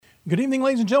Good evening,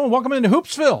 ladies and gentlemen. Welcome into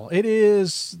Hoopsville. It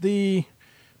is the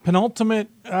penultimate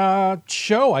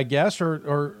show, I guess,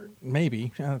 or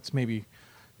maybe. That's maybe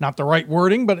not the right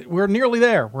wording, but we're nearly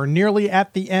there. We're nearly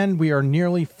at the end. We are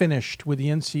nearly finished with the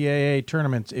NCAA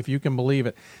tournaments, if you can believe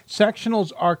it.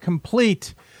 Sectionals are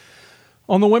complete.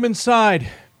 On the women's side,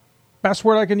 best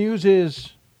word I can use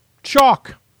is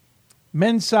chalk.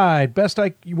 Men's side, best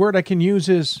word I can use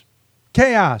is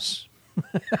chaos.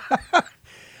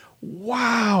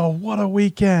 Wow, what a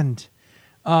weekend.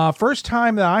 First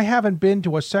time that I haven't been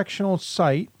to a sectional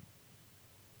site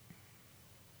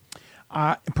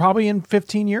probably in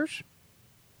 15 years.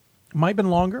 Might have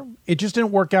been longer. It just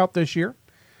didn't work out this year.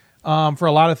 For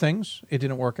a lot of things, it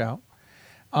didn't work out.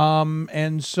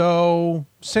 And so,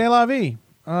 c'est la vie.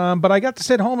 But I got to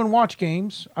sit home and watch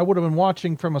games. I would have been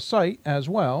watching from a site as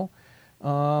well.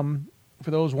 For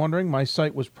those wondering, my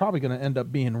site was probably going to end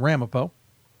up being Ramapo.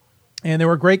 And there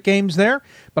were great games there,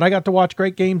 but I got to watch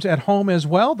great games at home as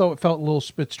well, though it felt a little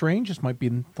bit strange. This might be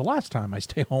the last time I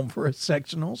stay home for a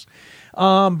sectionals.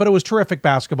 But it was terrific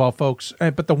basketball, folks.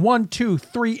 But the 1, 2,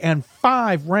 3, and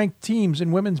 5 ranked teams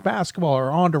in women's basketball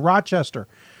are on to Rochester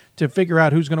to figure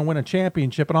out who's going to win a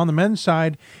championship. And on the men's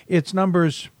side, it's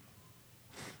numbers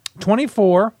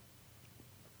 24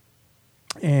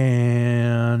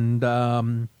 and,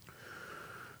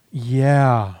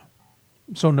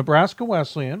 So Nebraska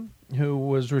Wesleyan, who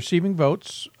was receiving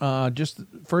votes, just the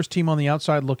first team on the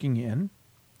outside looking in.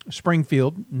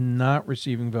 Springfield, not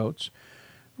receiving votes.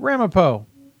 Ramapo,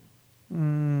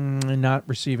 not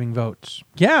receiving votes.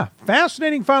 Yeah,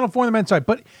 fascinating Final Four on the men's side.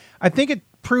 But I think it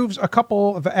proves a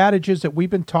couple of adages that we've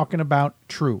been talking about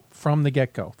true from the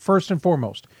get-go. First and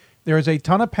foremost, there is a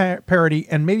ton of parity,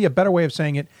 and maybe a better way of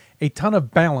saying it, a ton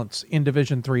of balance in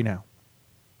Division III now.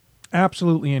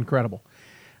 Absolutely incredible.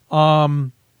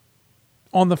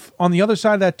 On the other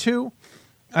side of that, too,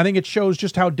 I think it shows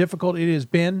just how difficult it has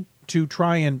been to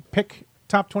try and pick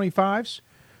top 25s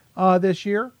this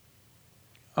year.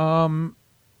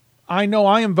 I know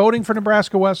I am voting for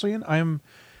Nebraska Wesleyan.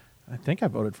 I think I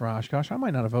voted for Oshkosh. I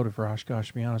might not have voted for Oshkosh,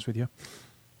 to be honest with you.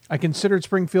 I considered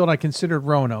Springfield. I considered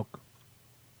Roanoke.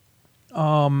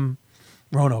 Ramapo.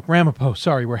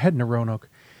 Sorry, we're heading to Roanoke.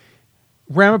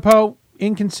 Ramapo,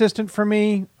 inconsistent for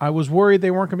me. I was worried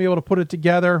they weren't going to be able to put it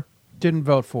together. Didn't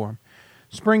vote for him.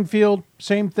 Springfield,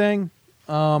 same thing.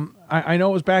 I know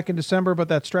it was back in December, but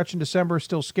that stretch in December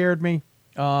still scared me.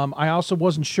 I also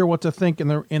wasn't sure what to think in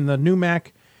the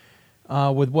NUMAC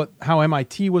with how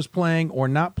MIT was playing or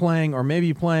not playing or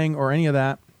maybe playing or any of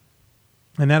that,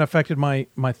 and that affected my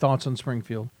thoughts on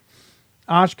Springfield.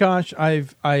 Oshkosh,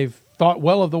 I've thought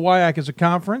well of the WIAC as a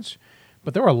conference,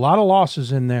 but there were a lot of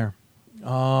losses in there.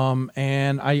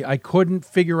 And I couldn't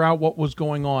figure out what was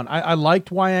going on. I liked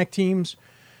WIAC teams,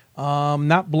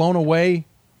 not blown away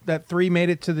that 3 made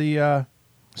it to the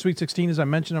Sweet 16, as I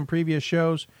mentioned on previous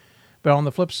shows. But on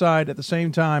the flip side, at the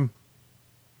same time,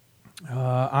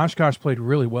 Oshkosh played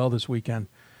really well this weekend,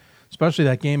 especially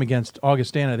that game against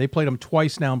Augustana. They played them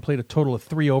twice now and played a total of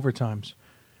 3 overtimes.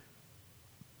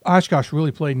 Oshkosh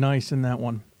really played nice in that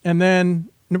one. And then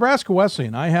Nebraska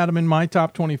Wesleyan, I had them in my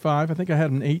top 25. I think I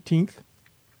had them 18th.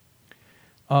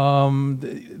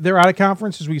 Their out of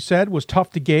conference, as we said, was tough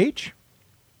to gauge.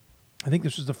 I think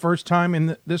this was the first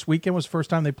time this weekend was the first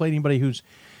time they played anybody who's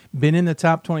been in the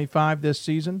top 25 this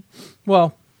season.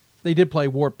 Well, they did play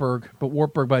Wartburg, but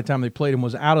Wartburg by the time they played him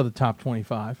was out of the top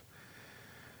 25.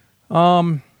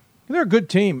 They're a good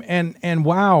team, and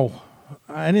wow,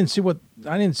 I didn't see what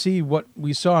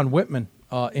we saw in Whitman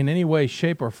in any way,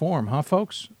 shape, or form, huh,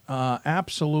 folks?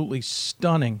 Absolutely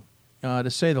stunning, to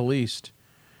say the least,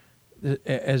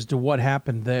 as to what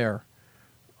happened there.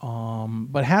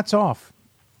 But hats off.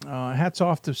 Hats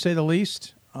off, to say the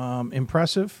least.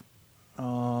 Impressive.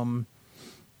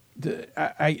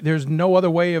 There's no other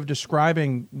way of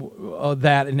describing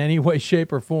that in any way,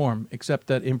 shape, or form except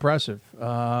that impressive.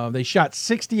 They shot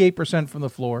 68% from the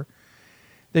floor.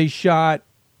 They shot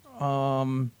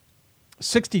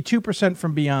 62%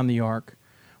 from beyond the arc.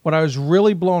 What I was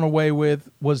really blown away with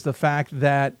was the fact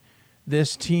that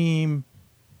this team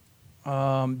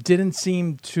didn't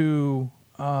seem to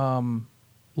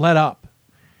let up.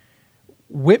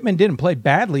 Whitman didn't play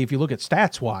badly if you look at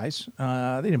stats-wise.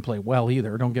 They didn't play well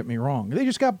either, don't get me wrong. They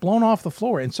just got blown off the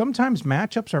floor. And sometimes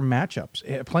matchups are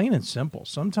matchups, plain and simple.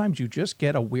 Sometimes you just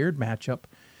get a weird matchup,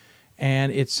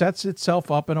 and it sets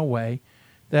itself up in a way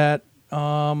that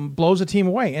blows a team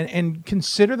away. And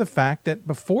consider the fact that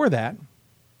before that,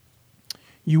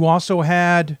 you also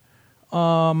had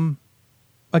a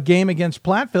game against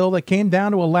Platteville that came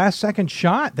down to a last-second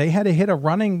shot. They had to hit a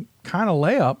running kind of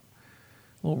layup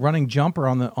little running jumper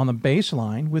on the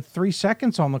baseline with 3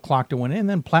 seconds on the clock to win it, and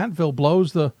then Platteville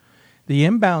blows the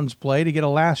inbounds play to get a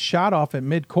last shot off at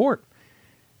midcourt.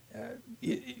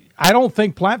 I don't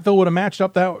think Platteville would have matched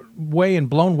up that way and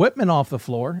blown Whitman off the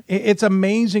floor. It's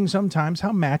amazing sometimes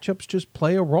how matchups just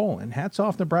play a role, and hats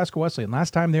off Nebraska Wesleyan.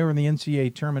 Last time they were in the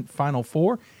NCAA tournament Final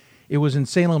Four, it was in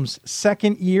Salem's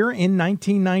second year in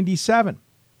 1997.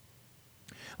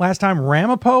 Last time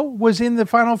Ramapo was in the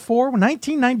Final Four,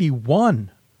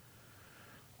 1991.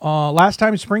 Last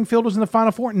time Springfield was in the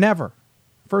Final Four, never.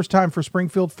 First time for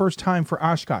Springfield, first time for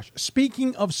Oshkosh.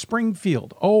 Speaking of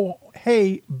Springfield, oh,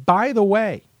 hey, by the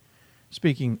way,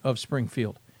 speaking of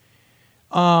Springfield,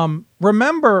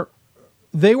 remember,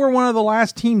 they were one of the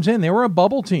last teams in. They were a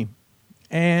bubble team.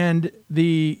 And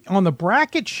on the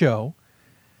bracket show,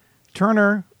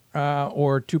 Turner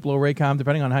or Tupelo Raycom,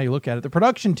 depending on how you look at it, the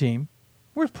production team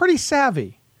was pretty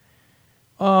savvy.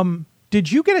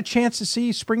 Did you get a chance to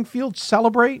see Springfield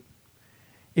celebrate?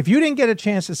 If you didn't get a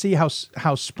chance to see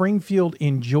how Springfield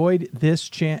enjoyed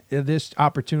this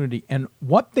opportunity and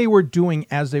what they were doing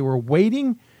as they were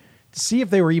waiting to see if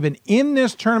they were even in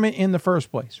this tournament in the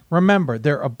first place. Remember,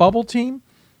 they're a bubble team.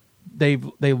 They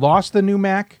lost the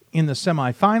NUMAC in the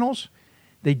semifinals.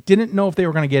 They didn't know if they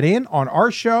were going to get in. On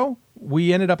our show,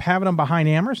 we ended up having them behind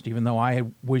Amherst, even though I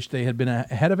had wished they had been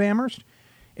ahead of Amherst.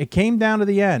 It came down to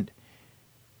the end.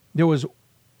 There was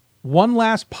one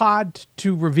last pod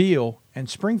to reveal, and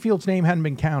Springfield's name hadn't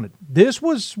been counted. This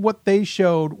was what they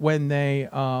showed when they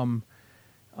got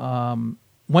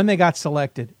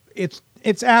selected.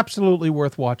 It's absolutely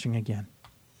worth watching again.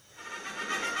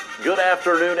 Good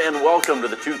afternoon and welcome to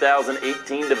the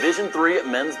 2018 Division III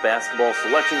Men's Basketball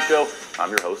Selection Show.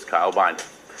 I'm your host, Kyle Binder.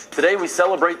 Today we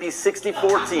celebrate these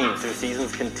 64 teams whose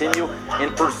seasons continue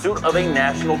in pursuit of a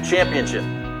national championship.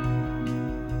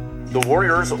 The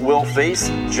Warriors will face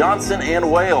Johnson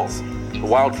and Wales. The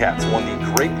Wildcats won the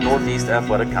Great Northeast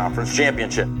Athletic Conference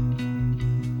Championship.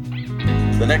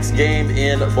 The next game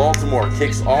in Baltimore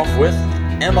kicks off with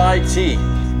MIT.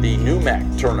 The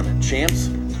NUMAC tournament champs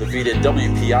defeated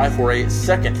WPI for a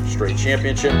second straight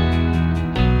championship.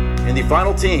 And the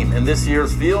final team in this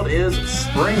year's field is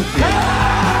Springfield.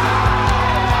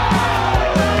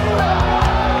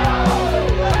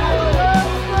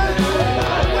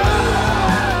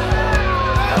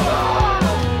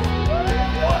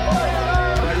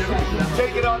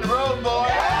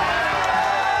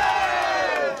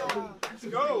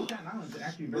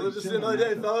 Well, just another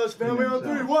day, fellas. Family on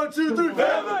three. 1, 2, 3,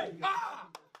 family!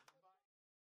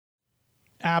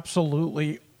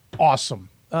 Absolutely awesome.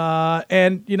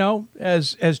 And, you know,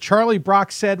 as Charlie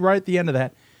Brock said right at the end of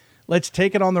that, let's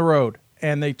take it on the road.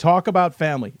 And they talk about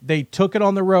family. They took it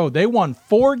on the road. They won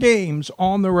 4 games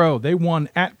on the road. They won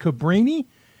at Cabrini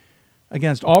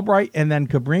against Albright, and then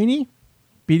Cabrini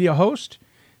beat a host.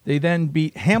 They then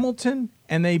beat Hamilton,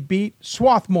 and they beat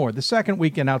Swarthmore the second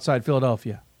weekend outside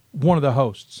Philadelphia, one of the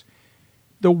hosts.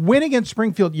 The win against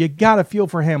Springfield, you got to feel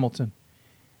for Hamilton.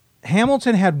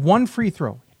 Hamilton had 1 free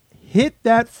throw. Hit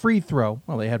that free throw.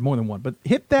 Well, they had more than one, but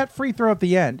hit that free throw at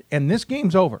the end, and this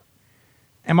game's over.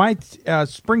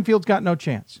 Springfield's got no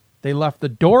chance. They left the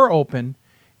door open,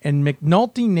 and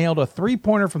McNulty nailed a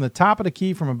three-pointer from the top of the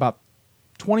key from about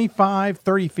 25,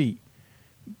 30 feet.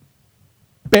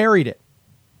 Buried it.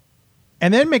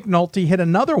 And then McNulty hit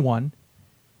another one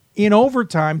in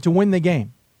overtime to win the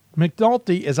game.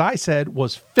 McNulty, as I said,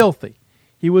 was filthy.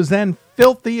 He was then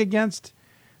filthy against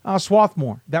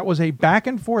Swarthmore. That was a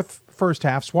back-and-forth first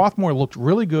half. Swarthmore looked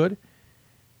really good.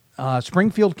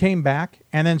 Springfield came back,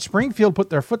 and then Springfield put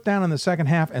their foot down in the second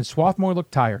half, and Swarthmore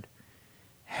looked tired.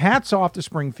 Hats off to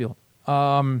Springfield.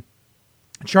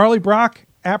 Charlie Brock,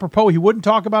 apropos, he wouldn't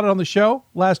talk about it on the show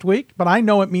last week, but I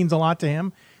know it means a lot to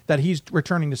him that he's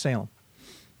returning to Salem.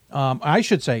 I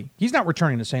should say, he's not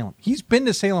returning to Salem. He's been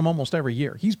to Salem almost every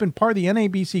year. He's been part of the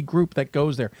NABC group that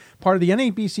goes there, part of the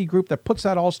NABC group that puts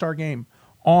that all-star game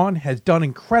on, has done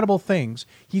incredible things.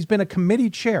 He's been a committee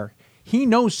chair. He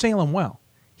knows Salem well.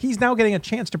 He's now getting a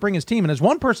chance to bring his team. And as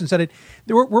one person said it,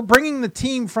 we're bringing the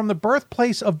team from the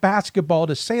birthplace of basketball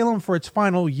to Salem for its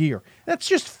final year. That's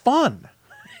just fun.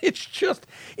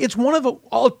 It's one of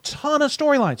a ton of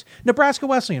storylines. Nebraska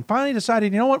Wesleyan finally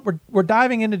decided, you know what, we're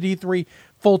diving into D3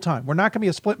 full-time. We're not going to be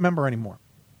a split member anymore.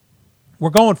 We're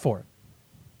going for it.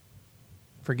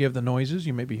 Forgive the noises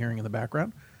you may be hearing in the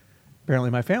background. Apparently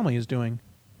my family is doing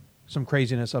some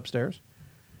craziness upstairs.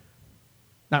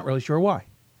 Not really sure why.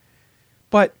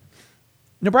 But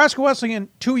Nebraska Wesleyan,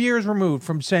 2 years removed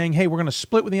from saying, hey, we're going to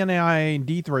split with the NAIA in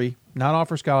D3, not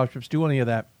offer scholarships, do any of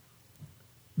that.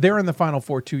 They're in the Final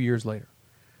Four 2 years later,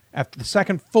 after the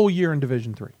second full year in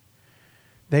Division III.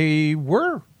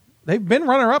 They've been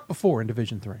runner-up before in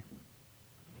Division 3.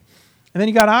 And then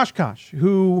you got Oshkosh,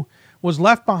 who was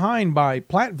left behind by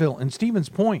Platteville and Stevens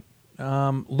Point.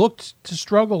 Looked to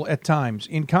struggle at times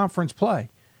in conference play.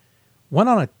 Went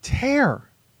on a tear,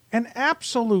 an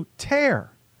absolute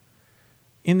tear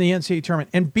in the NCAA tournament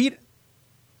and beat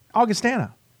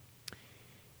Augustana.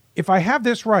 If I have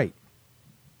this right,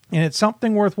 and it's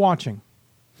something worth watching,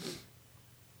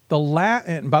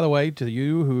 and by the way, to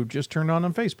you who just turned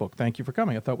on Facebook, thank you for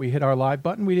coming. I thought we hit our live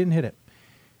button. We didn't hit it.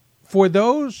 For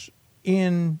those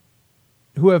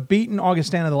who have beaten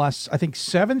Augustana the last, I think,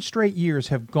 7 straight years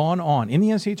have gone on, in the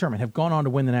NCAA tournament, have gone on to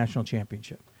win the national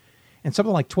championship. And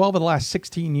something like 12 of the last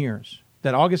 16 years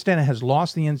that Augustana has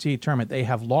lost the NCAA tournament, they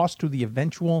have lost to the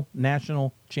eventual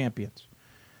national champions.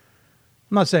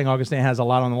 I'm not saying Augustana has a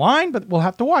lot on the line, but we'll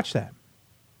have to watch that.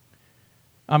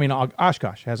 I mean,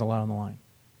 Oshkosh has a lot on the line.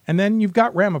 And then you've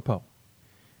got Ramapo.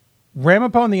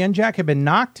 Ramapo and the NJAC have been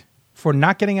knocked for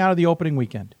not getting out of the opening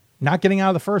weekend, not getting out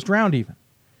of the first round even.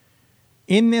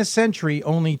 In this century,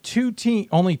 only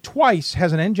twice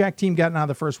has an NJAC team gotten out of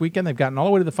the first weekend. They've gotten all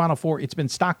the way to the Final Four. It's been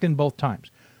Stockton both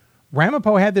times.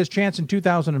 Ramapo had this chance in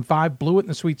 2005, blew it in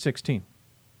the Sweet 16.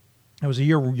 It was a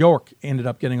year York ended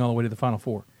up getting all the way to the Final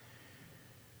Four.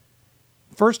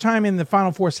 First time in the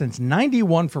Final Four since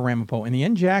 91 for Ramapo, and the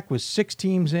NJAC was 6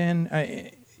 teams in.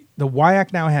 The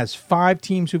WIAC now has 5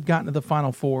 teams who've gotten to the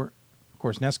Final Four. Of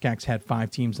course, NESCAC's had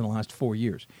 5 teams in the last 4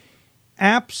 years.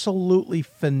 Absolutely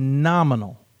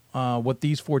phenomenal what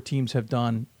these 4 teams have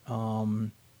done.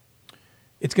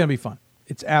 It's going to be fun.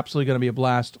 It's absolutely going to be a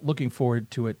blast. Looking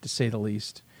forward to it, to say the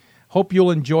least. Hope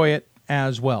you'll enjoy it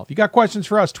as well. If you got questions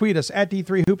for us, tweet us at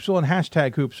D3Hoopsville and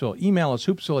hashtag Hoopsville. Email us,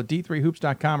 hoopsville at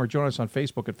D3Hoops.com, or join us on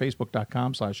Facebook at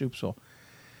Facebook.com/Hoopsville.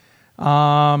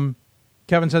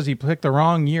 Kevin says he picked the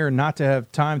wrong year not to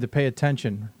have time to pay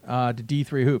attention to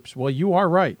D3 Hoops. Well, you are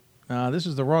right. This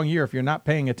is the wrong year if you're not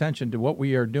paying attention to what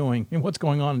we are doing and what's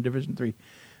going on in Division III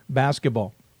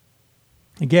basketball.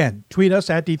 Again, tweet us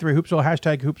at D3Hoopsville,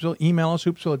 hashtag Hoopsville. Email us,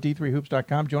 hoopsville at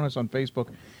D3Hoops.com. Join us on Facebook,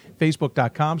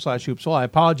 Facebook.com/Hoopsville. I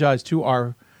apologize to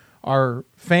our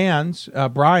fans.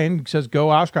 Brian says, go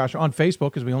Oshkosh on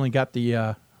Facebook because we only got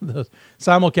the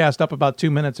simulcast up about 2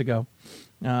 minutes ago.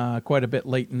 Quite a bit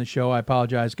late in the show. I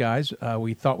apologize, guys.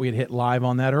 We thought we had hit live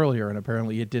on that earlier, and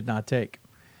apparently it did not take.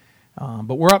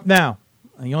 But we're up now.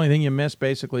 The only thing you missed,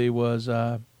 basically, was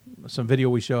some video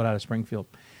we showed out of Springfield.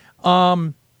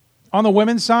 On the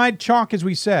women's side, chalk, as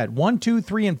we said. 1, 2,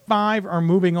 3, and 5 are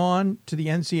moving on to the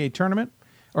NCAA tournament,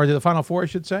 or to the Final Four, I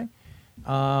should say.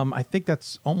 I think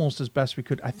that's almost as best we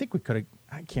could. I think we could have.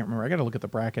 I can't remember. I got to look at the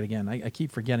bracket again. I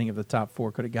keep forgetting if the top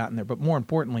 4 could have gotten there. But more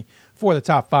importantly, for the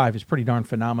top 5 is pretty darn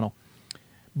phenomenal.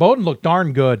 Bowdoin looked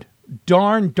darn good.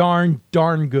 Darn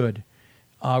good.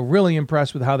 Really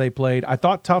impressed with how they played. I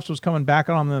thought Tufts was coming back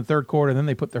on them in the third quarter, and then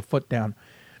they put their foot down.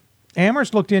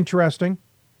 Amherst looked interesting.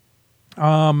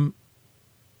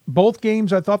 Both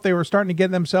games, I thought they were starting to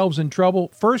get themselves in trouble.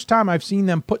 First time I've seen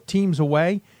them put teams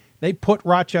away. They put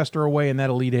Rochester away in that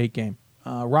Elite 8 game.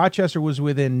 Rochester was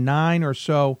within 9 or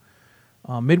so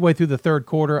midway through the third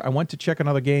quarter. I went to check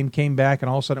another game, came back, and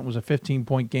all of a sudden it was a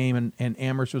 15-point game, and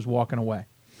Amherst was walking away.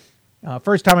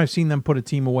 First time I've seen them put a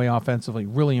team away offensively.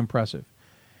 Really impressive.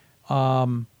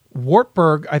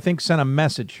 Wartburg, I think, sent a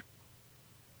message.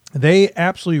 They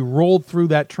absolutely rolled through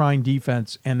that Trine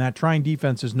defense, and that Trine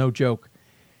defense is no joke.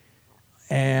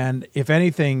 And if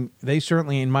anything, they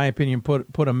certainly, in my opinion,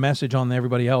 put a message on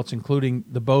everybody else, including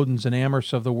the Bowdoins and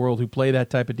Amherst of the world who play that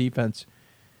type of defense.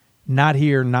 Not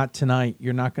here, not tonight.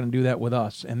 You're not going to do that with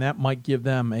us. And that might give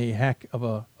them a heck of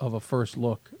a first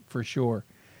look for sure.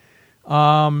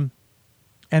 And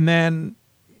then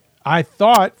I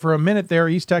thought for a minute there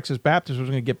East Texas Baptist was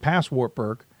going to get past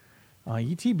Wartburg.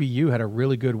 ETBU had a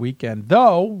really good weekend,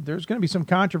 though there's going to be some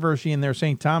controversy in their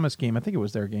St. Thomas game. I think it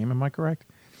was their game. Am I correct?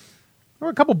 There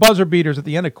were a couple buzzer beaters at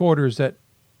the end of quarters that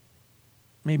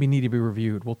maybe need to be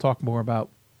reviewed. We'll talk more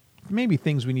about maybe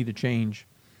things we need to change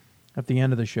at the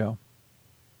end of the show.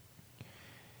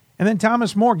 And then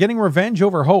Thomas More getting revenge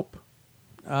over Hope.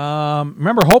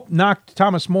 Remember, Hope knocked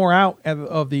Thomas More out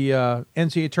of the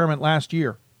NCAA tournament last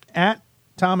year at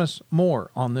Thomas More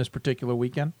on this particular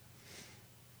weekend.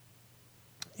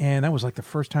 And that was like the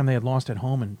first time they had lost at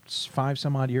home in 5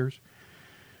 some odd years.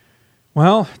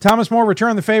 Well, Thomas More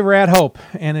returned the favor at Hope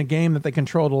in a game that they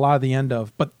controlled a lot of the end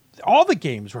of. But all the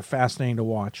games were fascinating to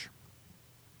watch.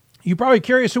 You're probably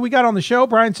curious who we got on the show.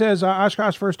 Brian says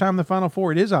Oshkosh first time in the Final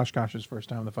Four. It is Oshkosh's first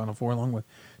time in the Final Four, along with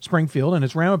Springfield. And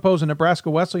it's Ramapo's and Nebraska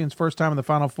Wesleyan's first time in the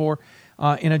Final Four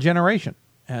in a generation.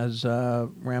 as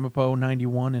Ramapo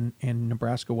 91 and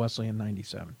Nebraska Wesleyan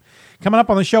 97. Coming up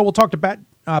on the show, we'll talk to Pat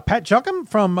Chuckham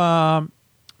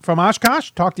from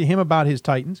Oshkosh. Talk to him about his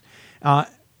Titans.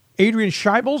 Adrian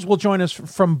Scheibels will join us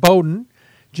from Bowdoin.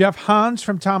 Jeff Hans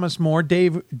from Thomas More.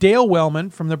 Dale Wellman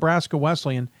from Nebraska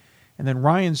Wesleyan. And then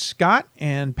Ryan Scott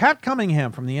and Pat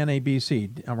Cunningham from the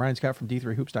NABC. Ryan Scott from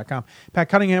D3Hoops.com. Pat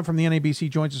Cunningham from the NABC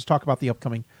joins us to talk about the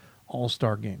upcoming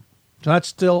All-Star game. So that's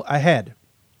still ahead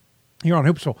here on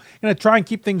Hoopsville. Going to try and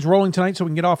keep things rolling tonight so we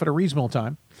can get off at a reasonable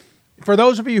time. For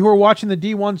those of you who are watching the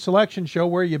D1 selection show,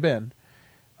 where you been?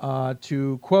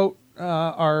 To quote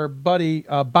our buddy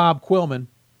Bob Quillman,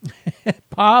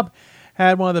 Bob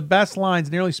had one of the best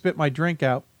lines, nearly spit my drink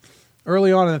out,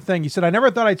 early on in the thing. He said, I never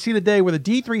thought I'd see the day where the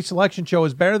D3 selection show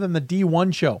is better than the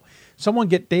D1 show. Someone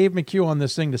get Dave McHugh on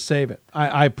this thing to save it.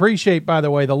 I appreciate, by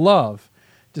the way, the love,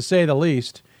 to say the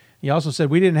least. He also said,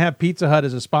 we didn't have Pizza Hut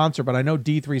as a sponsor, but I know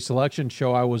D3 selection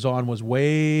show I was on was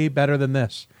way better than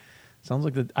this. Sounds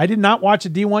like I did not watch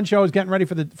the D1 show. I was getting ready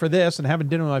for this and having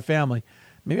dinner with my family.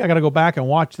 Maybe I got to go back and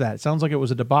watch that. It sounds like it was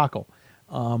a debacle.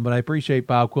 But I appreciate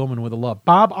Bob Quillman with the love.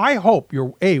 Bob, I hope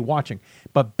you're, A, watching,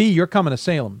 but B, you're coming to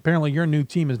Salem. Apparently your new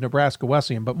team is Nebraska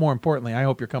Wesleyan, but more importantly, I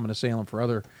hope you're coming to Salem for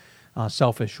other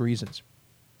selfish reasons.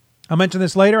 I'll mention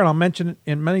this later, and I'll mention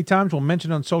it many times. We'll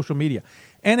mention it on social media.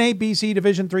 NABC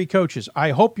Division III coaches,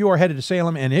 I hope you are headed to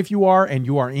Salem, and if you are, and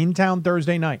you are in town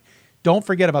Thursday night, don't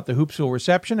forget about the Hoopsville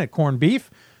reception at Corned Beef.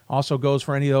 Also goes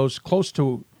for any of those close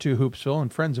to Hoopsville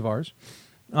and friends of ours.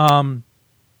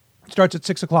 Starts at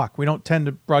 6 o'clock. We don't tend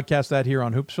to broadcast that here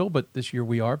on Hoopsville, but this year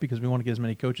we are because we want to get as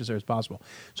many coaches there as possible.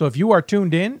 So if you are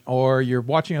tuned in or you're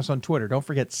watching us on Twitter, don't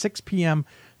forget 6 p.m.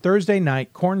 Thursday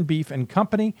night, Corned Beef and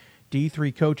Company,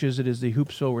 D3 coaches. It is the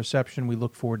Hoopsville reception. We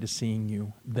look forward to seeing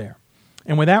you there.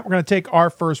 And with that, we're going to take our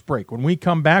first break. When we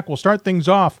come back, we'll start things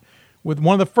off with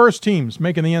one of the first teams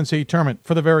making the NCAA tournament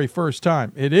for the very first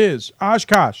time. It is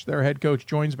Oshkosh. Their head coach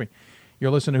joins me. You're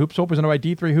listening to Hoopsville, presented by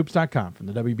D3Hoops.com from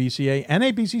the WBCA and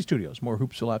ABC studios. More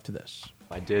Hoopsville after this.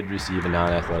 I did receive a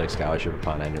non-athletic scholarship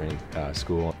upon entering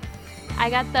school.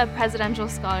 I got the presidential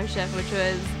scholarship, which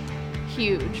was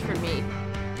huge for me.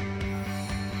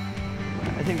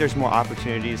 I think there's more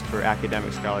opportunities for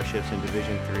academic scholarships in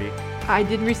Division III. I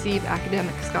did receive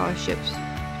academic scholarships.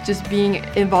 Just being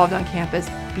involved on campus,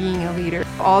 being a leader,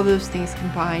 all those things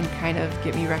combined kind of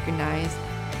get me recognized.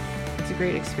 It's a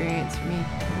great experience for me.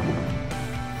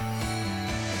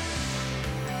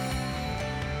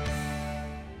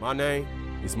 My name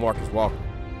is Marcus Walker.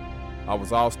 I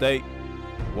was All-State,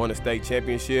 won a state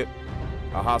championship,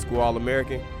 a high school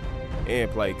All-American, and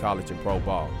played college and pro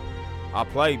ball. I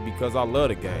played because I love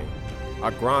the game. I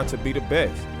grind to be the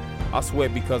best. I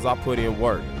sweat because I put in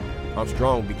work. I'm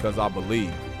strong because I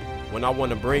believe. When I want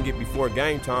to bring it before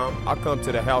game time, I come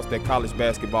to the house that college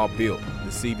basketball built, the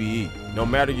CBE. No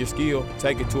matter your skill,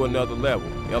 take it to another level.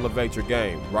 Elevate your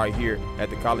game right here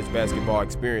at the College Basketball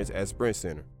Experience at Sprint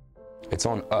Center. It's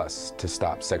on us to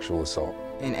stop sexual assault.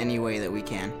 In any way that we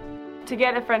can. To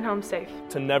get a friend home safe.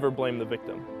 To never blame the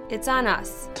victim. It's on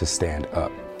us. To stand up.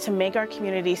 To make our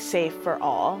community safe for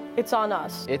all. It's on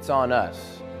us. It's on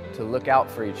us to look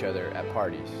out for each other at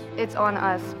parties. It's on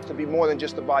us. To be more than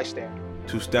just a bystander.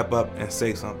 To step up and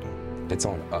say something. It's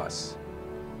on us,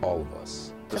 all of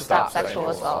us. To stop sexual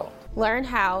assault. Learn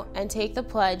how and take the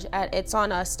pledge at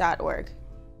itsonus.org.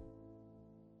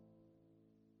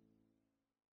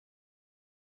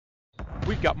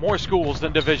 We've got more schools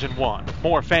than Division I,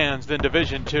 more fans than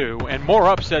Division II, and more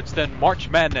upsets than March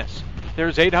Madness.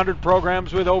 There's 800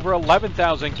 programs with over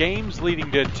 11,000 games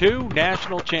leading to 2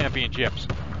 national championships.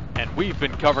 And we've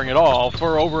been covering it all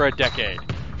for over a decade.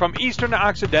 From Eastern to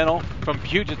Occidental, from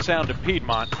Puget Sound to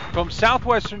Piedmont, from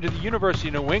Southwestern to the University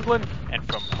of New England, and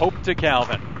from Hope to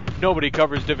Calvin. Nobody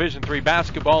covers Division III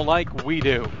basketball like we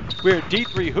do. We're at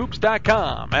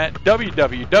D3Hoops.com at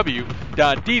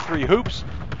www.d3hoops.com.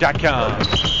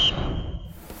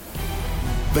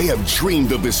 They have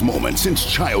dreamed of this moment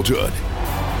since childhood.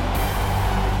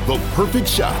 The perfect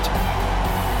shot.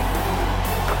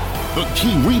 The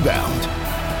key rebound.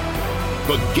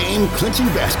 The game-clinching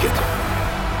basket.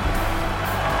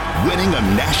 Winning a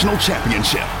national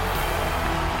championship.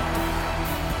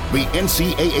 The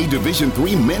NCAA Division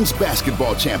III Men's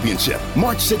Basketball Championship,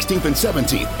 March 16th and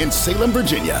 17th in Salem,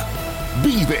 Virginia.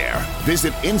 Be there.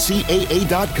 Visit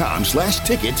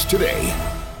ncaa.com/tickets today.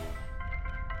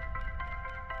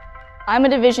 I'm a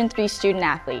Division III student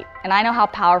athlete, and I know how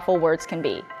powerful words can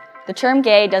be. The term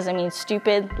gay doesn't mean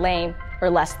stupid, lame, or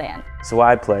less than. So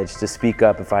I pledge to speak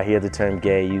up if I hear the term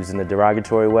gay used in a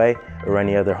derogatory way or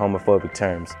any other homophobic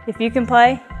terms. If you can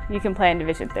play, you can play in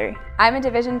Division III. I'm a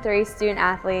Division III student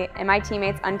athlete, and my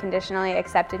teammates unconditionally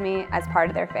accepted me as part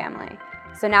of their family.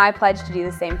 So now I pledge to do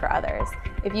the same for others.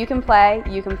 If you can play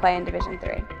in Division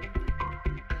III.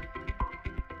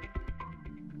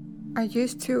 I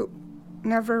used to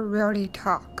never really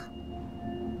talk.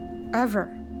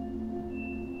 Ever.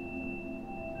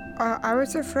 I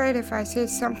was afraid if I said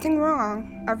something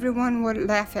wrong, everyone would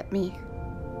laugh at me.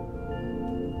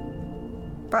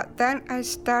 But then I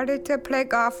started to play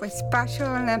golf with Special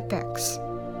Olympics.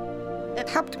 It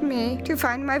helped me to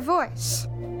find my voice.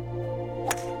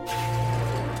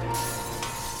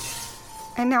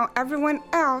 And now everyone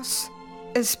else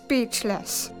is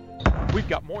speechless. We've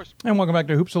got more. And welcome back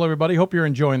to Hoopsville, everybody. Hope you're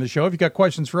enjoying the show. If you've got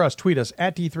questions for us, tweet us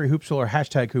at D3Hoopsville or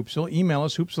hashtag Hoopsville. Email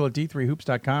us,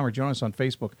 hoopsville@d3hoops.com, or join us on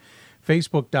Facebook,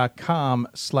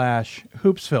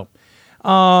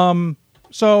 facebook.com/Hoopsville.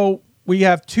 So we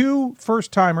have 2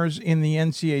 first-timers in the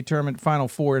NCAA tournament Final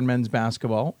Four in men's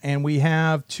basketball, and we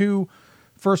have 2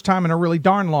 first-time and a really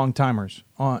darn long-timers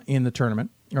in the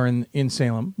tournament, or in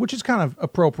Salem, which is kind of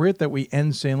appropriate that we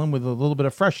end Salem with a little bit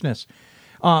of freshness.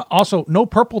 Also, no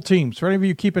purple teams. For any of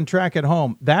you keeping track at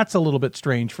home, that's a little bit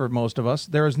strange for most of us.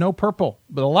 There is no purple,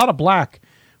 but a lot of black.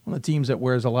 One of the teams that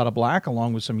wears a lot of black,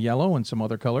 along with some yellow and some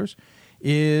other colors,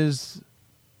 is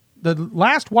the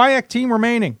last WIAC team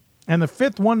remaining and the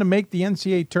 5th one to make the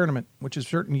NCAA tournament, which is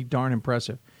certainly darn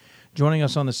impressive. Joining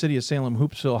us on the City of Salem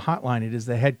Hoopsville hotline, it is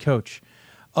the head coach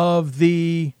of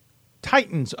the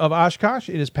Titans of Oshkosh.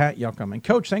 It is Pat Yuckham. And,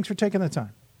 Coach, thanks for taking the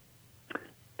time.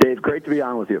 Dave, great to be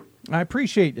on with you. I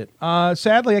appreciate it.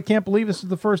 Sadly, I can't believe this is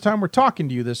the first time we're talking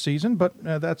to you this season, but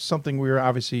that's something we're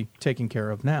obviously taking care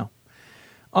of now.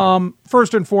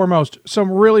 First and foremost,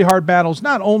 some really hard battles,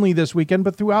 not only this weekend,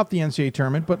 but throughout the NCAA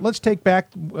tournament. But let's take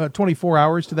back 24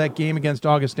 hours to that game against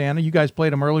Augustana. You guys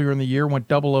played them earlier in the year, went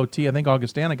double OT. I think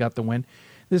Augustana got the win.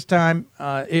 This time,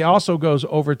 it also goes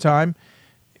overtime.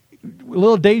 A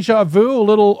little deja vu, a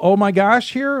little oh my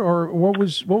gosh here, or what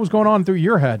was going on through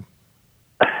your head?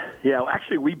 Yeah, well,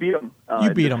 actually, we beat them.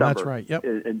 You beat them, that's right. Yep.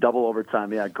 In double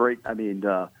overtime. Yeah, great. I mean,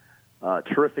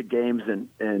 terrific games,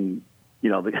 and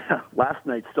you know, the last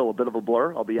night's still a bit of a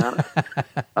blur. I'll be honest.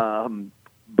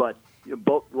 But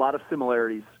both a lot of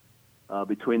similarities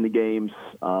between the games.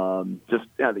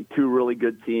 The 2 really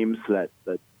good teams that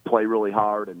play really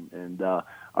hard and are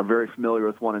very familiar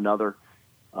with one another.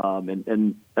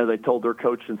 And as I told their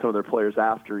coach and some of their players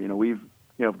after, we've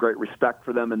have great respect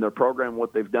for them and their program,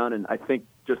 what they've done, and I think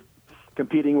just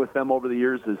competing with them over the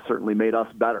years has certainly made us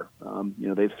better.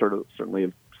 They've certainly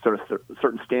a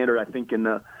certain standard, I think, in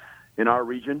our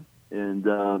region, and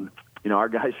our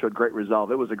guys showed great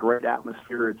resolve. It was a great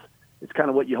atmosphere. It's kind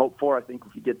of what you hope for. I think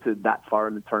if you get to that far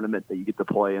in the tournament, that you get to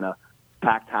play in a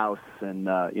packed house and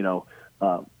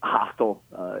hostile,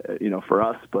 for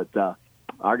us. But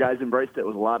our guys embraced it. It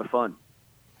was a lot of fun.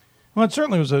 Well, it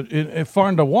certainly was a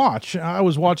fun to watch. I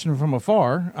was watching from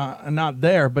afar, not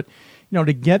there, but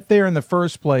to get there in the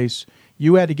first place,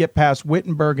 you had to get past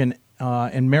Wittenberg and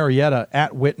Marietta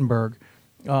at Wittenberg,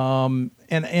 and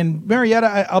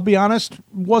Marietta. I'll be honest,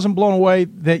 wasn't blown away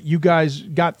that you guys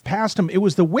got past them. It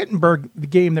was the Wittenberg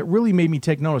game that really made me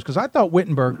take notice, because I thought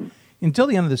Wittenberg, until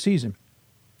the end of the season,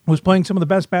 was playing some of the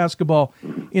best basketball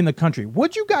in the country.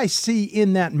 What'd you guys see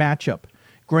in that matchup,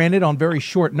 granted on very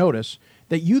short notice,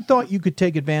 that you thought you could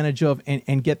take advantage of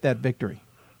and get that victory?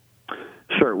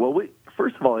 Sure. Well,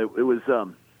 first of all, it was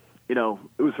it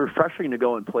was refreshing to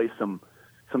go and play some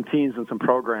teams and some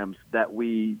programs that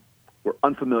we were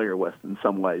unfamiliar with in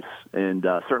some ways, and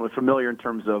certainly familiar in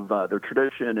terms of their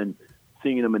tradition and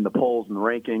seeing them in the polls and the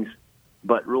rankings,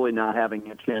 but really not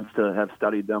having a chance to have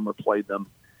studied them or played them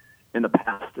in the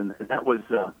past. And that was,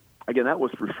 again, that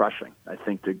was refreshing, I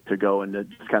think, to go and to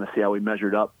just kind of see how we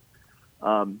measured up.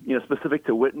 Specific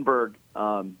to Wittenberg,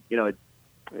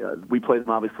 we played them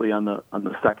obviously on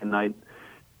the second night,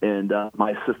 and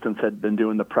my assistants had been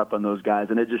doing the prep on those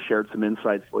guys, and it just shared some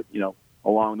insights,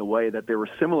 along the way, that they were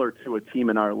similar to a team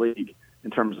in our league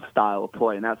in terms of style of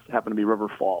play, and that happened to be River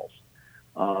Falls.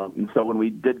 And so when we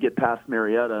did get past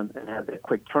Marietta and had that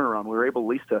quick turnaround, we were able at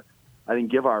least to, I think,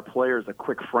 give our players a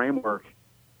quick framework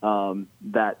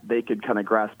that they could kind of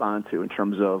grasp onto in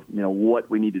terms of, what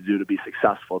we need to do to be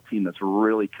successful. A team that's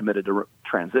really committed to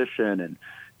transition and,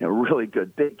 really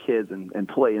good big kids and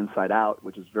play inside out,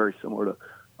 which is very similar to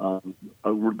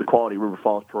the quality River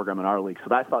Falls program in our league.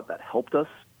 So I thought that helped us.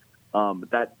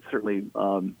 But that certainly,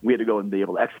 we had to go and be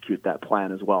able to execute that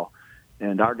plan as well.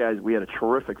 And our guys, we had a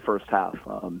terrific first half.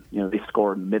 They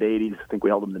scored in the mid-80s. I think we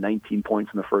held them to 19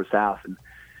 points in the first half.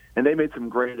 And they made some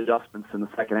great adjustments in the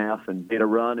second half and made a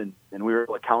run, and we were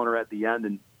able to counter at the end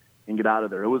and get out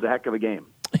of there. It was a heck of a game.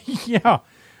 Yeah,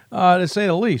 to say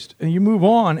the least. And you move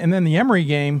on, and then the Emory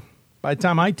game, by the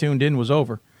time I tuned in, was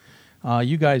over.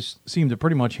 You guys seemed to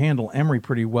pretty much handle Emory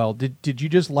pretty well. Did you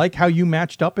just like how you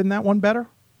matched up in that one better?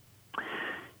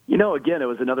 Again, it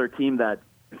was another team that,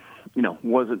 we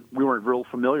weren't real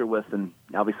familiar with, and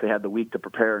obviously had the week to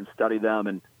prepare and study them,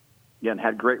 and again,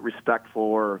 had great respect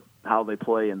for how they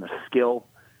play and the skill.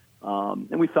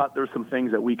 And we thought there were some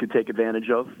things that we could take advantage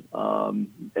of,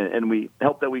 and we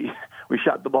helped that we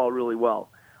shot the ball really well,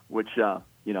 which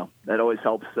that always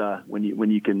helps when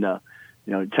you can.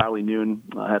 Charlie Noon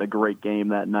had a great game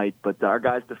that night, but our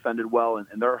guys defended well, and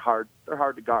they're hard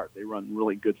to guard. They run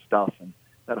really good stuff, and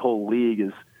that whole league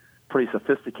is pretty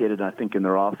sophisticated, I think, in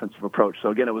their offensive approach. So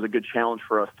again, it was a good challenge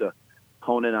for us to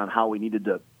hone in on how we needed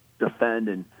to defend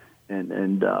and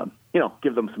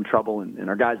give them some trouble, and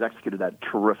our guys executed that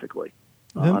terrifically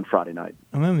on Friday night.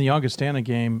 And then the Augustana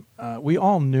game, we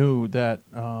all knew that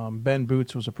Ben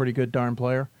Boots was a pretty good darn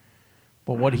player,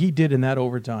 but what he did in that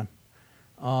overtime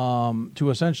to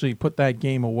essentially put that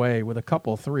game away with a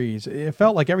couple of threes, it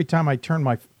felt like every time I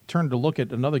turned to look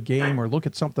at another game or look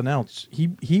at something else,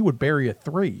 he would bury a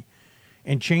three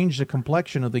and change the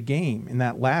complexion of the game in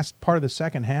that last part of the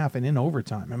second half and in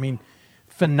overtime. I mean,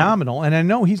 phenomenal. And I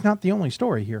know he's not the only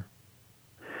story here.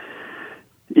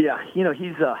 Yeah,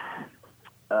 he's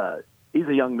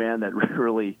a young man that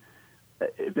really,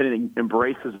 if anything,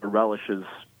 embraces or relishes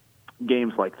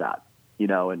games like that,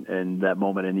 and that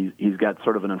moment. And he's got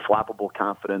sort of an unflappable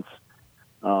confidence.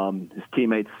 His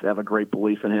teammates have a great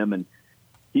belief in him, and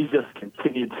he's just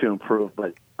continued to improve.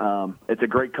 But it's a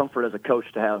great comfort as a coach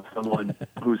to have someone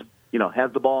who's,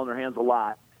 has the ball in their hands a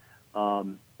lot,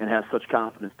 and has such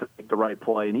confidence to make the right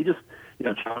play. And he just,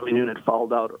 Charlie Noon had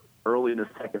fouled out early in the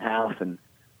second half, and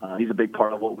he's a big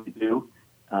part of what we do.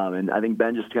 And I think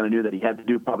Ben just kind of knew that he had to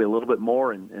do probably a little bit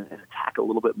more and attack a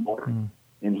little bit more.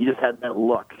 And he just had that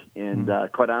look. And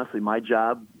quite honestly, my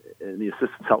job, and the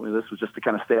assistants helped me with this, was just to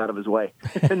kind of stay out of his way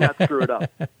and not screw it up.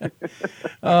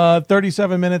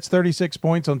 37 minutes, 36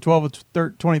 points on 12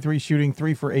 of 23 shooting,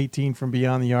 3 for 18 from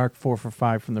beyond the arc, 4 for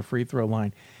 5 from the free throw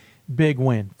line. Big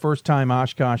win. First time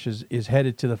Oshkosh is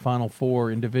headed to the Final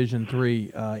Four in Division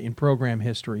III in program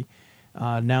history.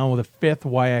 Now the fifth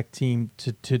WIAC team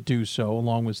to do so,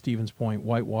 along with Stevens Point,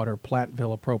 Whitewater,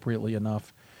 Platteville, appropriately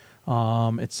enough,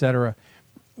 etc.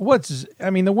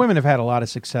 The women have had a lot of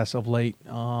success of late,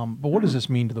 but what does this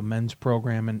mean to the men's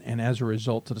program and as a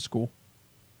result to the school?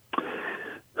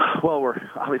 Well,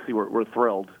 we're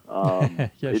thrilled.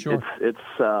 Yeah, sure.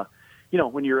 It's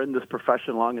when you're in this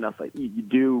profession long enough, you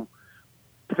do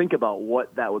think about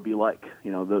what that would be like.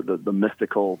 The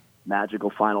mystical,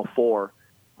 magical Final Four.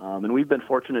 And we've been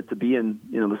fortunate to be in,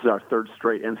 this is our third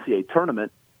straight NCAA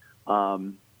tournament,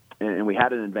 and we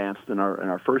hadn't advanced in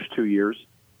our first 2 years.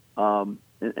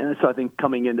 And so I think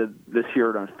coming into this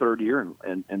year in our third year,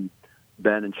 and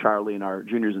Ben and Charlie and our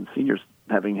juniors and seniors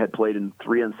had played in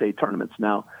 3 NCAA tournaments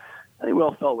now, I think we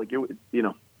all felt like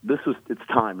it's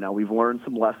time now. We've learned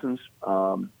some lessons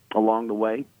along the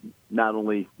way, not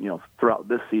only throughout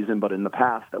this season, but in the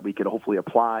past that we could hopefully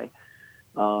apply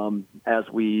as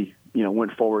we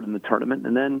went forward in the tournament.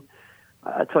 And then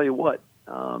I tell you what,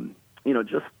 our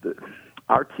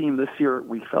team this year,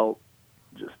 we felt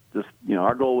just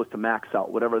our goal was to max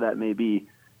out whatever that may be,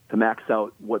 to max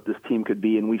out what this team could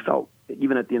be. And we felt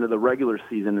even at the end of the regular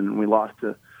season, and we lost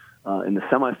to in the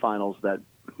semifinals, that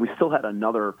we still had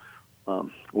another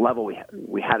level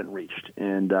we hadn't reached.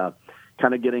 And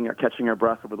kind of catching our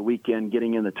breath over the weekend,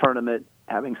 getting in the tournament,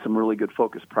 having some really good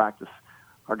focused practice.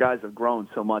 Our guys have grown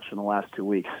so much in the last 2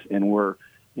 weeks, and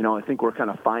I think we're kind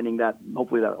of finding that.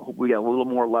 Hopefully we got a little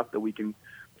more left that we can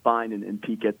find and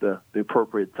peak at the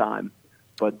appropriate time.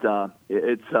 But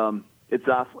it's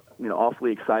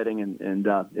awfully exciting, and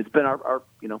it's been our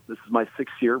this is my 6th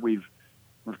year. We've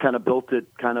kind of built it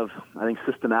I think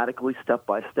systematically, step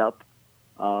by step,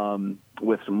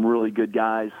 with some really good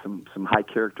guys, some high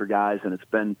character guys, and it's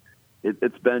been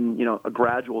a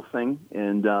gradual thing,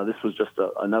 and this was just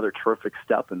another terrific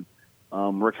step, and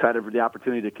we're excited for the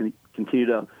opportunity to continue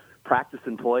to practice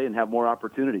and play and have more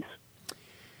opportunities.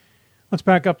 Let's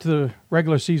back up to the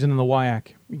regular season in the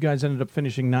WIAC. You guys ended up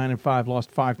finishing 9-5, lost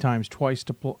 5 times, twice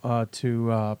to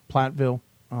Platteville,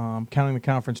 counting the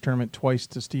conference tournament, twice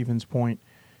to Stevens Point.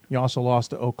 You also lost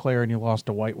to Eau Claire and you lost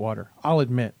to Whitewater. I'll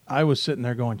admit, I was sitting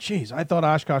there going, geez, I thought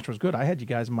Oshkosh was good. I had you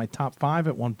guys in my top 5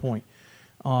 at one point.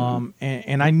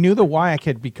 And I knew the WIAC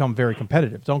had become very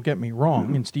competitive. Don't get me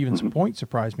wrong, and Stevens Point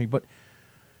surprised me. But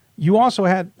you also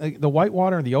had the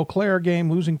Whitewater and the Eau Claire game,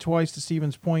 losing twice to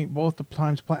Stevens Point, both the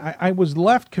times. I was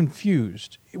left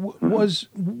confused. What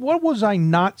was I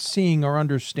not seeing or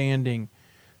understanding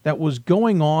that was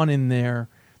going on in there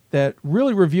that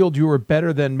really revealed you were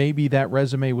better than maybe that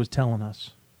resume was telling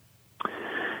us?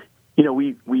 You know,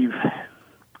 we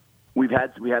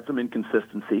had some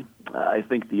inconsistency. I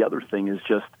think the other thing is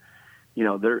just, you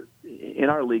know, there in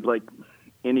our league, like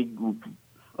any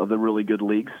of the really good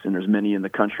leagues, and there's many in the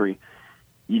country,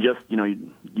 you just, you know,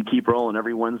 you keep rolling.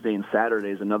 Every Wednesday and Saturday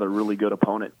is another really good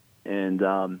opponent, and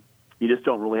you just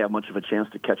don't really have much of a chance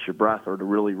to catch your breath or to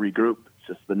really regroup. It's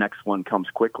just the next one comes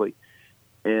quickly,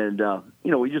 and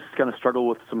you know, we just kind of struggle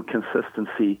with some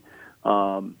consistency.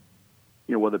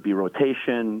 You know, whether it be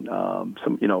rotation,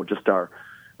 some, you know, just our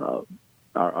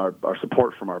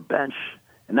support from our bench.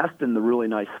 And that's been the really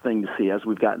nice thing to see as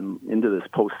we've gotten into this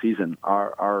postseason.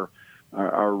 Our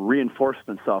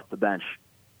reinforcements off the bench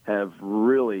have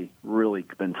really, really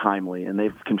been timely, and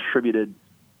they've contributed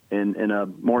in a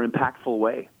more impactful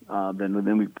way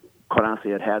than we quite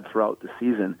honestly had throughout the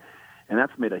season. And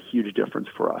that's made a huge difference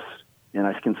for us. And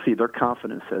I can see their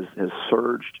confidence has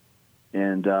surged.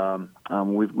 And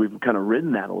we've kind of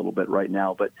ridden that a little bit right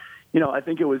now. But, you know, I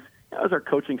think it was, as our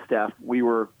coaching staff, we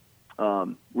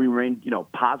remained, you know,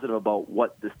 positive about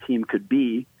what this team could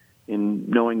be, in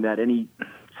knowing that any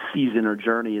season or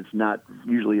journey is not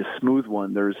usually a smooth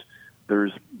one. There's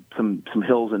some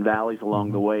hills and valleys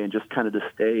along the way, and just kind of to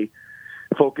stay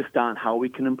focused on how we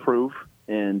can improve.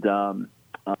 And, you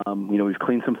know, we've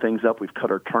cleaned some things up. We've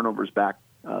cut our turnovers back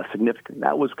significantly.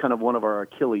 That was kind of one of our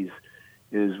Achilles,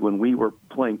 is when we were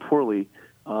playing poorly,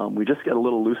 we just got a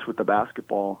little loose with the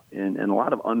basketball, and a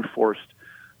lot of unforced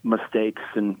mistakes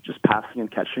and just passing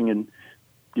and catching and,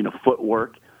 you know,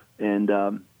 footwork. And,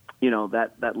 you know,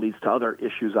 that leads to other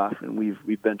issues often.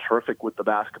 We've been terrific with the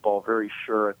basketball, very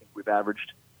sure. I think we've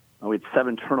averaged, we had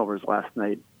 7 turnovers last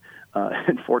night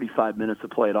in 45 minutes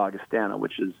of play at Augustana,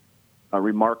 which is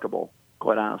remarkable,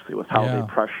 quite honestly, with how they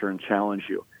pressure and challenge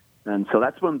you. And so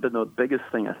that's been the biggest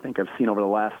thing I think I've seen over the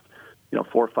last, you know,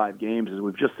 4 or 5 games, is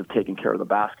we've just have taken care of the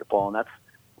basketball, and that's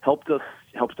helped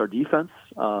our defense.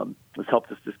 It's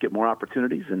helped us just get more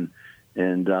opportunities, and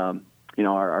you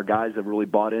know, our guys have really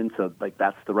bought into, like,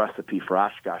 that's the recipe for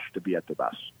Oshkosh to be at their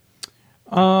best.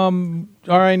 All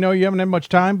right, I know you haven't had much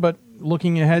time, but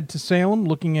looking ahead to Salem,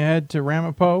 looking ahead to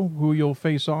Ramapo, who you'll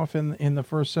face off in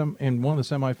the in one of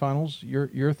the semifinals.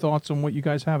 Your thoughts on what you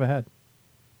guys have ahead?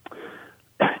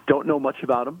 Don't know much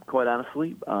about them, quite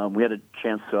honestly. We had a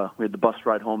chance. We had the bus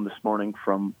ride home this morning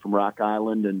from Rock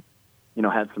Island, and, you know,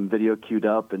 had some video queued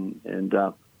up, and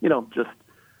you know, just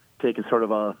taking sort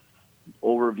of a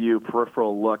overview,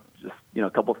 peripheral look. Just, you know,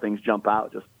 a couple of things jump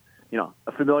out. Just, you know,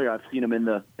 familiar. I've seen them in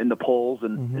the polls,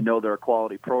 and know they're a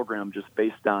quality program just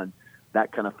based on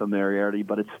that kind of familiarity.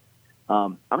 But it's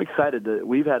I'm excited that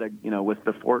we've had with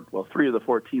the 3 of the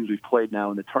 4 teams we've played now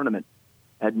in the tournament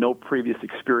had no previous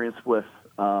experience with.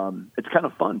 It's kind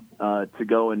of fun to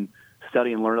go and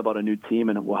study and learn about a new team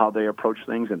and how they approach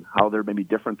things and how they're maybe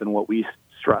different than what we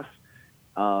stress.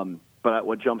 But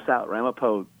what jumps out,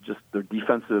 Ramapo, just their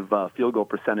defensive field goal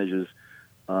percentage is,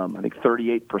 I think,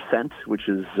 38%, which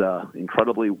is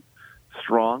incredibly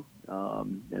strong.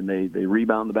 And they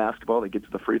rebound the basketball. They get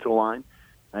to the free throw line.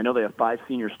 I know they have 5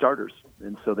 senior starters,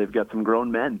 and so they've got some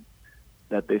grown men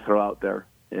that they throw out there.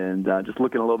 And just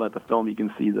looking a little bit at the film, you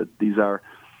can see that these are,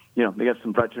 you know, they got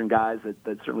some veteran guys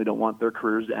that certainly don't want their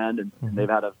careers to end, and they've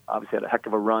obviously had a heck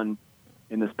of a run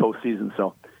in this postseason.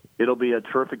 So it'll be a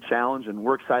terrific challenge, and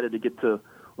we're excited to get to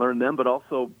learn them, but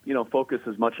also, you know, focus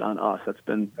as much on us. That's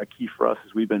been a key for us,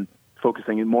 as we've been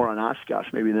focusing more on Oshkosh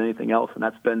maybe than anything else, and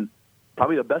that's been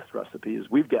probably the best recipe, is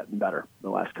we've gotten better the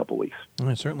last couple of weeks.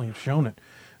 I certainly have shown it.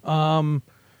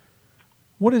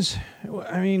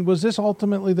 Was this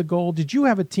ultimately the goal? Did you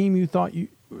have a team you thought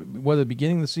whether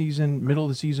beginning of the season, middle of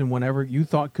the season, whenever, you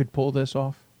thought could pull this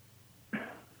off?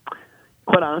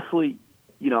 Quite honestly,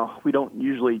 you know, we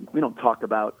don't talk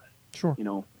about, you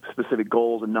know, specific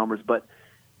goals and numbers, but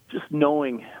just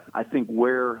knowing, I think,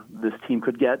 where this team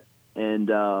could get. And,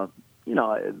 you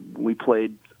know, we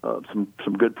played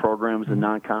some good programs in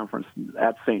non-conference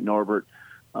at St. Norbert,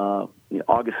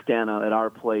 Augustana at our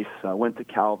place, went to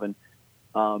Calvin.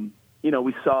 You know,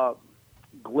 we saw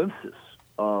glimpses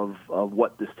of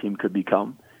what this team could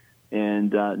become.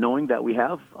 And knowing that we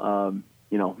have,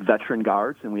 you know, veteran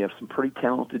guards, and we have some pretty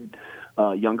talented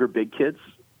younger big kids,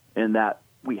 and that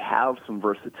we have some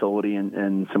versatility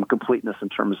and some completeness in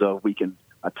terms of we can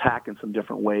attack in some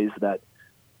different ways that,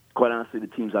 quite honestly, the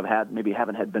teams I've had maybe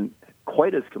haven't been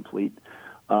quite as complete.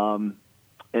 And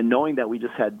knowing that we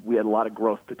had a lot of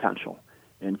growth potential,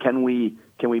 and can we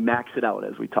max it out,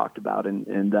 as we talked about,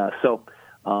 so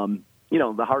you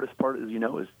know, the hardest part, as you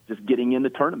know, is just getting in the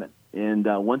tournament. And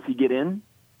once you get in,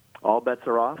 all bets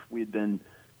are off. We'd been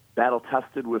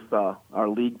battle-tested with our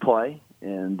league play.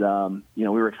 And, we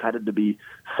were excited to be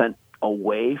sent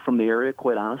away from the area,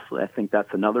 quite honestly. I think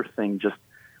that's another thing. Just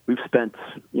we've spent,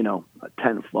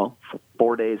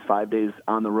 4 days, 5 days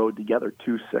on the road together,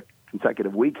 2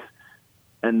 consecutive weeks.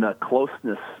 And the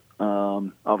closeness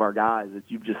of our guys, that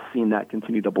you've just seen that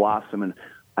continue to blossom. And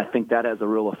I think that has a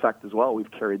real effect as well. We've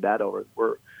carried that over.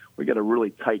 We got a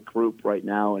really tight group right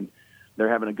now, and they're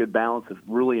having a good balance of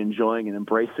really enjoying and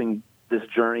embracing this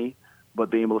journey, but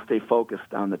being able to stay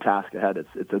focused on the task ahead.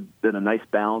 It's been a nice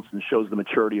balance and shows the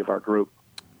maturity of our group.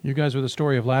 You guys were the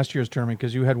story of last year's tournament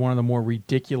because you had one of the more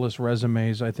ridiculous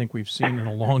resumes I think we've seen in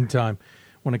a long time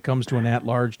when it comes to an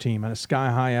at-large team. And a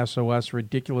sky-high SOS,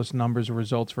 ridiculous numbers of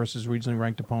results versus regionally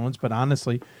ranked opponents, but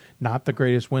honestly, not the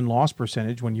greatest win-loss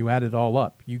percentage when you add it all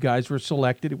up. You guys were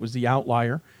selected. It was the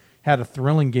outlier. Had a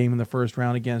thrilling game in the first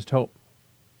round against Hope.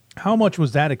 How much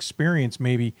was that experience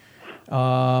maybe,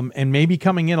 and maybe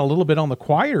coming in a little bit on the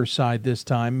quieter side this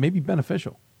time, maybe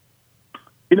beneficial?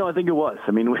 I think it was.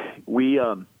 I mean, we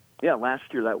last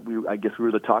year I guess we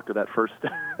were the talk of that first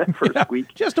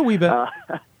week. Just a wee bit.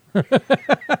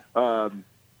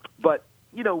 But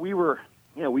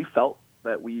we felt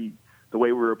that the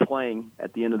way we were playing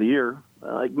at the end of the year,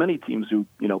 like many teams who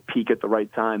peak at the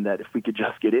right time, that if we could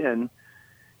just get in,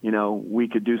 we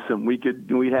could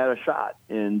do we had a shot.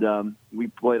 And we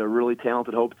played a really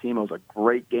talented Hope team. It was a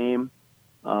great game.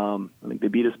 I think they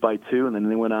beat us by 2, and then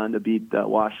they went on to beat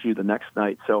WashU the next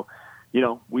night. So,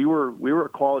 we were a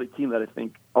quality team that I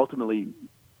think ultimately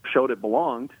showed it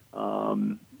belonged.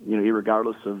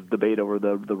 Regardless of debate over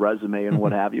the resume and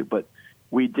what have you. But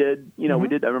we did, we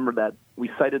did. I remember that we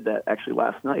cited that actually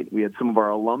last night. We had some of our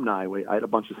alumni. I had a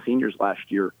bunch of seniors last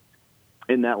year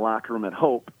in that locker room at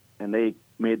Hope, and they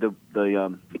made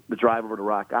the drive over to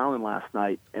Rock Island last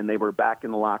night, and they were back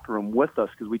in the locker room with us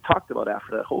because we talked about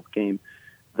after that Hope game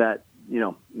that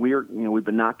we've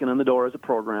been knocking on the door as a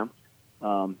program.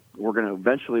 We're going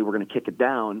to kick it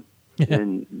down,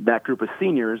 and that group of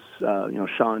seniors,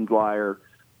 Sean Dwyer,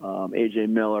 AJ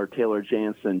Miller, Taylor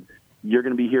Jansen, you're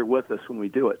going to be here with us when we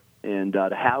do it. And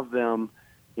to have them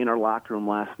in our locker room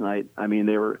last night, I mean,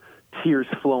 there were tears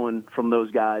flowing from those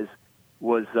guys.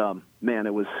 Was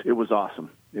it was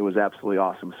awesome. It was absolutely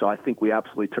awesome. So I think we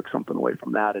absolutely took something away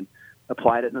from that and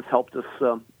applied it, and it's helped us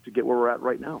to get where we're at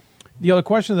right now. The other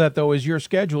question to that, though, is your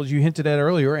schedule, as you hinted at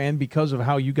earlier, and because of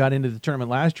how you got into the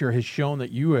tournament last year, has shown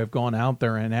that you have gone out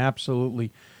there and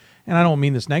absolutely, and I don't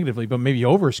mean this negatively, but maybe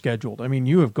overscheduled. I mean,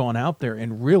 you have gone out there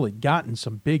and really gotten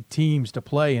some big teams to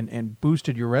play and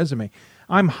boosted your resume.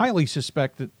 I'm highly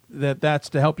suspect that that's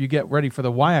to help you get ready for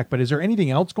the WIAC, but is there anything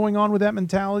else going on with that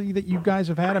mentality that you guys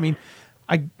have had? I mean,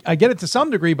 I get it to some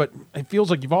degree, but it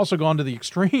feels like you've also gone to the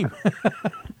extreme.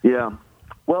 Yeah.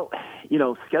 Well,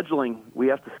 scheduling, we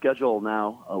have to schedule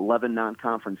now 11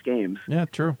 non-conference games. Yeah,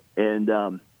 true. And,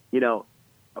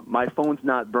 my phone's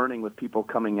not burning with people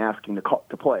coming asking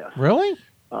to play us. Really?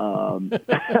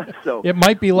 So it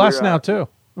might be less now, too.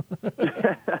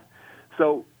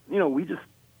 So, we just,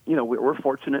 we're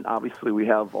fortunate. Obviously, we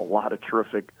have a lot of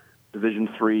terrific Division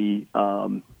III,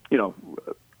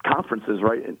 conferences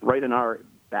right in our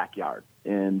backyard.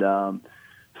 And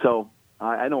so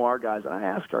I know our guys, and I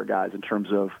ask our guys in terms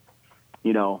of,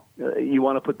 you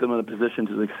want to put them in a position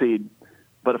to succeed.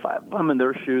 But if I'm in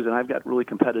their shoes and I've got really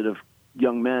competitive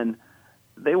young men,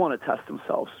 they want to test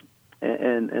themselves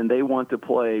and they want to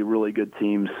play really good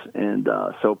teams. And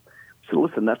so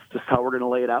listen, that's just how we're going to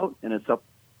lay it out, and it's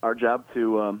our job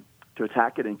to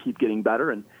attack it and keep getting better.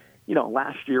 And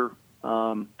last year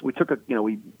we took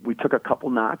a couple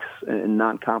knocks in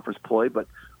non-conference play, but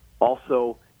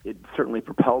also it certainly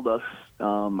propelled us,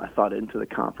 I thought, into the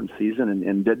conference season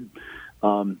and did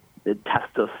it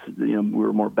test us. We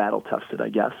were more battle tested, I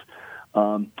guess.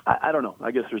 I don't know.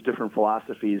 I guess there's different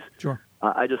philosophies. Sure.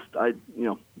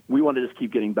 We want to just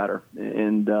keep getting better.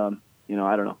 And,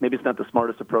 I don't know. Maybe it's not the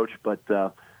smartest approach, but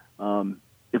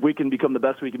if we can become the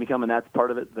best we can become, and that's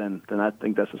part of it, then I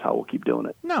think that's just how we'll keep doing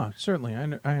it. No, certainly.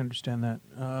 I understand that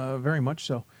very much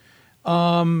so.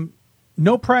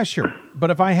 No pressure,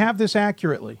 but if I have this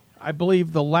accurately, I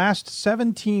believe the last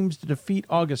 7 teams to defeat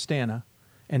Augustana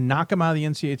and knock them out of the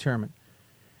NCAA tournament,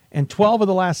 and 12 of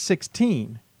the last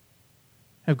 16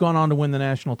 have gone on to win the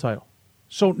national title.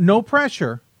 So no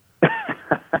pressure,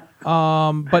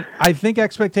 but I think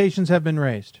expectations have been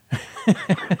raised.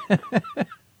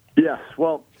 Yes,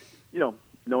 well,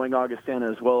 knowing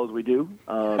Augustana as well as we do,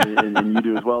 and you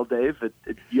do as well, Dave,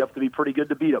 you have to be pretty good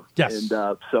to beat them. Yes.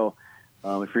 And so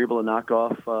if you're able to knock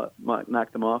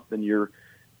them off, then you're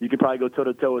you can probably go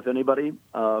toe-to-toe with anybody.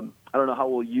 I don't know how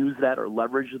we'll use that or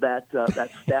leverage that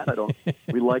stat.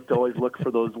 We like to always look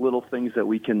for those little things that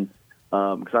we can,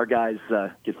 because our guys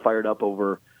get fired up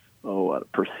over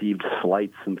perceived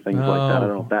slights and things like that. I don't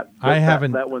know if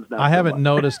that one's not. I haven't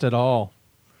noticed at all.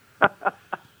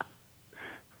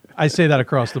 I say that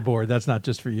across the board. That's not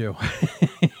just for you.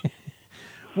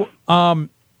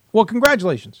 Well,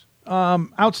 congratulations.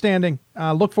 Outstanding.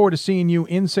 Look forward to seeing you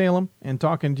in Salem and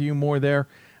talking to you more there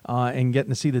and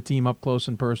getting to see the team up close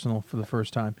and personal for the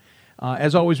first time.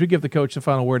 As always, we give the coach the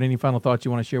final word. Any final thoughts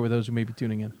you want to share with those who may be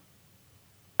tuning in?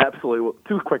 Absolutely. Well,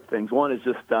 two quick things. One is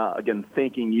just, again,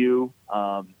 thanking you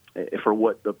for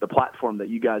what the platform that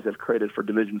you guys have created for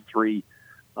Division III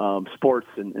sports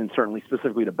and certainly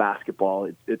specifically to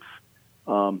basketball. It's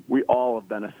we all have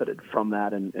benefited from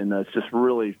that, and it's just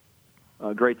really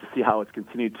great to see how it's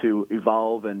continued to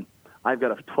evolve. And I've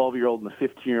got a 12-year-old and a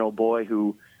 15-year-old boy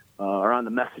who are on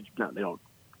the message. No, they don't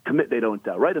commit. They don't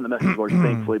write in the message boards,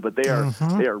 thankfully, but they are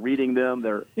reading them.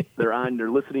 They're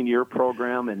listening to your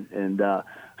program, and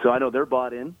so I know they're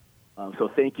bought in. So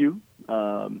thank you,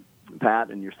 Pat,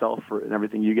 and yourself and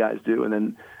everything you guys do. And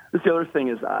then the other thing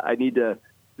is I need to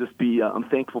just be. I'm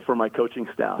thankful for my coaching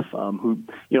staff, who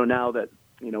now that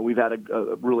we've had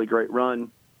a really great run.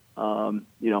 I'm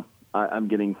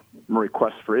getting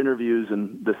requests for interviews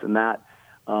and this and that.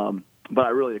 But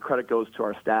the credit goes to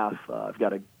our staff. I've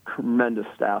got a tremendous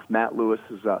staff. Matt Lewis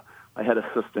is my head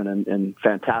assistant and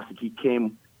fantastic. He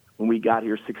came when we got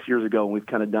here 6 years ago, and we've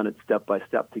kind of done it step by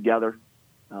step together.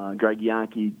 Greg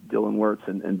Yankee, Dylan Wirtz,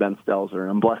 and Ben Stelzer.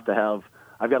 I'm blessed to have.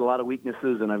 I've got a lot of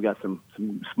weaknesses, and I've got some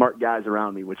smart guys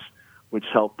around me, which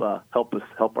help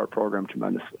our program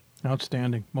tremendously.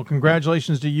 Outstanding. Well,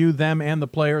 congratulations to you, them, and the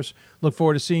players. Look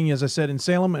forward to seeing you, as I said, in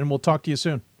Salem, and we'll talk to you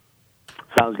soon.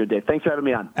 Sounds good, Dave. Thanks for having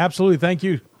me on. Absolutely. Thank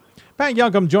you. Pat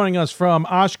Youngcomb joining us from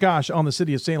Oshkosh on the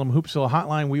City of Salem Hoopsville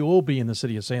Hotline. We will be in the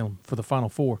City of Salem for the Final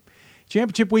Four.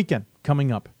 Championship weekend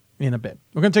coming up in a bit.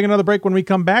 We're going to take another break. When we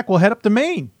come back, we'll head up to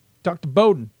Maine, talk to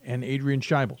Bowden and Adrian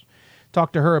Scheibels.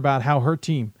 Talk to her about how her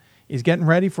team is getting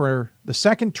ready for the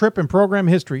second trip in program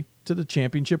history to the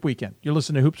championship weekend. You're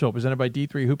listening to Hoopsville, presented by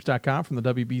D3Hoops.com from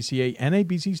the WBCA and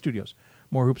ABC studios.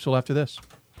 More Hoopsville after this.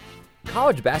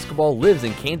 College basketball lives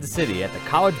in Kansas City at the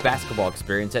College Basketball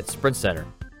Experience at Sprint Center.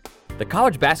 The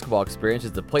College Basketball Experience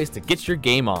is the place to get your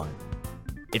game on.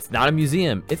 It's not a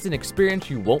museum, it's an experience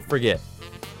you won't forget.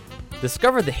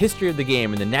 Discover the history of the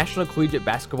game in the National Collegiate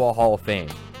Basketball Hall of Fame,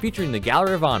 featuring the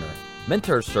Gallery of Honor,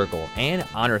 Mentor Circle, and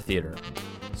Honor Theater.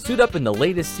 Suit up in the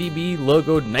latest CBE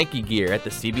logoed Nike gear at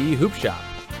the CBE Hoop Shop.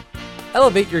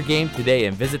 Elevate your game today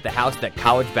and visit the house that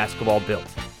college basketball built.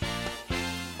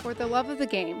 For the love of the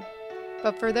game.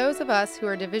 But for those of us who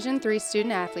are Division III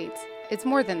student athletes, it's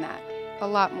more than that, a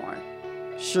lot more.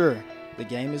 Sure, the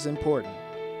game is important,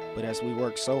 but as we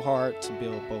work so hard to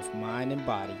build both mind and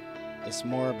body, it's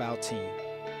more about team.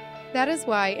 That is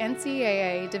why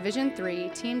NCAA Division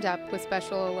III teamed up with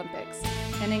Special Olympics,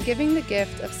 and in giving the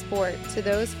gift of sport to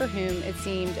those for whom it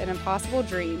seemed an impossible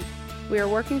dream, we are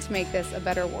working to make this a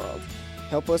better world.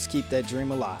 Help us keep that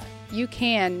dream alive. You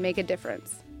can make a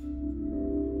difference.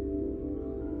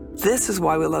 This is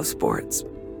why we love sports.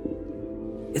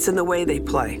 It's in the way they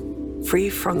play, free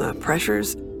from the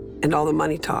pressures and all the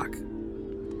money talk.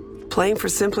 Playing for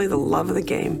simply the love of the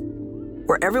game,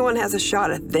 where everyone has a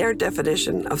shot at their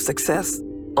definition of success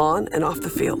on and off the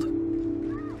field.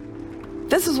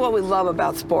 This is what we love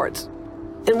about sports,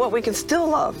 and what we can still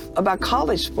love about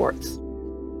college sports.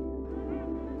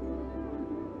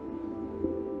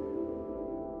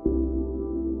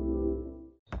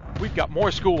 We've got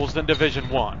more schools than Division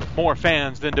I, more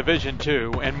fans than Division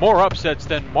II, and more upsets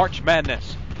than March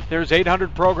Madness. There's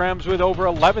 800 programs with over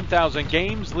 11,000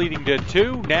 games leading to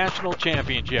 2 national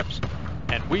championships.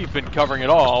 And we've been covering it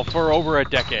all for over a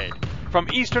decade. From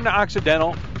Eastern to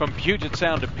Occidental, from Puget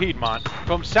Sound to Piedmont,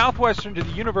 from Southwestern to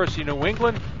the University of New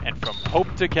England, and from Hope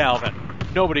to Calvin.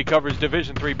 Nobody covers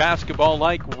Division III basketball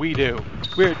like we do.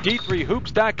 We're at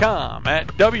D3Hoops.com at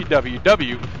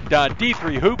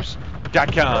www.d3hoops.com.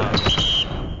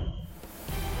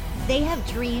 They have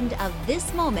dreamed of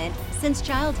this moment since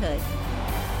childhood.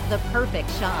 The perfect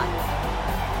shot.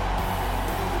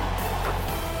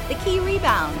 The key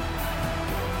rebound.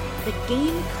 The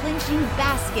game-clinching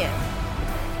basket.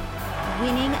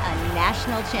 Winning a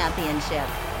national championship.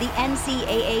 The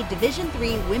NCAA Division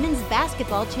III Women's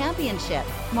Basketball Championship,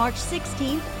 March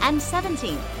 16th and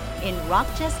 17th in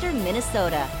Rochester,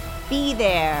 Minnesota. Be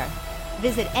there.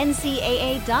 Visit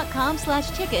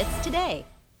ncaa.com/tickets today.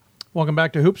 Welcome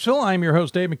back to Hoopsville. I'm your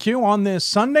host, Dave McHugh. On this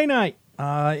Sunday night,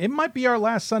 It might be our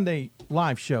last Sunday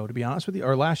live show, to be honest with you,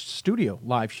 our last studio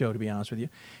live show, to be honest with you.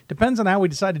 Depends on how we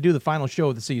decide to do the final show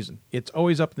of the season. It's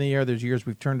always up in the air. There's years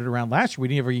we've turned it around. Last year,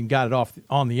 we never even got it off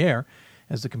on the air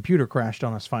as the computer crashed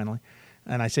on us finally.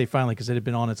 And I say finally because it had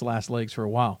been on its last legs for a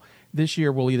while. This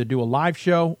year, we'll either do a live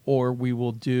show or we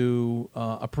will do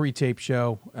a pre-tape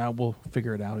show. We'll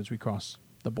figure it out as we cross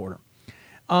the border.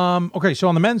 Okay, so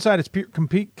on the men's side, it's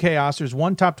complete chaos. There's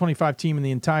one top 25 team in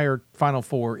the entire Final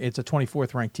Four. It's a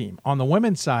 24th ranked team. On the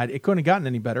women's side, it couldn't have gotten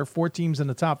any better. 4 teams in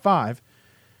the top 5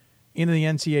 into the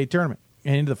NCAA tournament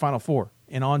and into the Final Four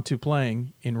and on to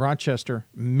playing in Rochester,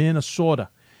 Minnesota.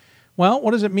 Well,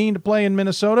 what does it mean to play in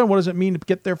Minnesota? What does it mean to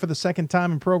get there for the second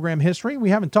time in program history? We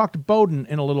haven't talked to Bowdoin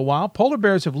in a little while. Polar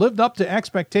Bears have lived up to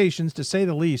expectations, to say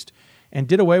the least, and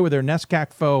did away with their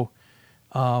NESCAC foe,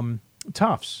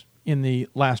 Tufts, in the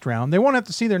last round. They won't have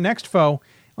to see their next foe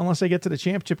unless they get to the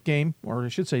championship game, or I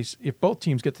should say if both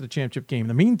teams get to the championship game. In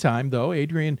the meantime, though,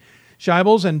 Adrian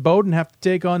Scheibels and Bowdoin have to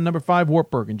take on number 5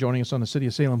 Wartburg. And joining us on the City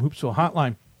of Salem Hoopsville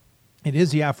hotline, it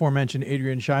is the aforementioned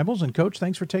Adrian Scheibels. And, Coach,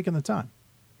 thanks for taking the time.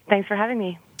 Thanks for having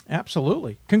me.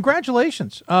 Absolutely.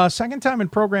 Congratulations. Second time in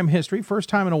program history, first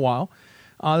time in a while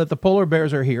that the Polar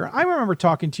Bears are here. I remember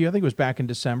talking to you, I think it was back in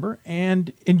December,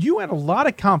 and you had a lot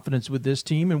of confidence with this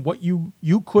team and what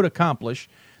you could accomplish,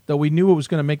 though we knew it was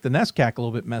going to make the NESCAC a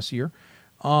little bit messier.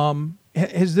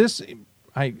 Has this,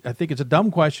 I think it's a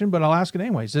dumb question, but I'll ask it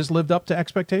anyway, has this lived up to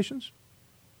expectations?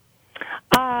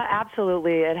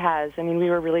 Absolutely, it has. I mean, we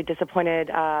were really disappointed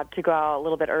to go out a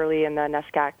little bit early in the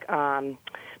NESCAC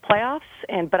playoffs,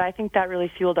 but I think that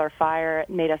really fueled our fire. It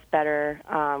made us better.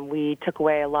 We took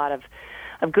away a lot of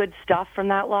good stuff from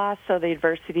that loss, so the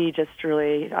adversity just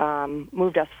really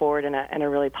moved us forward in a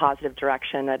really positive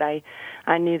direction. That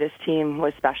I knew this team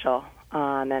was special,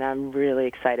 and I'm really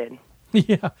excited.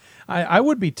 Yeah, I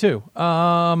would be too.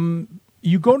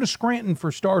 You go to Scranton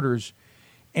for starters,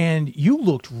 and you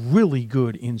looked really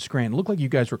good in Scranton. It looked like you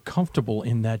guys were comfortable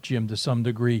in that gym to some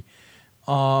degree.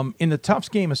 In the Tufts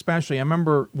game especially, I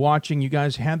remember watching you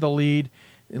guys had the lead.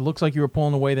 It looks like you were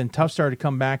pulling away. Then Tufts started to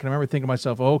come back, and I remember thinking to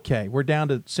myself, okay, we're down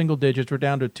to single digits. We're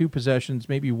down to 2 possessions,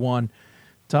 maybe 1.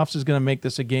 Tufts is going to make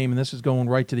this a game, and this is going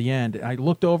right to the end. I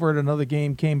looked over at another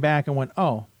game, came back, and went,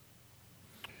 oh,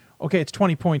 okay, it's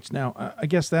 20 points now. I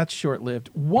guess that's short-lived.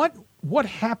 What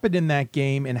happened in that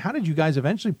game, and how did you guys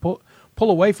eventually pull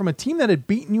away from a team that had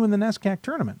beaten you in the NESCAC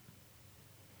tournament?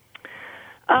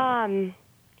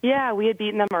 Yeah, we had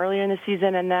beaten them earlier in the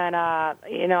season, and then,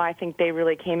 I think they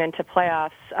really came into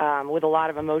playoffs with a lot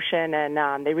of emotion,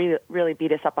 and they really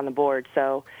beat us up on the board.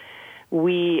 So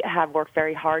we have worked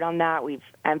very hard on that. We've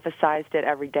emphasized it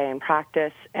every day in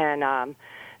practice, and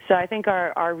so I think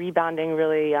our rebounding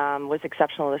really was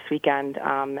exceptional this weekend,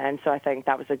 and so I think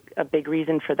that was a big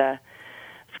reason for the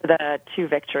 2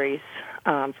 victories,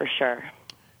 for sure.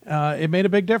 It made a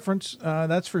big difference,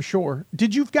 that's for sure.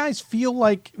 Did you guys feel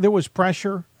like there was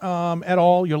pressure at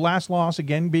all? Your last loss,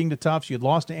 again, being the Tufts. You had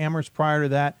lost to Amherst prior to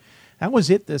that. That was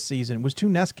it this season. It was 2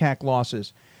 NESCAC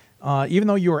losses. Even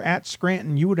though you were at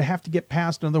Scranton, you would have to get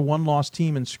past another 1-loss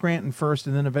team in Scranton first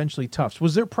and then eventually Tufts.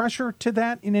 Was there pressure to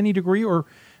that in any degree, or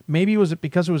maybe was it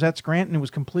because it was at Scranton, it was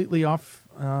completely off,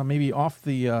 maybe off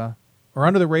the or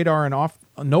under the radar and off,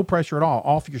 no pressure at all,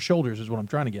 off your shoulders is what I'm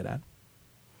trying to get at?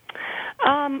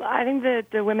 I think that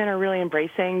the women are really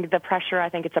embracing the pressure. I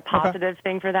think it's a positive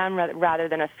thing for them rather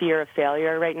than a fear of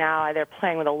failure right now. They're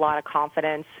playing with a lot of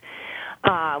confidence.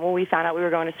 When we found out we were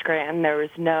going to Scranton, there was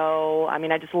no,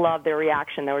 I just love their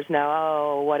reaction. There was no,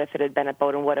 oh, what if it had been at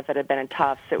Bowdoin? What if it had been at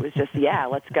Tufts? It was just, yeah,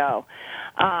 let's go.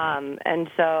 And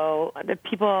so the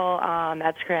people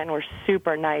at Scranton were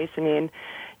super nice.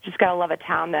 Just got to love a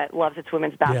town that loves its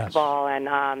women's basketball. Yes.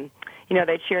 And,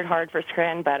 they cheered hard for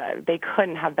Scranton, but they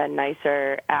couldn't have been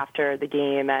nicer after the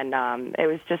game. And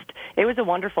it was a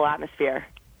wonderful atmosphere.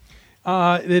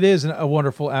 It is a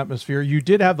wonderful atmosphere. You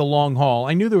did have the long haul.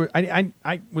 I knew there were,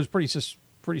 I was pretty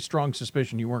strong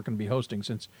suspicion you weren't going to be hosting,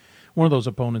 since one of those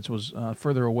opponents was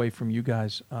further away from you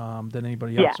guys than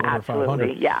anybody else. Yeah, over absolutely.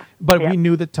 500. Yeah. But we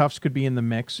knew that Tufts could be in the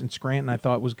mix, and Scranton, I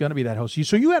thought, was going to be that host.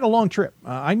 So you had a long trip.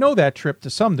 I know that trip to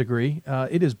some degree.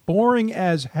 It is boring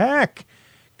as heck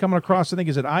coming across, I think,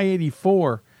 is it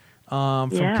I-84 from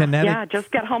Connecticut? Yeah, just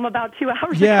got home about 2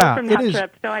 hours ago from that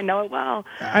trip, so I know it well.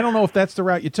 I don't know if that's the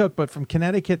route you took, but from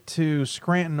Connecticut to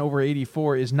Scranton over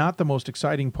 84 is not the most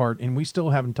exciting part, and we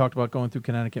still haven't talked about going through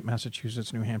Connecticut,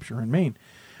 Massachusetts, New Hampshire, and Maine.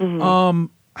 Mm-hmm.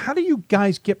 How do you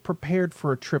guys get prepared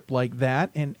for a trip like that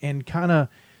and kind of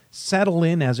settle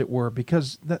in, as it were,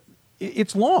 because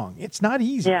it's long. It's not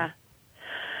easy. Yeah.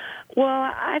 Well,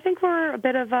 I think we're a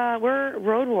bit of we're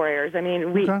road warriors. I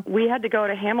mean, we had to go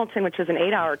to Hamilton, which was an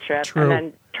 8-hour trip, True. and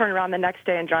then turn around the next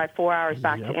day and drive 4 hours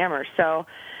back to Amherst. So,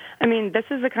 I mean, this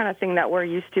is the kind of thing that we're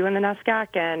used to in the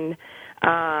NESCAC, and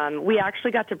we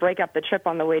actually got to break up the trip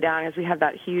on the way down as we had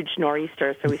that huge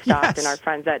nor'easter. So we stopped, and our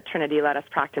friends at Trinity let us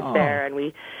practice there, and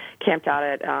we camped out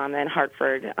at in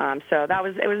Hartford. So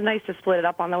it was nice to split it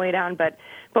up on the way down, but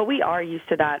we are used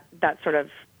to that sort of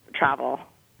travel.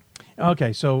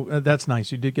 Okay, so that's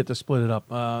nice. You did get to split it up.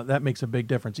 That makes a big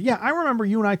difference. Yeah, I remember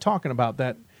you and I talking about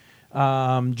that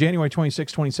January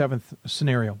 26th, 27th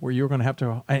scenario where you were going to have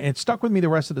to, and it stuck with me the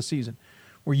rest of the season,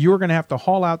 where you were going to have to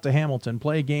haul out to Hamilton,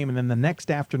 play a game, and then the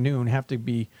next afternoon have to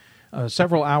be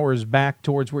several hours back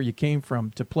towards where you came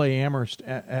from to play Amherst.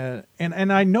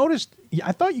 And I noticed,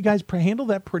 I thought you guys handled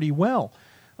that pretty well.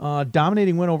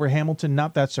 Dominating win over Hamilton,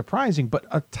 not that surprising, but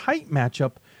a tight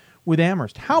matchup with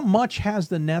Amherst. How much has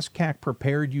the NESCAC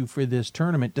prepared you for this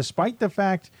tournament, despite the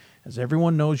fact, as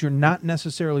everyone knows, you're not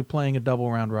necessarily playing a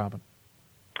double round robin?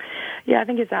 Yeah, I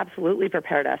think it's absolutely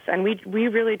prepared us. And we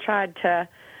really tried to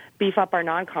beef up our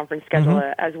non-conference schedule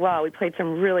as well. We played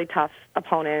some really tough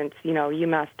opponents,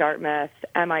 UMass, Dartmouth,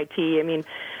 MIT. I mean,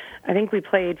 I think we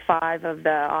played 5 of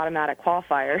the automatic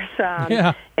qualifiers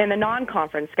in the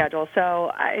non-conference schedule.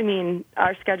 So, I mean,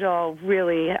 our schedule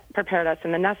really prepared us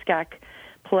in the NESCAC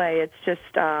play. It's just,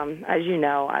 as you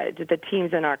know, the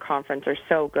teams in our conference are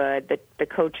so good. The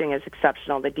coaching is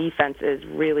exceptional. The defense is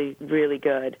really, really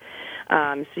good.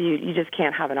 So you just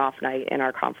can't have an off night in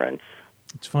our conference.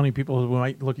 It's funny, people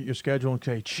might look at your schedule and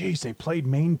say, geez, they played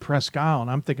Maine Presque Isle.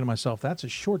 And I'm thinking to myself, that's a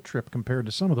short trip compared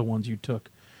to some of the ones you took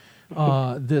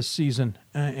this season.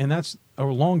 And that's a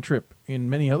long trip in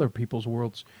many other people's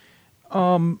worlds.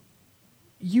 You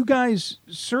guys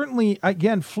certainly,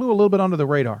 again, flew a little bit under the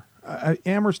radar.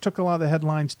 Amherst took a lot of the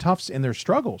headlines. Tufts and their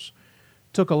struggles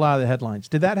took a lot of the headlines.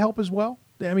 Did that help as well?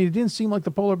 I mean, it didn't seem like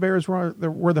the Polar Bears were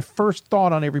the first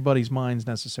thought on everybody's minds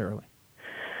necessarily.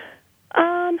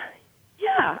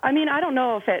 Yeah, I mean, I don't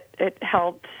know if it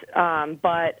helped,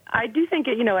 but I do think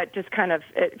it just kind of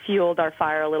it fueled our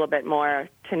fire a little bit more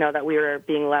to know that we were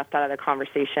being left out of the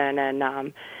conversation.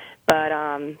 And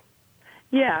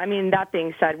yeah, I mean, that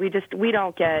being said, we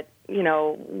don't get. We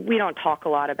don't talk a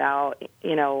lot about,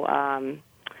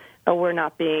 we're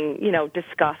not being,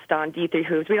 discussed on D3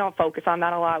 hoops. We don't focus on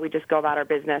that a lot. We just go about our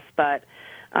business. But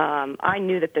I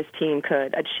knew that this team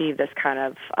could achieve this kind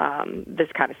of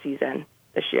season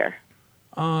this year.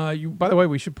 By the way,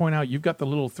 we should point out you've got the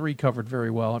little 3 covered very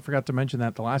well. I forgot to mention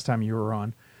that the last time you were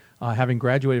on. Having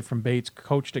graduated from Bates,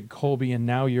 coached at Colby, and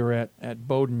now you're at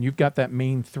Bowdoin, you've got that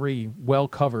main 3 well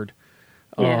covered.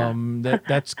 Yeah.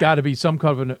 That's got to be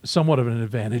somewhat of an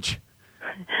advantage.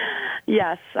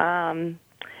 Yes, well,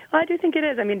 I do think it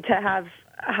is. I mean, to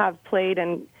have played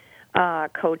and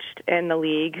coached in the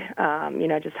league,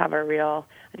 just have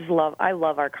I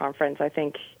love our conference. I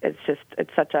think it's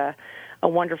such a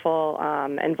wonderful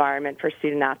environment for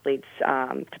student athletes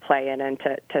to play in and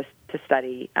to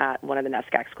study at one of the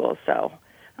NESCAC schools. So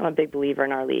I'm a big believer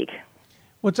in our league.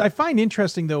 What I find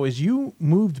interesting though is you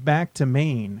moved back to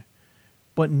Maine,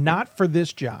 but not for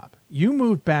this job. You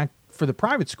moved back for the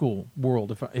private school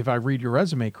world, if I read your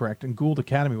resume correct, and Gould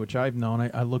Academy, which I've known.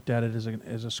 I looked at it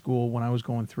as a school when I was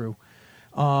going through,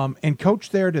 and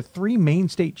coached there to 3 Maine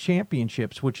state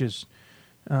championships, which is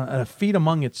a feat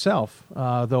among itself,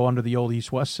 though under the old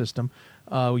East-West system.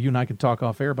 You and I can talk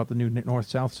off air about the new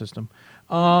North-South system.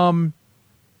 What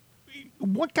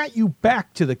got you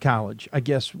back to the college, I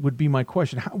guess, would be my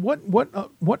question.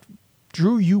 What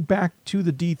drew you back to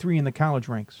the D3 in the college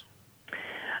ranks?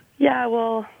 Yeah,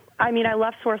 well, I mean, I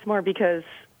left Swarthmore because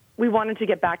we wanted to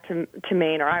get back to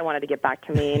Maine, or I wanted to get back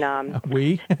to Maine.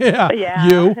 Yeah,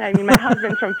 you. I mean, my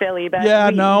husband's from Philly, but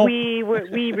we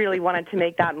really wanted to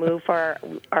make that move for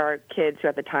our kids, who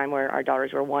at the time our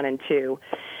daughters were 1 and 2.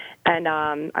 And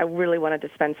I really wanted to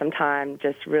spend some time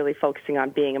just really focusing on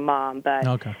being a mom. But,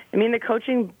 I mean, the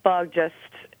coaching bug just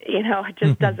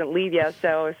doesn't leave you.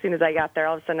 So as soon as I got there,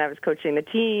 all of a sudden I was coaching the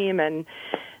team, and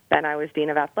then I was dean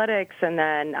of athletics. And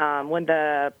then when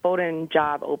the Bowdoin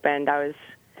job opened,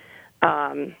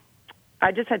 I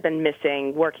just had been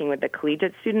missing working with the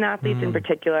collegiate student athletes in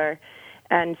particular.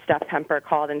 And Steph Pemper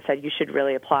called and said, you should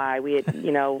really apply. We had,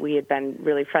 we had been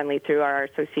really friendly through our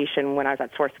association when I was at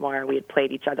Swarthmore. We had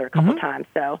played each other a couple times.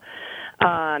 So,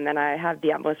 and I have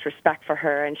the utmost respect for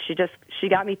her. And she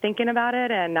got me thinking about it.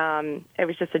 And it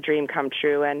was just a dream come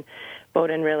true. And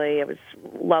Bowdoin it was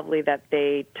lovely that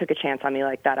they took a chance on me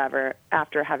like that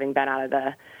after having been out of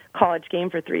the college game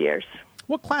for 3 years.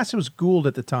 What class was Gould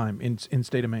at the time in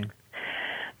state of Maine?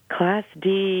 Class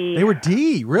D. They were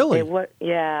D, really?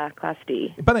 Yeah, Class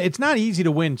D. But it's not easy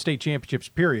to win state championships,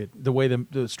 period, the way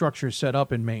the structure is set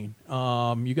up in Maine.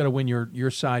 You got to win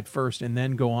your side first and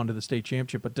then go on to the state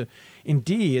championship. But in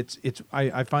D,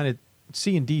 I find it,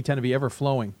 C and D tend to be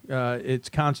ever-flowing. It's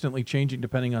constantly changing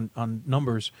depending on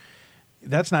numbers.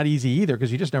 That's not easy either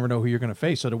because you just never know who you're going to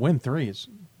face. So to win 3 is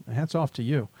hats off to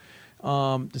you,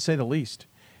 to say the least.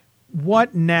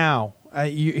 What now?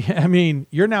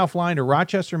 You're now flying to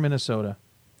Rochester, Minnesota.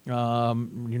 You're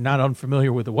not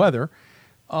unfamiliar with the weather.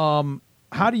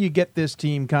 How do you get this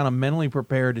team kind of mentally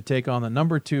prepared to take on the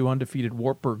number 2 undefeated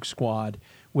Wartburg squad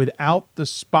without the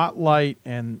spotlight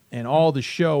and all the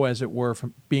show, as it were,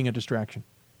 from being a distraction?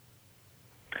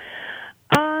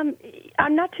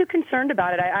 I'm not too concerned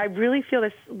about it. I really feel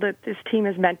that this team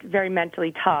is very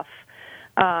mentally tough.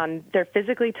 They're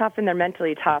physically tough and they're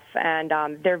mentally tough, and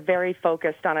they're very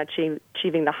focused on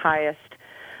achieving the highest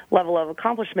level of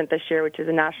accomplishment this year, which is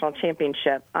a national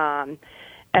championship.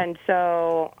 And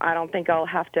so I don't think I'll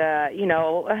have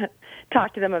to,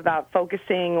 talk to them about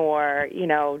focusing or,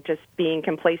 just being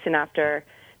complacent after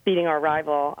beating our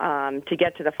rival to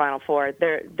get to the Final Four.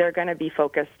 They're going to be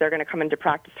focused. They're going to come into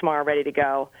practice tomorrow ready to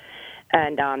go,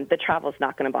 and the travel's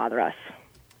not going to bother us.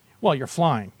 Well, you're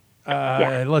flying.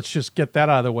 Let's just get that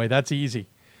out of the way. That's easy.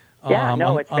 Yeah,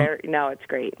 it's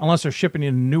great. Unless they're shipping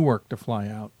you to Newark to fly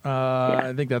out.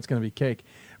 I think that's going to be cake.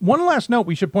 One last note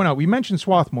we should point out. We mentioned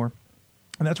Swarthmore,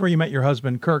 and that's where you met your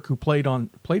husband, Kirk, who played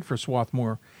for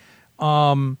Swarthmore.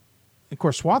 Of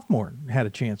course, Swarthmore had a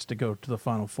chance to go to the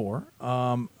Final Four.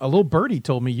 A little birdie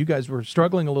told me you guys were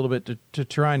struggling a little bit to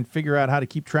try and figure out how to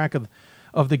keep track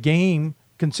of the game,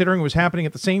 considering it was happening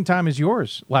at the same time as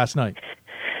yours last night.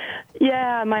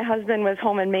 Yeah, my husband was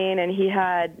home in Maine, and he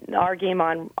had our game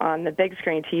on the big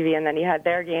screen TV, and then he had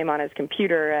their game on his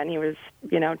computer, and he was,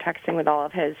 texting with all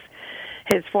of his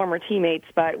former teammates.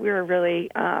 But we were really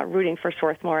rooting for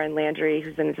Swarthmore and Landry,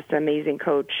 who's just an amazing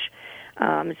coach.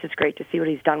 It's just great to see what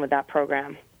he's done with that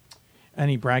program.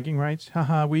 Any bragging rights?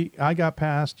 I got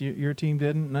past. Your team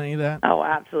didn't? Any of that? Oh,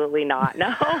 absolutely not.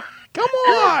 No. Come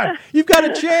on! You've got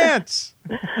a chance!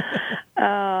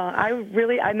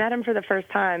 I met him for the first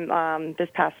time this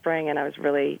past spring, and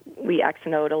we X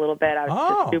and O'd a little bit. I was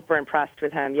just super impressed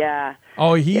with him, yeah.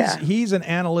 Oh, he's an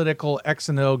analytical X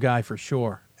and O guy for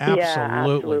sure.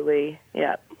 Absolutely. Yeah,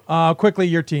 absolutely, yeah. Quickly,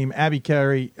 your team, Abby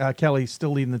Kelly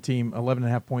still leading the team,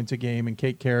 11.5 points a game, and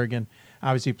Kate Kerrigan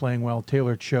obviously playing well,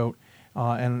 Taylor Choate,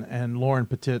 and Lauren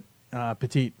Petit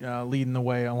leading the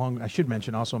way along. I should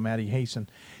mention also Maddie Hasten.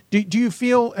 Do you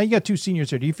feel, you got 2 seniors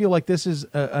here, do you feel like this is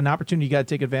an opportunity you got to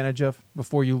take advantage of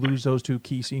before you lose those 2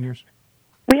 key seniors?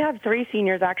 We have 3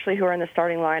 seniors actually who are in the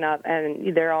starting lineup,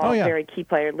 and they're all very key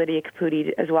players. Lydia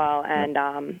Caputi as well,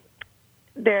 and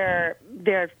they're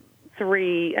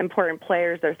 3 important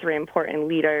players. They're 3 important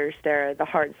leaders. They're the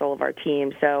heart and soul of our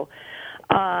team. So,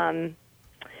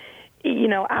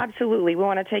 absolutely, we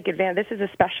want to take advantage. This is a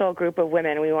special group of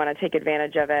women. We want to take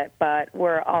advantage of it, but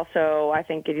we're also, I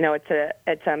think,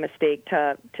 it's a mistake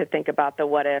to think about the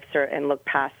what ifs and look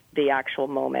past the actual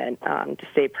moment, to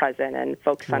stay present and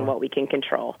focus on what we can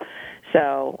control.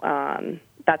 So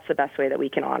that's the best way that we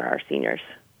can honor our seniors.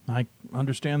 I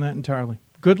understand that entirely.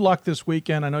 Good luck this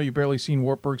weekend. I know you've barely seen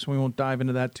Wartburg, so we won't dive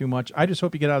into that too much. I just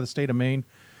hope you get out of the state of Maine.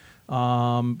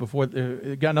 Before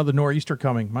got another nor'easter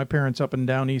coming. My parents up and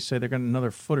down east say they're going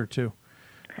another foot or 2.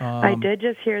 I did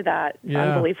just hear that.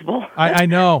 Yeah. Unbelievable. I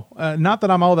know. Not that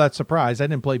I'm all that surprised. I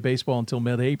didn't play baseball until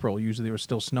mid-April. Usually there was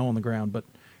still snow on the ground, but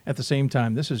at the same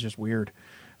time, this is just weird.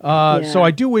 So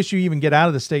I do wish you even get out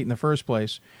of the state in the first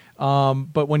place.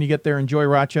 But when you get there, enjoy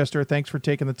Rochester. Thanks for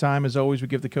taking the time. As always, we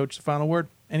give the coach the final word.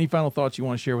 Any final thoughts you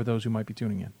want to share with those who might be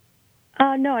tuning in?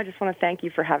 No, I just want to thank you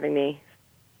for having me.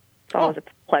 It's always a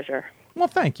pleasure. Well,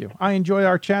 thank you. I enjoy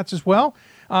our chats as well.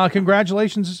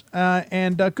 Congratulations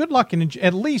and good luck, and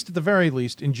at the very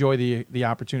least, enjoy the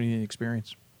opportunity and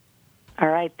experience. All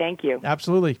right, thank you.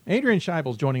 Absolutely. Adrian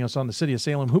Scheibel's joining us on the City of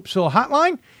Salem Hoopsville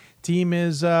Hotline. Team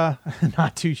is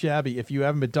not too shabby. If you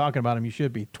haven't been talking about them, you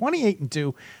should be.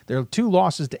 28-2. There are 2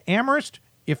 losses to Amherst.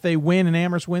 If they win and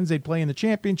Amherst wins, they'd play in the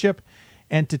championship.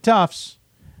 And to Tufts,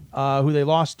 who they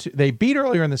lost to. They beat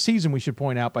earlier in the season, we should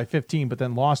point out, by 15, but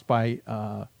then lost by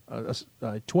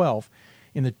 12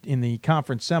 in the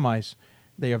conference semis.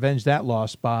 They avenged that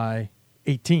loss by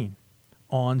 18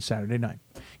 on Saturday night.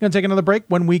 Going to take another break.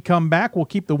 When we come back, we'll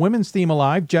keep the women's theme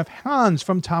alive. Jeff Hans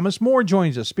from Thomas More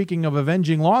joins us. Speaking of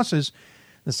avenging losses,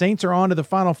 the Saints are on to the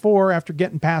Final Four after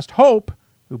getting past Hope,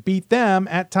 who beat them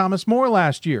at Thomas More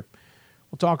last year.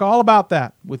 We'll talk all about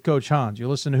that with Coach Hans. You're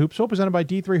listening to Hoopsville, presented by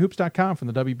D3Hoops.com from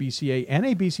the WBCA and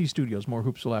ABC studios. More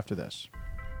Hoopsville after this.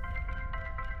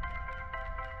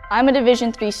 I'm a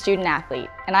Division III student athlete,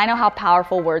 and I know how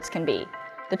powerful words can be.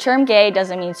 The term gay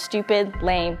doesn't mean stupid,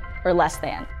 lame, or less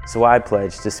than. So I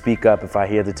pledge to speak up if I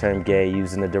hear the term gay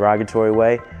used in a derogatory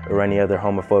way or any other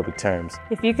homophobic terms.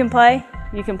 If you can play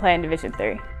in Division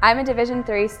III. I'm a Division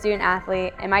III student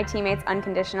athlete, and my teammates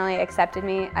unconditionally accepted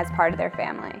me as part of their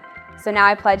family. So now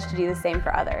I pledge to do the same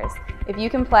for others. If you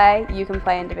can play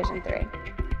in Division III.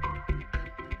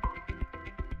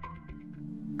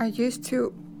 I used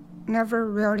to never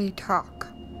really talk.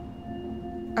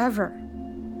 Ever.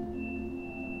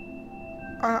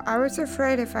 I was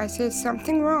afraid if I said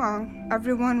something wrong,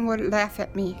 everyone would laugh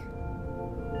at me.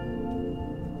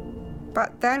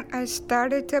 But then I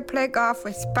started to play golf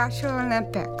with Special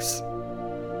Olympics.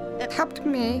 It helped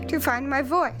me to find my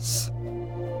voice.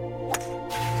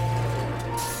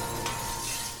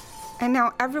 And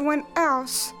now everyone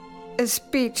else is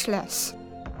speechless.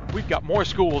 We've got more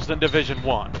schools than Division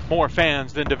I, more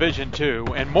fans than Division II,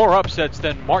 and more upsets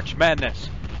than March Madness.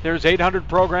 There's 800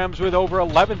 programs with over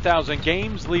 11,000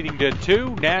 games leading to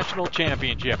 2 national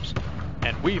championships.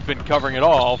 And we've been covering it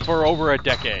all for over a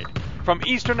decade. From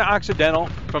Eastern to Occidental,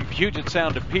 from Puget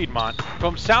Sound to Piedmont,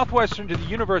 from Southwestern to the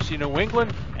University of New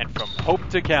England, and from Hope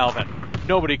to Calvin.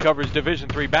 Nobody covers Division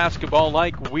III basketball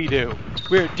like we do.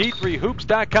 We're at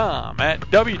d3hoops.com at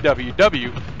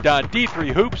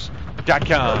www.d3hoops.com.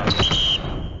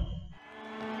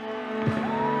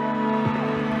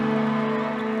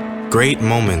 Great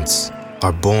moments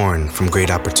are born from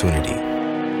great opportunity.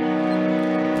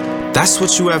 That's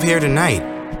what you have here tonight.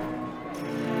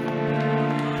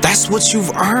 That's what you've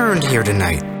earned here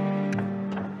tonight.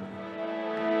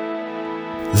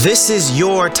 This is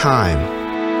your time.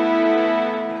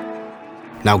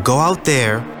 Now go out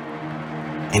there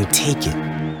and take it.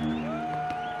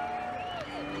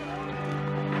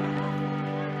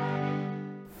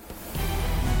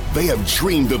 They have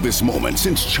dreamed of this moment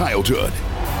since childhood.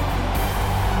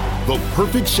 The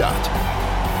perfect shot.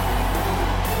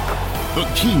 The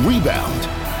key rebound.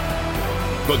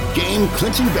 The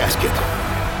game-clinching basket.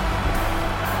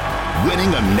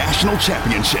 Winning a national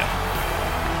championship.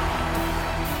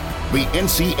 The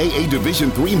NCAA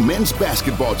Division III Men's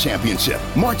Basketball Championship,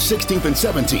 March 16th and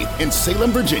 17th in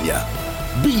Salem, Virginia.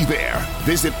 Be there.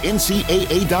 Visit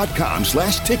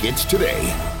ncaa.com/tickets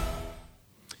today.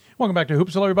 Welcome back to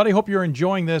Hoopsville, everybody. Hope you're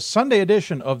enjoying this Sunday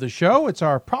edition of the show. It's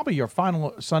probably our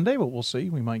final Sunday, but we'll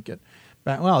see. We might get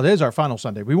back. Well, it is our final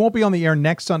Sunday. We won't be on the air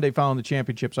next Sunday following the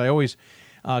championships. I always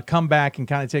come back and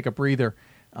kind of take a breather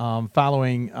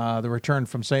following the return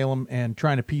from Salem and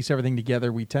trying to piece everything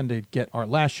together. We tend to get our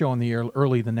last show on the air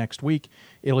early the next week.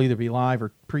 It'll either be live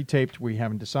or pre-taped. We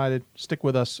haven't decided. Stick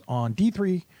with us on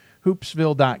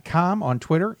d3hoopsville.com, on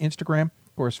Twitter, Instagram,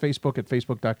 of course, Facebook at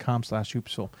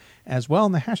facebook.com/Hoopsville as well,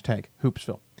 and the hashtag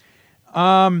Hoopsville.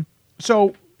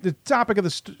 So the topic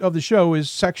of the show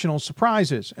is sectional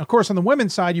surprises. Of course, on the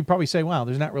women's side, you probably say, wow,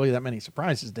 there's not really that many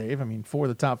surprises, Dave. I mean, 4 of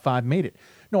the top 5 made it.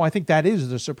 No, I think that is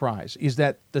the surprise, is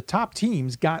that the top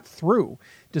teams got through,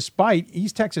 despite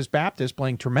East Texas Baptist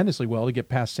playing tremendously well to get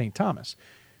past St. Thomas.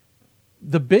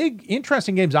 The big,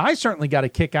 interesting games I certainly got a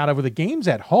kick out of were the games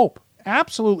at Hope.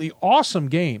 Absolutely awesome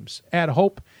games at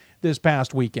Hope this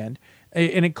past weekend.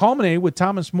 And it culminated with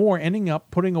Thomas More ending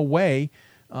up putting away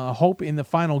Hope in the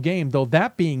final game. Though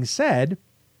that being said,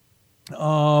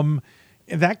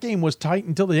 that game was tight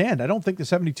until the end. I don't think the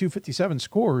 72-57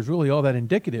 score is really all that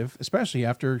indicative, especially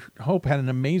after Hope had an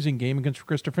amazing game against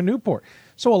Christopher Newport.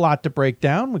 So a lot to break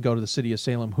down. We go to the City of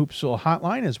Salem Hoopsville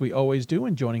hotline, as we always do,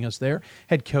 and joining us there,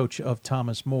 head coach of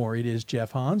Thomas More, it is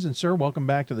Jeff Hans. And, sir, welcome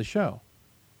back to the show.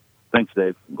 Thanks,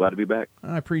 Dave. I'm glad to be back.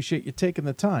 I appreciate you taking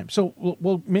the time. So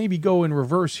we'll maybe go in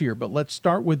reverse here, but let's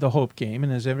start with the Hope game.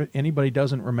 And as anybody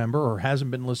doesn't remember or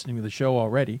hasn't been listening to the show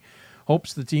already,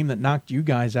 Hope's the team that knocked you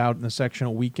guys out in the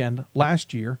sectional weekend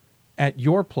last year at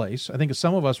your place. I think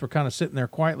some of us were kind of sitting there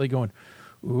quietly going,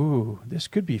 ooh, this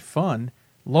could be fun.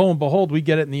 Lo and behold, we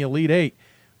get it in the Elite Eight.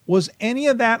 Was any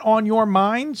of that on your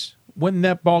minds when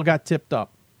that ball got tipped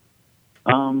up?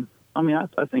 I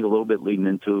think a little bit leading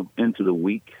into the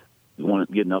week,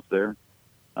 getting up there,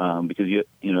 because it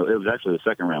was actually the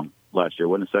second round last year. It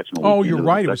wasn't a sectional. Oh, you're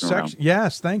right. It was section.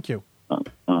 Yes, thank you.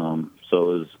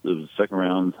 So it was the second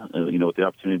round. With the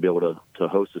opportunity to be able to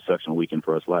host a sectional weekend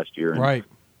for us last year. And right.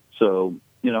 So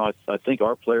I think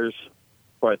our players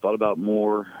probably thought about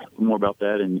more about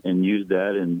that and used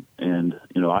that and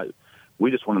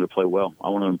we just wanted to play well. I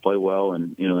wanted them to play well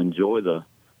and enjoy the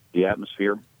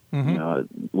atmosphere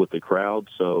with the crowd.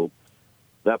 So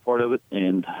that part of it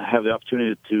and have the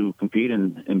opportunity to compete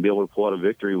and be able to pull out a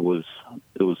victory was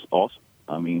awesome.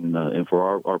 I mean, and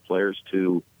for our players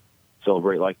to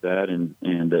celebrate like that and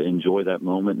enjoy that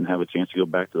moment and have a chance to go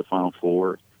back to the Final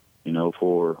Four,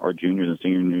 for our juniors and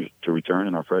seniors to return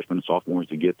and our freshmen and sophomores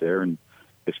to get there and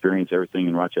experience everything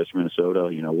in Rochester, Minnesota.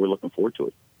 We're looking forward to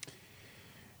it.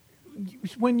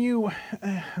 When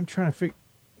I'm trying to figure,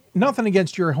 nothing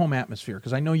against your home atmosphere,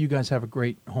 because I know you guys have a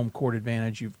great home court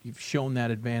advantage. You've shown that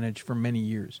advantage for many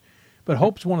years. But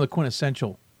Hope's one of the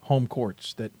quintessential home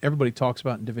courts that everybody talks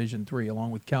about in Division III,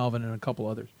 along with Calvin and a couple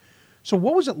others. So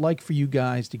what was it like for you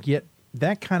guys to get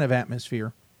that kind of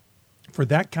atmosphere for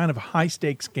that kind of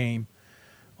high-stakes game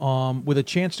with a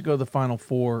chance to go to the Final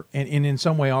Four and in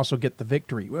some way also get the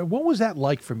victory? What was that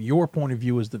like from your point of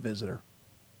view as the visitor?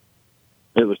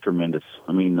 It was tremendous.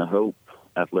 I mean, the Hope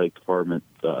Athletic Department,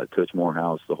 Coach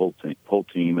Morehouse, the whole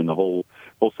team, and the whole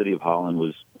city of Holland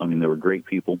was, they were great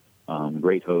people,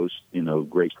 great hosts,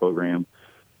 great program.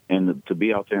 And to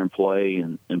be out there and play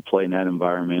and play in that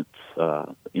environment,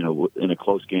 in a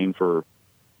close game for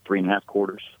 3.5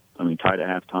 quarters, tied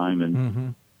at halftime.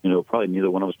 And, probably neither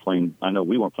one of us playing. I know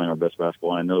we weren't playing our best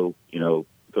basketball. I know,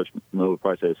 Coach Mo would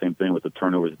probably say the same thing with the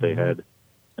turnovers that they had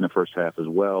in the first half as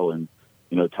well. And,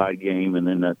 tied game. And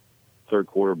then that third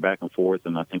quarter back and forth.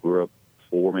 And I think we were up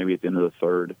 4 maybe at the end of the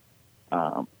third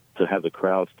to have the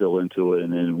crowd still into it.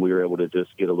 And then we were able to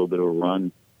just get a little bit of a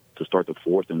run to start the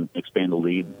fourth and expand the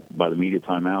lead by the media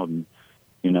timeout and,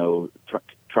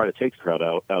 try to take the crowd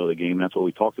out of the game. That's what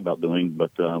we talked about doing,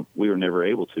 but we were never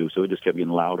able to. So it just kept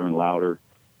getting louder and louder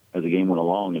as the game went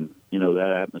along. And,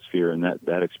 that atmosphere and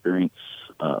that experience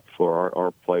for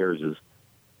our players is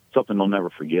something they'll never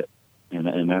forget.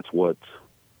 And that's what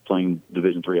playing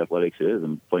Division III athletics is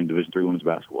and playing Division III women's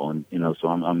basketball. And, so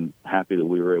I'm happy that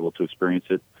we were able to experience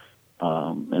it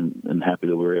and happy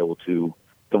that we were able to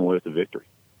come away with the victory.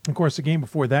 Of course, the game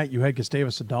before that, you had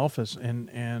Gustavus Adolphus,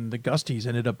 and the Gusties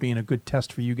ended up being a good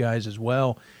test for you guys as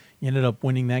well. You ended up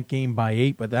winning that game by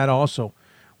 8, but that also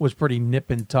was pretty nip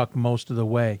and tuck most of the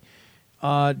way.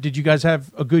 Did you guys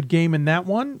have a good game in that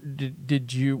one?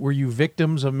 Were you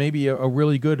victims of maybe a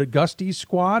really good Gusties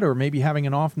squad, or maybe having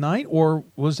an off night, or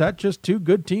was that just 2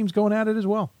 good teams going at it as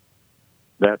well?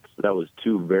 That was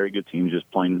 2 very good teams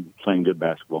just playing good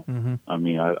basketball.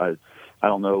 I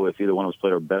don't know if either one of us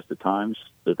played our best at times.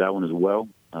 That one as well,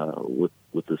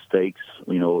 with the stakes,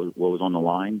 what was on the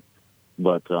line.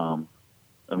 But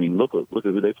look at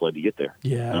who they played to get there.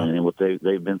 Yeah, and what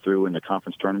they've been through in the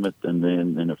conference tournament, and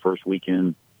then in the first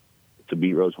weekend to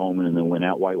beat Rose-Hulman and then win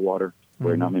out Whitewater,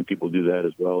 where not many people do that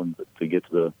as well, and to get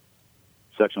to the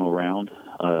sectional round.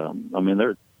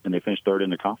 They finished third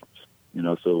in the conference.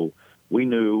 So we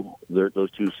knew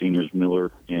those 2 seniors,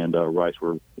 Miller and Rice,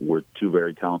 were 2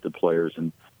 very talented players,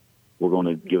 and we're going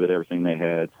to give it everything they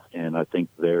had. And I think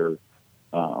their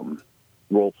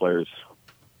role players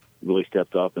really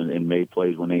stepped up and made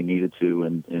plays when they needed to.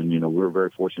 And we were very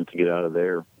fortunate to get out of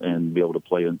there and be able to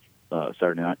play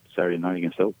Saturday night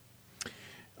against Hope.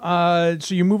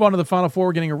 So you move on to the Final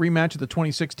Four, getting a rematch of the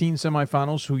 2016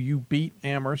 semifinals, who you beat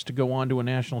Amherst to go on to a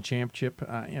national championship.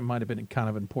 It might have been kind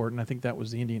of important. I think that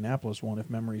was the Indianapolis one, if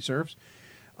memory serves.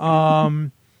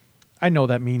 I know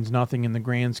that means nothing in the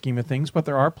grand scheme of things, but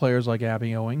there are players like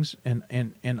Abby Owings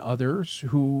and others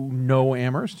who know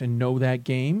Amherst and know that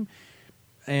game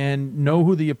and know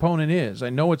who the opponent is.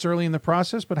 I know it's early in the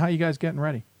process, but how are you guys getting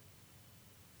ready?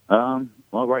 Well,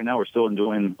 right now we're still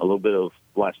enjoying a little bit of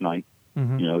last night.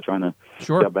 Trying to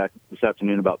get back this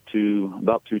afternoon about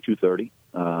 2:30.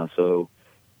 So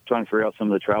trying to figure out some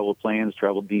of the travel plans,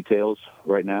 travel details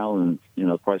right now, and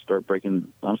probably start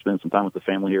breaking. I'm spending some time with the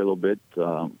family here a little bit,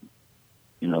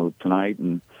 tonight,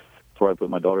 and before I put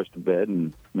my daughters to bed,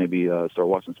 and maybe start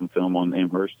watching some film on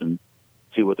Amherst and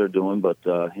see what they're doing. But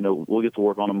we'll get to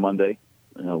work on them Monday.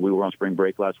 We were on spring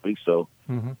break last week, so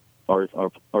our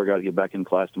got to get back in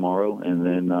class tomorrow, and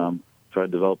then try to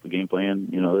develop the game plan.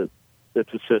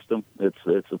 It's a system.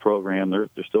 It's a program. They're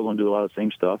still going to do a lot of the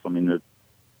same stuff.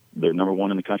 They're number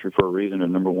 1 in the country for a reason. They're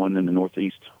number 1 in the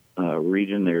Northeast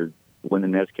region. They're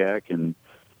winning NESCAC and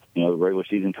the regular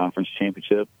season conference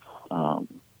championship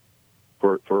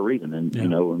for a reason. And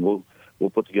and we'll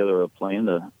put together a plan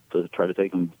to try to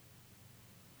take them,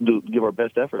 give our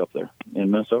best effort up there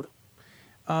in Minnesota.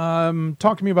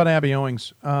 Talk to me about Abby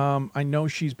Owings. I know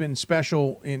she's been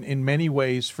special in many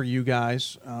ways for you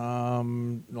guys.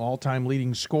 All-time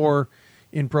leading scorer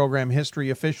in program history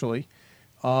officially.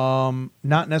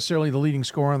 Not necessarily the leading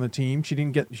scorer on the team. She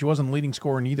wasn't the leading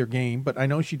scorer in either game, but I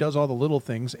know she does all the little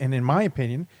things. And in my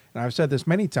opinion, and I've said this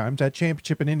many times, that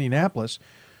championship in Indianapolis,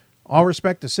 all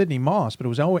respect to Sydney Moss, but it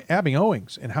was Abby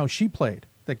Owings and how she played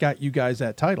that got you guys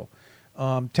that title.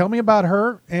 Tell me about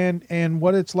her and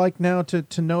what it's like now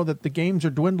to know that the games are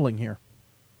dwindling here.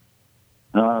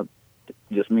 It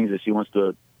just means that she wants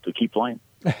to keep playing,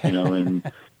 and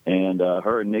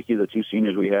her and Nikki, the two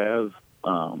seniors we have,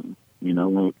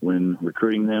 when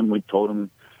recruiting them, we told them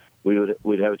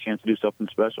we'd have a chance to do something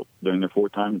special during their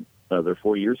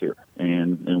 4 years here,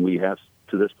 and we have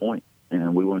to this point,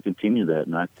 and we want to continue that.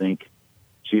 And I think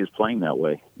she is playing that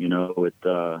way.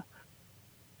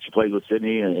 She plays with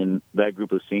Sydney and that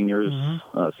group of seniors,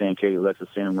 Sam Katie, Alexis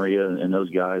Santa Maria, and those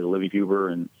guys, Olivia Huber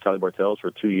and Sally Bartels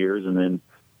for 2 years, and then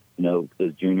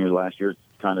as junior last year,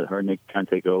 her and Nick kind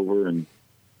of take over, and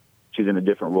she's in a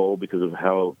different role because of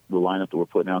how the lineup that we're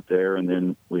putting out there. And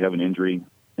then we have an injury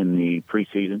in the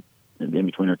preseason, and in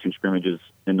between our two scrimmages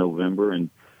in November, and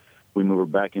we move her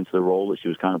back into the role that she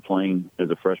was kind of playing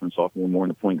as a freshman, sophomore, more in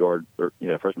the point guard,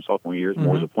 freshman, sophomore years,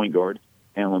 more as a point guard,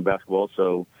 handling basketball.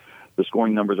 So the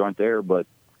scoring numbers aren't there, but,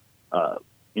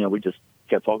 we just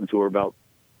kept talking to her about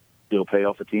it'll pay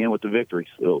off at the end with the victories.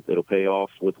 It'll pay off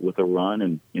with a run,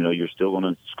 and, you're still going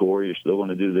to score, you're still going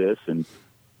to do this. And,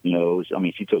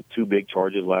 she took two big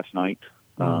charges last night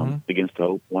against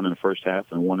Hope, one in the first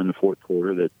half and one in the fourth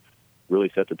quarter that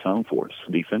really set the tone for us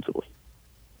defensively.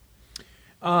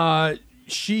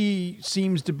 She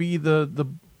seems to be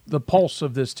the pulse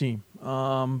of this team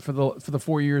for the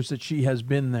 4 years that she has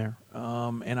been there.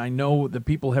 And I know that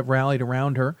people have rallied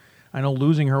around her. I know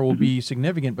losing her will be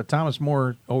significant, but Thomas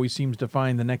More always seems to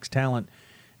find the next talent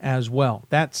as well.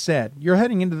 That said, you're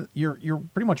heading into you're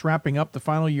pretty much wrapping up the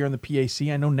final year in the PAC.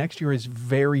 I know next year is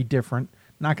very different.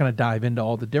 Not going to dive into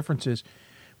all the differences,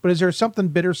 but is there something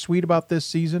bittersweet about this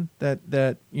season that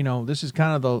this is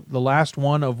kind of the last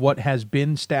one of what has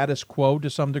been status quo to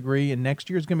some degree, and next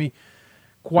year is going to be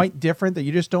quite different, that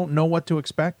you just don't know what to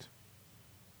expect?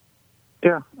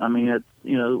 Yeah, it's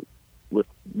with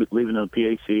leaving the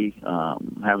PAC,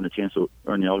 having a chance to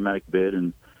earn the automatic bid,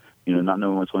 and not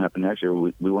knowing what's going to happen next year,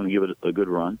 we want to give it a good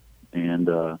run and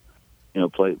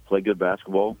play good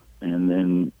basketball, and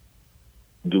then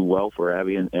do well for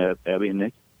Abby and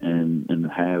Nick,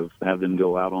 and have them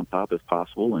go out on top if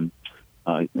possible, and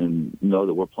know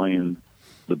that we're playing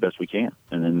the best we can,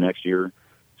 and then next year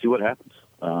see what happens.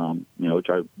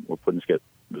 We're putting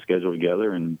the schedule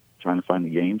together and trying to find the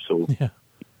game, so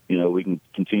we can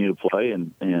continue to play,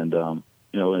 and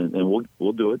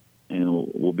we'll do it, and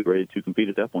we'll be ready to compete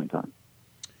at that point in time.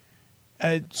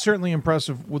 Certainly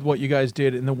impressive with what you guys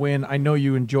did in the win. I know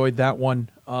you enjoyed that one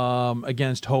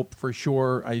against Hope for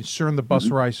sure. I assume the bus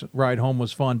ride home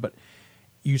was fun, but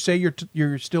you say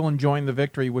you're still enjoying the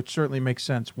victory, which certainly makes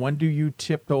sense. When do you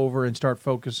tip over and start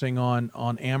focusing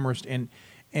on Amherst?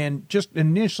 And just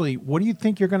initially, what do you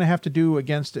think you're going to have to do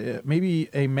against maybe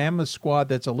a Mammoth squad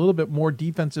that's a little bit more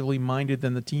defensively minded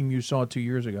than the team you saw 2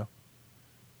 years ago?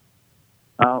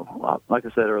 Like I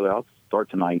said earlier, I'll start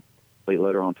tonight,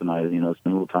 later on tonight. Spend a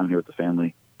little time here with the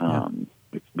family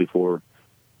before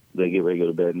they get ready to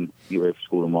go to bed and get ready for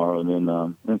school tomorrow,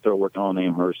 and then start working on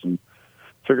Amherst and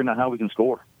figuring out how we can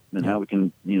score and how we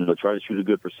can try to shoot a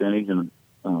good percentage and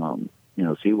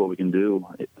see what we can do.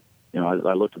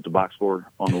 I looked at the box score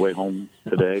on the way home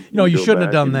today. No, you shouldn't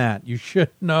have done that. You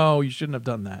shouldn't have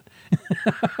done that.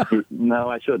 No,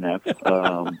 I shouldn't have.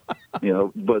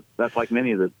 But that's like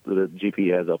many of the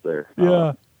GP has up there.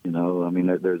 Yeah.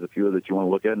 There's a few that you want to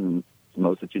look at and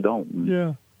most that you don't.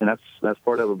 And that's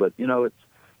part of it. But, it's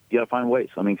you got to find ways.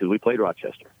 Because we played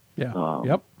Rochester. Yeah.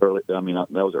 Yep. Early. That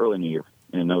was early in the year,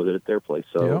 and that was at their place.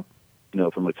 So,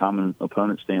 from a common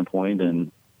opponent standpoint,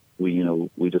 and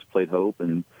we just played Hope,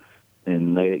 and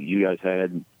you guys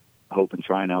had Hope and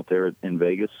Trine out there in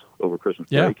Vegas over Christmas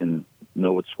break, and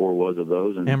know what the score was of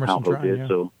those and Amherst how and Hope Trine, did. yeah.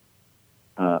 So,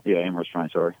 Amherst Trine,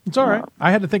 sorry. It's all right.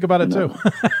 I had to think about it too.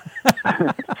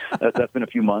 That's been a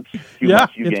few months. Few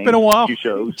games, been a while. Few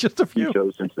shows. Just a few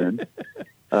shows since then.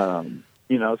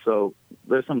 So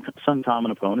there's some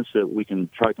common opponents that we can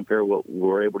try to compare what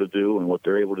we're able to do and what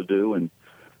they're able to do, and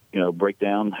break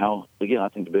down how. Again, I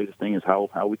think the biggest thing is how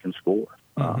we can score.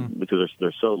 Because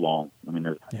they're so long.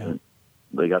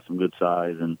 They got some good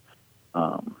size, and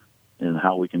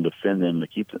how we can defend them to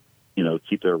keep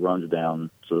their runs down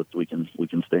so that we can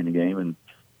stay in the game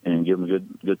and give them a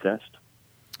good test.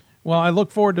 Well, I look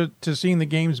forward to seeing the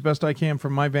games best I can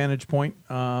from my vantage point.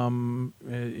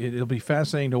 It'll be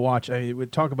fascinating to watch. I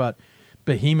would talk about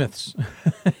behemoths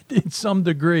in some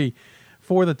degree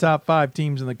for the top 5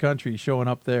 teams in the country showing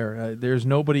up there. There's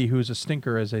nobody who's a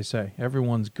stinker, as they say.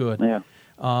 Everyone's good. Yeah.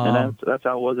 And that's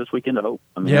how it was this weekend at Hope.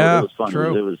 It was fun.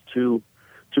 True. It was two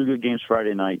good games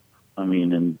Friday night.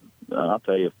 And I'll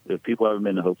tell you, if people haven't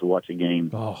been to Hope to watch a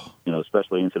game,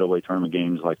 especially NCAA tournament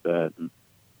games like that,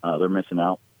 they're missing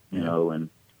out. And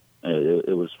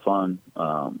it was fun.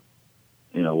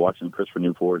 watching Christopher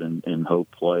Newport and Hope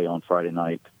play on Friday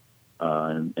night,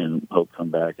 and Hope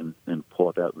come back and pull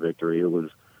out that victory. It was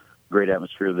great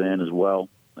atmosphere then as well,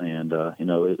 and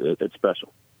it's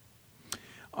special.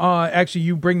 Actually,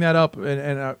 you bring that up,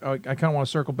 and I kind of want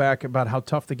to circle back about how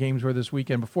tough the games were this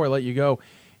weekend. Before I let you go,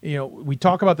 we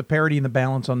talk about the parity and the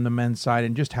balance on the men's side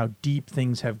and just how deep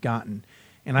things have gotten.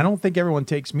 And I don't think everyone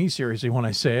takes me seriously when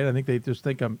I say it. I think they just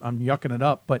think I'm yucking it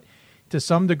up. But to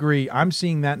some degree, I'm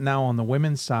seeing that now on the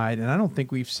women's side, and I don't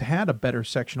think we've had a better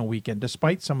sectional weekend,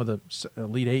 despite some of the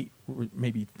Elite Eight,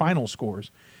 maybe final scores.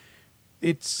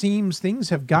 It seems things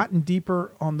have gotten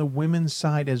deeper on the women's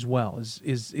side as well.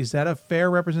 Is that a fair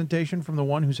representation from the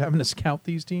one who's having to scout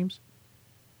these teams?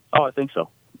 Oh, I think so.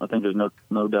 I think there's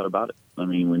no doubt about it. I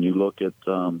mean, when you look at,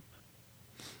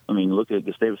 look at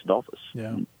Gustavus Adolphus.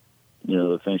 Yeah.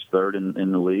 They finished third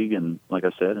in the league, and like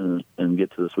I said, and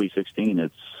get to the Sweet 16.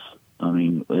 And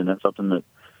that's something that,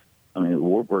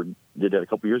 Wartburg did that a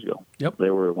couple years ago. Yep.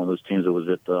 They were one of those teams that was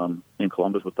in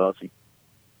Columbus with us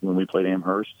when we played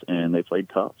Amherst, and they played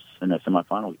Tufts in that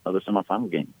other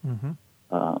semifinal game.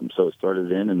 Mm-hmm. So it started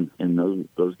then, and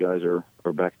those guys are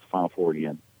back at the Final Four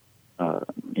again.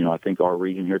 I think our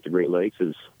region here at the Great Lakes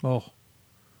is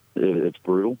it's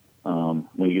brutal.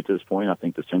 When you get to this point, I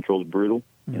think the Central is brutal,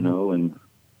 mm-hmm.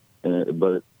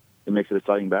 But it makes it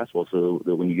exciting basketball. So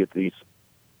that when you get to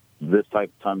this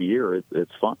time of year,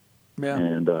 it's fun. Yeah.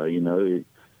 And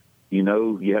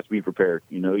you have to be prepared.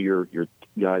 Your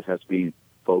guys have to be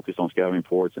focused on scouting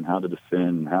reports and how to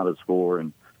defend and how to score,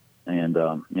 and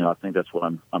I think that's what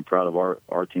I'm proud of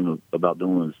our team about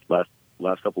doing. This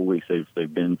last couple of weeks,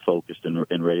 they've been focused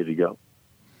and ready to go.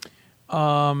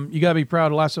 You got to be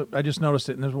proud. I just noticed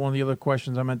it, and there's one of the other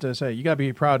questions I meant to say. You got to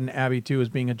be proud in Abby too as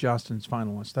being a Justin's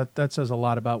finalist. That says a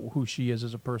lot about who she is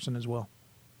as a person as well.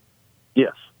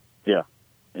 Yes, yeah,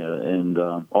 and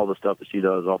all the stuff that she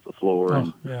does off the floor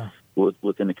and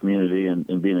within the community,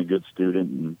 and being a good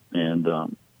student, and going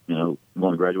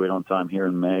to graduate on time here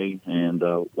in May, and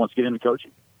wants to get into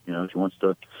coaching. She wants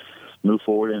to move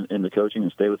forward in the coaching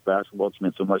and stay with basketball. It's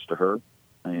meant so much to her,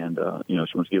 and she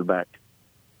wants to give back.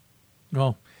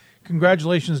 Well,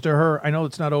 congratulations to her. I know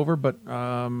it's not over, but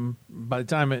by the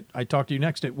time I talk to you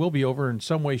next, it will be over in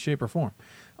some way, shape, or form.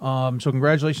 So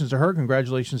congratulations to her.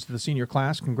 Congratulations to the senior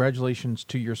class. Congratulations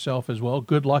to yourself as well.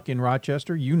 Good luck in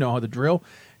Rochester. You know how the drill.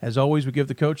 As always, we give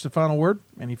the coach the final word.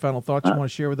 Any final thoughts you want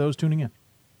to share with those tuning in?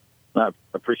 I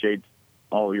appreciate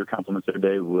all of your compliments there,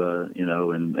 Dave,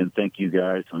 and thank you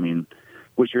guys.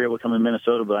 Wish you were able to come in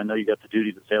Minnesota, but I know you got the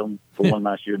duty to Salem for one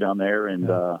last year down there, and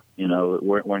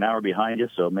we're an hour behind you,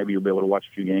 so maybe you'll be able to watch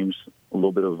a few games, a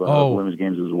little bit of women's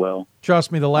games as well.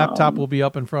 Trust me, the laptop will be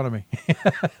up in front of me.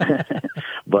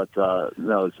 But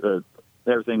it's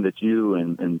everything that you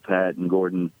and Pat and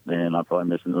Gordon, and I'm probably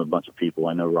missing a bunch of people.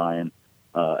 I know Ryan,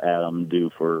 Adam do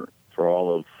for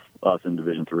all of us in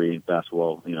Division III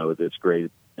basketball. It's great,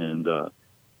 and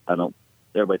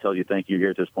everybody tells you thank you here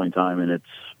at this point in time, and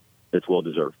it's well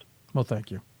deserved. Well,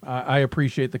 thank you. I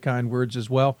appreciate the kind words as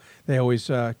well. They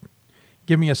always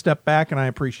give me a step back, and I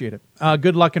appreciate it.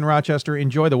 Good luck in Rochester.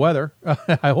 Enjoy the weather.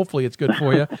 Hopefully it's good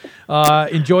for you.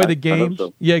 Enjoy the games.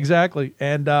 So. Yeah, exactly.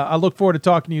 And I look forward to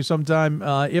talking to you sometime,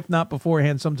 if not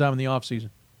beforehand, sometime in the off season.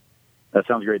 That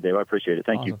sounds great, Dave. I appreciate it.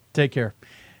 Thank you. Take care.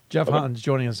 Jeff Hans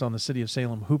joining us on the City of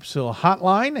Salem Hoopsville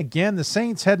Hotline. Again, the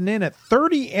Saints heading in at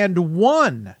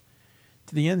 30-1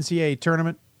 to the NCAA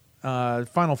tournament.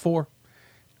 Final Four.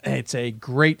 It's a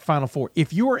great Final Four.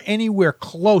 If you are anywhere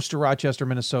close to Rochester,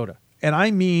 Minnesota, and I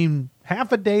mean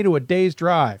half a day to a day's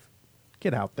drive,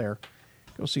 get out there.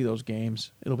 Go see those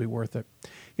games. It'll be worth it.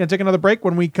 Going to take another break.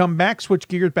 When we come back, switch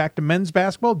gears back to men's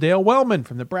basketball. Dale Wellman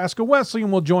from Nebraska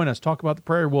Wesleyan will join us, talk about the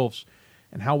Prairie Wolves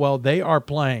and how well they are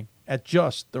playing at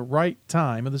just the right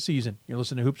time of the season. You're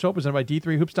listening to Hoops Hope, presented by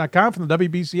D3Hoops.com from the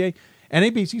WBCA and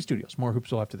ABC studios. More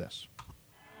Hoopsville after this.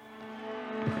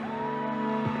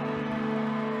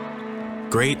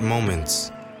 Great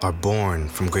moments are born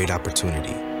from great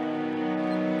opportunity.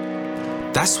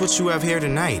 That's what you have here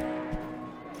tonight.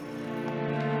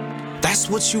 That's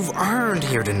what you've earned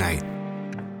here tonight.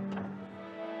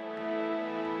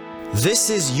 This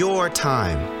is your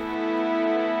time.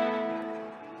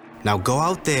 Now go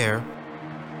out there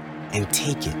and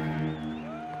take it.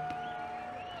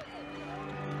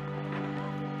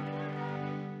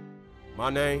 My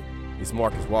name is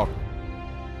Marcus Walker.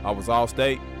 I was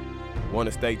All-State, won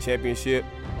a state championship,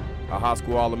 a high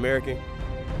school All-American,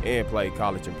 and played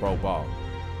college and pro ball.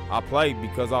 I played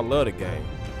because I love the game.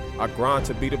 I grind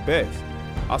to be the best.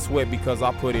 I sweat because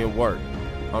I put in work.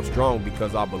 I'm strong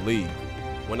because I believe.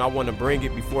 When I want to bring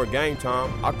it before game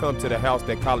time, I come to the house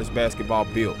that college basketball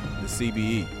built, the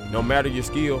CBE. No matter your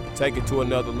skill, take it to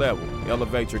another level.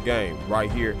 Elevate your game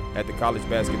right here at the College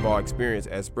Basketball Experience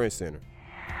at Sprint Center.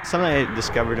 Something I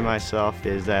discovered in myself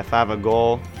is that if I have a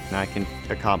goal, then I can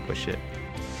accomplish it.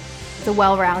 It's a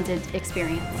well-rounded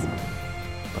experience.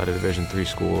 At a Division III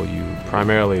school, you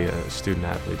primarily a student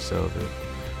athlete, so the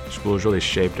school is really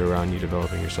shaped around you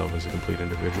developing yourself as a complete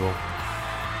individual.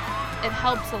 It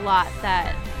helps a lot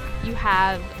that you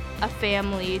have a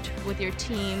family with your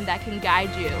team that can guide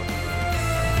you.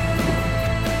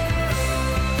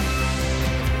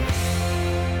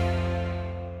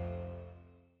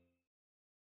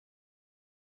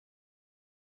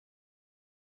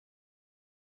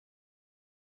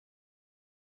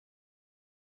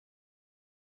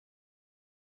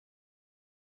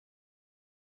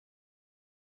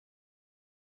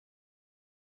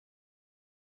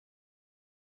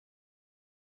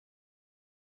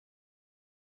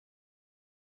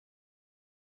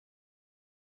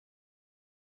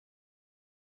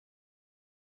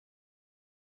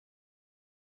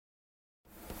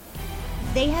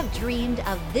 They have dreamed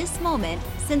of this moment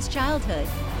since childhood.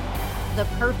 The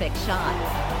perfect shot.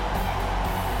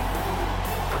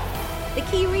 The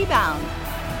key rebound.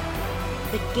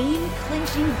 The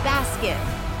game-clinching basket.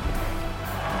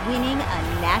 Winning a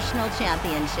national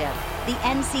championship. The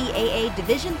NCAA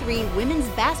Division III Women's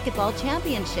Basketball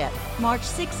Championship, March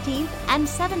 16th and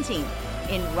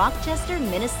 17th in Rochester,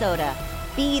 Minnesota.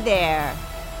 Be there.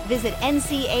 Visit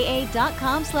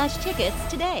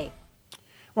ncaa.com/tickets today.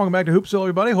 Welcome back to Hoopsville,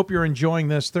 everybody. Hope you're enjoying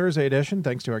this Thursday edition.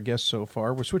 Thanks to our guests so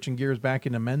far. We're switching gears back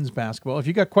into men's basketball. If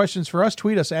you got questions for us,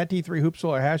 tweet us at D3Hoopsville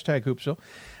or hashtag Hoopsville.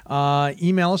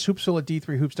 Email us, hoopsville at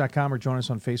d3hoops.com, or join us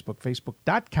on Facebook,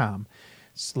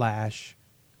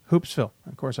 facebook.com/Hoopsville.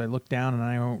 Of course, I look down and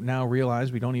I now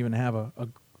realize we don't even have a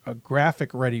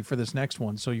graphic ready for this next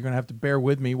one, so you're going to have to bear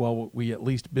with me while we at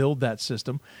least build that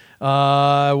system.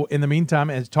 In the meantime,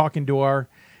 as talking to our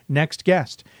next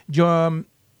guest,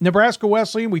 Nebraska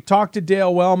Wesleyan, we talked to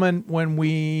Dale Wellman when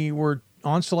we were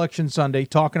on Selection Sunday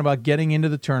talking about getting into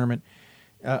the tournament,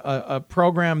 a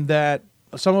program that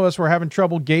some of us were having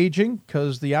trouble gauging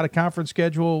because the out-of-conference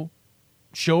schedule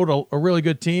showed a really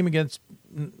good team against,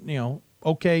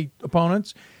 okay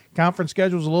opponents. Conference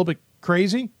schedule was a little bit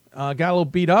crazy, got a little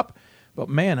beat up, but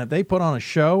man, have they put on a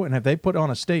show and have they put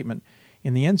on a statement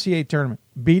in the NCAA tournament,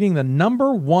 beating the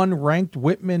number 1 ranked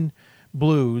Whitman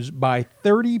Blues by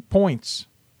 30 points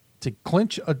to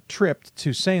clinch a trip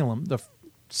to Salem. The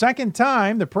second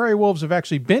time the Prairie Wolves have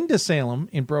actually been to Salem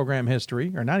in program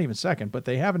history, or not even second, but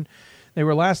they haven't. They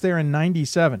were last there in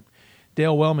 97.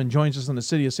 Dale Wellman joins us on the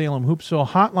City of Salem Hoopsville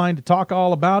hotline to talk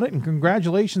all about it, and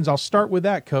congratulations. I'll start with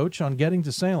that, Coach, on getting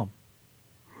to Salem.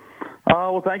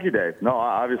 Well, thank you, Dave. No,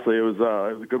 obviously it was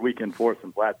a good weekend for us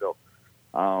in Platteville.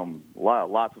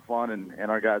 Lots of fun, and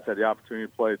our guys had the opportunity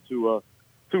to play two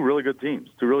really good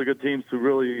teams, two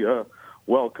really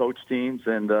well-coached teams,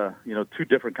 and two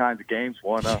different kinds of games.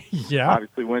 One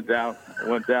obviously went down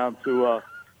to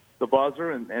the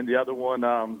buzzer, and the other one,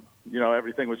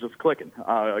 everything was just clicking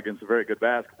against a very good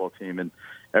basketball team, and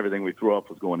everything we threw up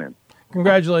was going in.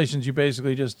 Congratulations! You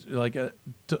basically just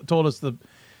told us the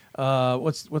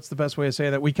what's the best way to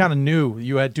say that? We kind of knew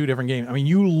you had two different games. I mean,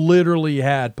 you literally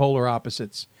had polar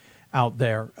opposites out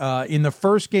there. In the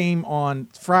first game on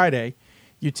Friday,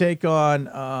 you take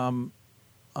on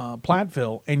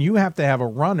Platteville, and you have to have a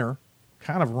runner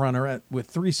with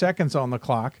 3 seconds on the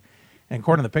clock. And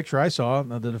according to the picture I saw,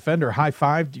 the defender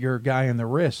high-fived your guy in the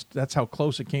wrist. That's how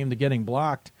close it came to getting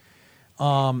blocked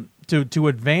to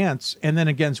advance. And then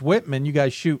against Whitman, you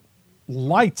guys shoot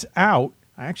lights out.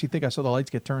 I actually think I saw the lights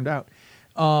get turned out.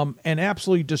 And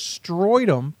absolutely destroyed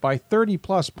them by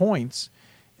 30-plus points.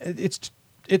 It's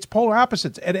polar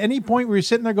opposites. At any point were you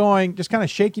sitting there going, just kind of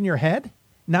shaking your head?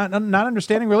 Not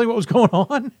understanding really what was going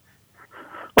on?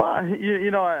 Well,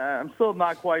 I'm still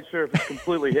not quite sure if it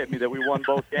completely hit me that we won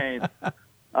both games. The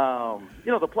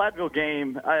Platteville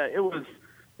game, it was,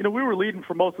 we were leading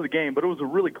for most of the game, but it was a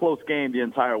really close game the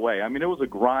entire way. I mean, it was a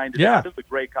grind. Yeah. It was a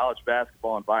great college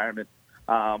basketball environment.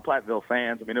 Platteville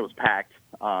fans, I mean, it was packed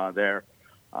there.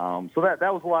 So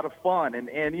that was a lot of fun.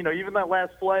 And even that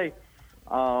last play,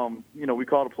 we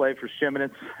called a play for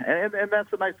Shimonitz. And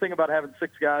that's the nice thing about having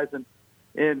 6 guys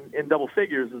in double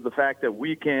figures is the fact that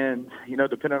we can,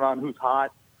 depending on who's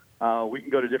hot, we can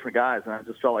go to different guys. And I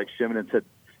just felt like Shimonitz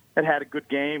had a good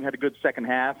game, had a good second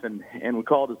half, and we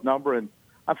called his number. And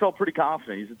I felt pretty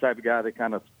confident. He's the type of guy that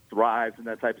kind of thrives in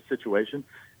that type of situation.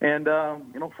 And,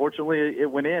 fortunately, it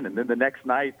went in. And then the next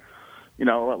night,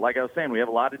 like I was saying, we have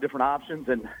a lot of different options.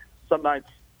 And some nights,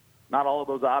 not all of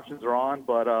those options are on,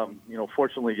 but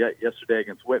fortunately, yesterday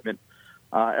against Whitman,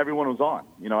 everyone was on.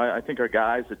 I think our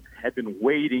guys had been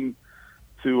waiting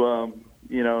to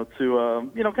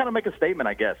kind of make a statement,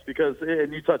 I guess, because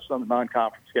and you touched on the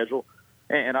non-conference schedule,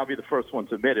 and I'll be the first one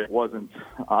to admit it wasn't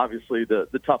obviously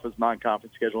the toughest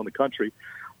non-conference schedule in the country.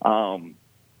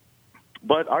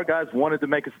 But our guys wanted to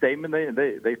make a statement.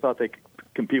 They thought they could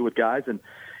compete with guys, and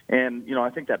I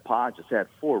think that pod just had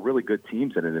 4 really good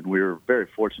teams in it, and we were very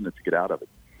fortunate to get out of it.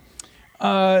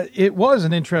 It was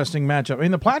an interesting matchup. I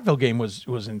mean, the Platteville game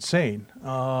was insane.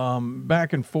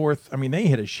 Back and forth. I mean, they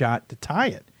hit a shot to tie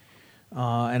it.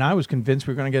 And I was convinced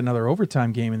we were going to get another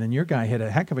overtime game, and then your guy hit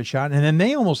a heck of a shot. And then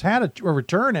they almost had a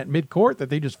return at midcourt that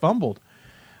they just fumbled.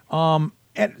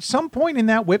 At some point in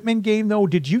that Whitman game, though,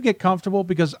 did you get comfortable?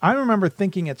 Because I remember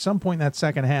thinking at some point in that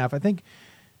second half, I think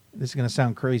this is going to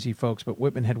sound crazy, folks, but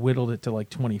Whitman had whittled it to like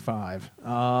 25. And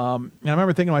I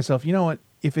remember thinking to myself, you know what?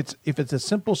 If it's a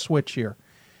simple switch here,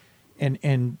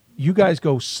 and you guys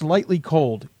go slightly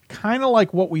cold, kind of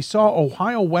like what we saw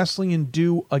Ohio Wesleyan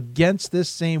do against this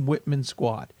same Whitman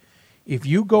squad. If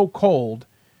you go cold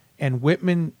and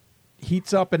Whitman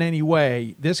heats up in any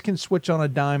way, this can switch on a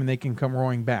dime and they can come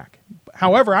roaring back.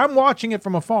 However, I'm watching it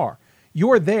from afar.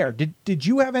 You're there. Did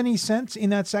you have any sense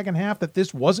in that second half that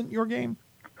this wasn't your game?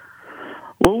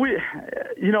 Well, we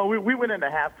went into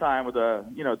halftime with a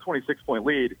 26-point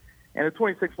lead, and a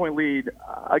 26-point lead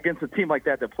against a team like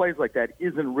that plays like that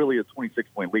isn't really a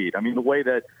 26-point lead. I mean, the way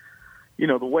that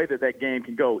that game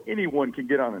can go, anyone can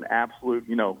get on an absolute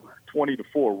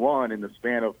 20-4 run in the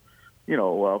span of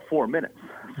 4 minutes.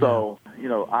 So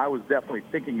I was definitely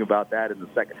thinking about that in the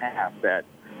second half. That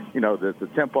the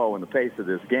tempo and the pace of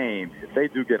this game, if they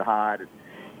do get hot,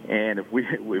 and if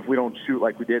we don't shoot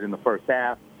like we did in the first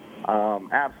half,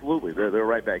 absolutely they're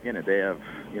right back in it. They have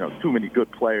too many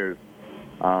good players.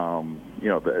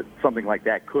 Something like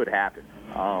that could happen.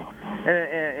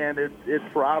 And it's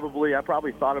probably, I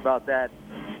probably thought about that,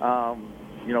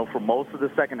 for most of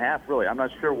the second half, really. I'm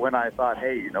not sure when I thought,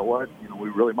 hey, you know what, we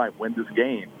really might win this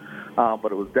game.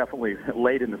 But it was definitely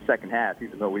late in the second half,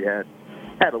 even though we had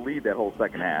a lead that whole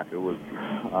second half. It was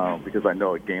because I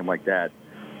know a game like that,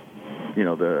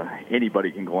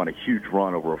 anybody can go on a huge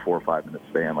run over a 4 or 5 minute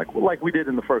span, like we did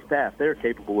in the first half. They're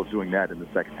capable of doing that in the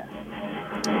second half.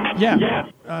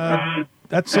 Yeah.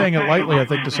 That's saying it lightly, I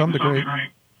think, to some degree.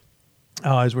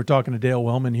 As we're talking to Dale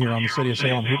Wellman here on the City of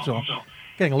Salem Hoopsville,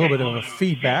 getting a little bit of a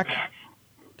feedback.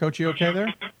 Coach, you okay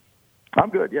there? I'm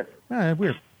good, yes.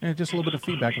 Weird. Just a little bit of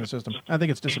feedback in the system. I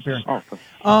think it's disappearing.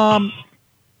 Awesome.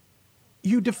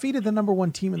 You defeated the number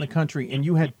 1 team in the country, and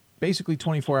you had basically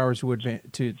 24 hours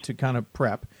to kind of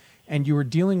prep, and you were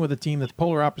dealing with a team that's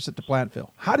polar opposite to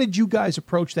Platteville. How did you guys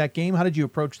approach that game? How did you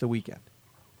approach the weekend?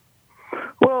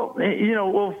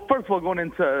 Well, first of all, going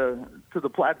into the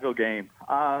Platteville game,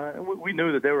 we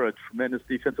knew that they were a tremendous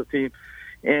defensive team,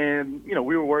 and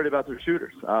we were worried about their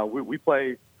shooters. We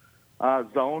play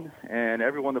zone, and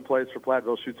everyone that plays for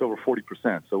Platteville shoots over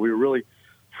 40%. So we were really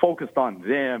focused on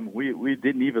them. We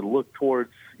didn't even look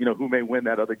towards who may win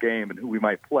that other game and who we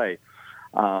might play.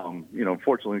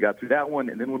 Fortunately, we got through that one,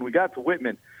 and then when we got to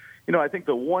Whitman, I think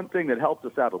the one thing that helped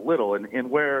us out a little, and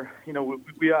where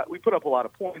we put up a lot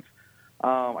of points.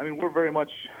 We're very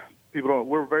much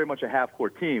a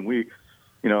half-court team. We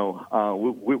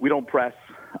don't press,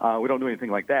 we don't do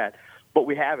anything like that, but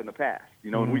we have in the past,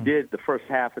 and we did the first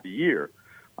half of the year.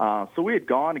 So we had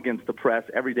gone against the press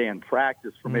every day in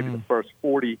practice for maybe the first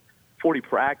 40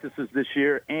 practices this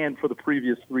year, and for the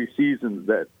previous 3 seasons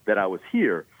that I was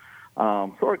here.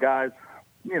 So our guys,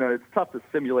 it's tough to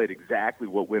simulate exactly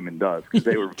what Whitman does because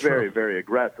they were very, very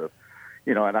aggressive.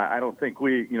 And I don't think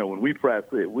when we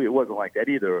pressed, it wasn't like that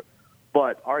either.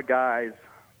 But our guys,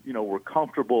 were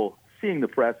comfortable seeing the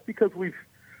press because we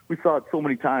saw it so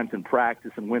many times in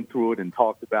practice and went through it and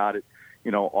talked about it,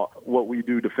 what we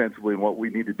do defensively and what we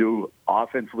need to do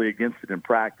offensively against it in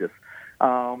practice.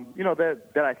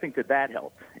 That I think that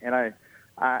helped. And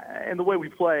and the way we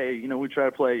play, we try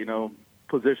to play,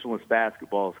 positionless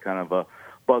basketball is kind of a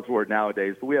buzzword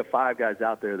nowadays. But we have 5 guys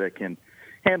out there that can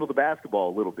handle the basketball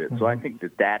a little bit. So I think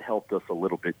that helped us a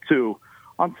little bit too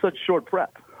on such short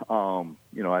prep.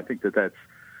 I think that's,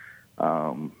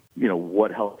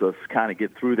 what helped us kind of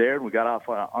get through there. And we got off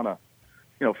on a,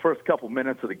 first couple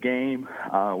minutes of the game.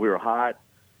 We were hot,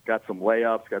 got some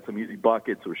layups, got some easy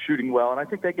buckets. We were shooting well. And I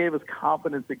think that gave us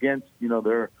confidence against,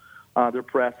 their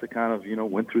press that kind of,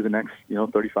 went through the next,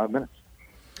 35 minutes.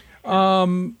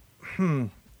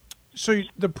 So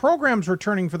the program's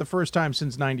returning for the first time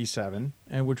since '97,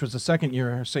 and which was the second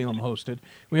year Salem hosted.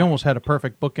 We almost had a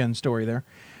perfect bookend story there.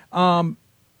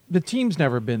 the team's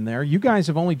never been there. You guys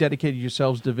have only dedicated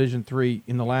yourselves to Division III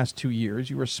in the last 2 years.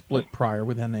 You were split prior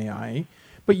with NAIA.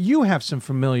 But you have some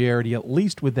familiarity, at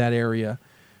least with that area.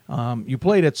 You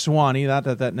played at Sewanee, not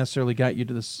that necessarily got you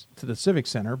to the Civic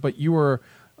Center, but you were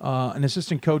an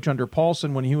assistant coach under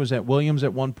Paulson when he was at Williams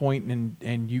at one point,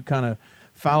 and you kind of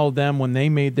followed them when they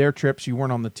made their trips. You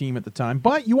weren't on the team at the time.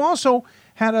 But you also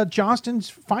had a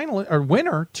Jostens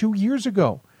winner 2 years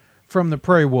ago from the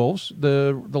Prairie Wolves.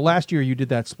 The last year you did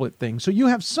that split thing. So you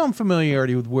have some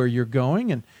familiarity with where you're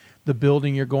going and the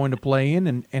building you're going to play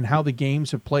in and how the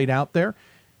games have played out there.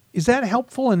 Is that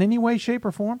helpful in any way, shape,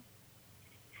 or form?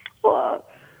 Well,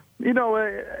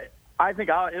 I think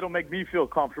it'll make me feel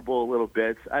comfortable a little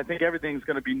bit. I think everything's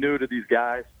going to be new to these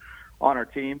guys on our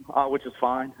team, which is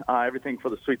fine. Everything for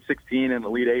the Sweet 16 and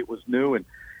Elite 8 was new, and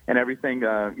everything,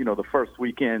 the first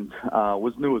weekend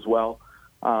was new as well.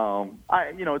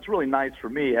 It's really nice for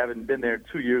me, having been there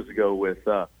 2 years ago with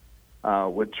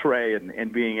Trey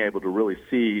and being able to really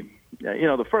see,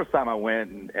 the first time I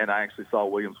went and I actually saw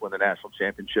Williams win the national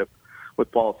championship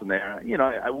with Paulson there.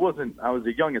 I was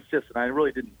a young assistant. I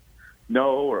really didn't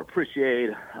know or appreciate,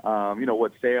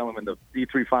 what Salem and the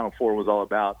D3 Final Four was all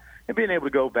about. And being able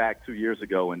to go back 2 years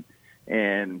ago and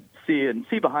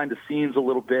see behind the scenes a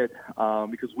little bit,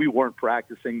 because we weren't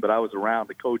practicing, but I was around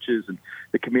the coaches and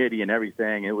the committee and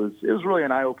everything. It was really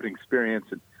an eye-opening experience.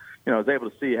 And, I was able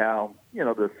to see how,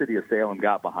 the city of Salem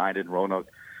got behind it and Roanoke,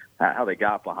 how they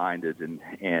got behind it. And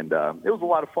it was a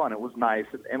lot of fun. It was nice.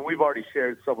 And we've already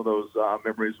shared some of those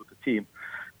memories with the team,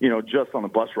 just on the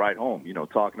bus ride home,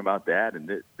 talking about that. And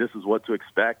this is what to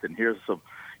expect. And here's some,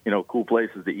 cool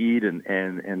places to eat and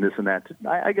this and that.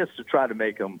 I guess to try to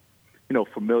make them,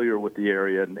 familiar with the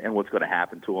area and what's going to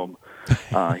happen to them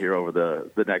here over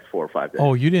the next 4 or 5 days.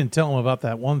 Oh, you didn't tell them about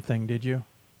that one thing, did you?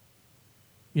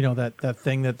 That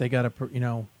thing that they got to,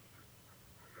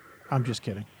 I'm just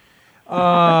kidding.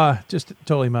 Just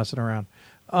totally messing around.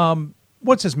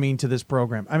 What's this mean to this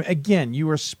program? I mean, again, you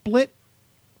were split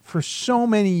for so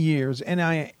many years,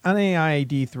 NAIA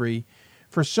D3,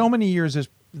 for so many years as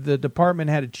the department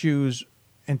had to choose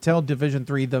and tell Division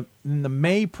III in the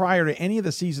May prior to any of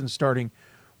the seasons starting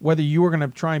whether you were going to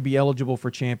try and be eligible for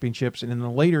championships. And in the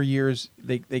later years,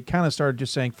 they kind of started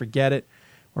just saying, forget it.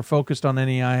 We're focused on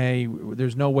NAIA.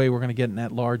 There's no way we're going to get in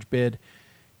that large bid.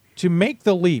 To make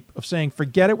the leap of saying,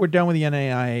 forget it, we're done with the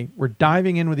NAIA, we're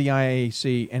diving in with the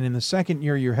IAAC, and in the second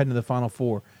year you're heading to the Final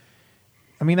Four.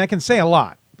 I mean, I can say a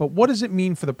lot, but what does it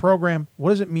mean for the program? What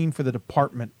does it mean for the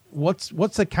department? What's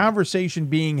the conversation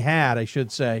being had, I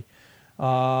should say,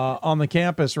 on the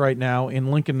campus right now in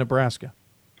Lincoln, Nebraska?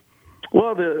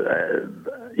 Well,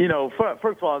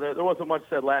 first of all, there wasn't much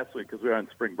said last week because we were on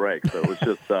spring break, so it was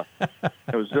just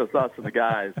us and the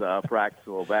guys practicing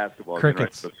a little basketball.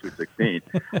 Crickets. Sweet 16.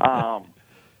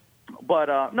 But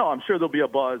I'm sure there'll be a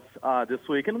buzz this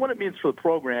week. And what it means for the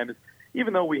program is,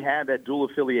 even though we had that dual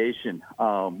affiliation,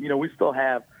 we still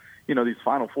have these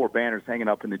Final Four banners hanging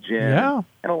up in the gym. Yeah.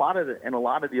 And a lot of the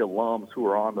alums who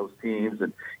are on those teams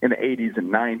and in the 80s and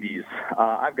 90s,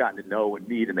 I've gotten to know and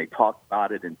meet, and they talk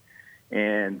about it and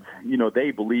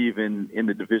they believe in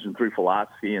the Division III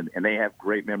philosophy, and they have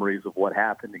great memories of what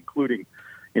happened, including,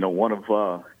 one of,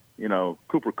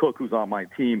 Cooper Cook, who's on my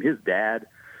team. His dad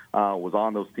was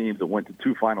on those teams that went to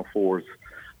 2 Final Fours.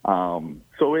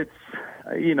 So it's,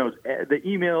 the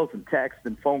emails and texts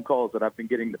and phone calls that I've been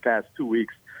getting the past 2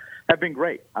 weeks have been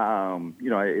great.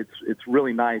 It's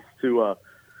really nice to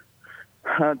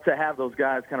have those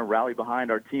guys kind of rally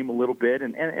behind our team a little bit.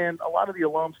 And a lot of the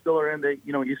alums still are in the,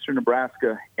 eastern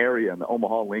Nebraska area and the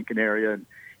Omaha, Lincoln area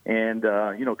and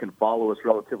can follow us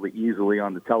relatively easily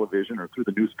on the television or through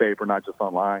the newspaper, not just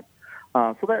online.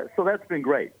 So that's been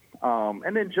great.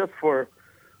 And then just for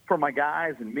my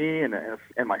guys and me and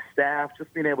my staff,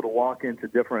 just being able to walk into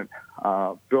different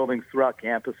buildings throughout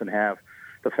campus and have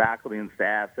the faculty and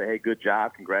staff say, hey, good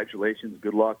job, congratulations,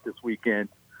 good luck this weekend.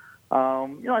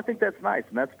 I think that's nice,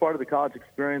 and that's part of the college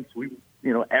experience.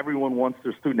 Everyone wants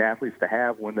their student athletes to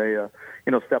have when they,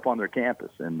 step on their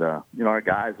campus. And, our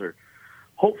guys are,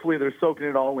 hopefully they're soaking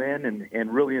it all in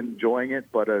and really enjoying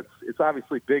it, but it's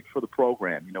obviously big for the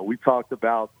program. We talked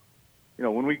about,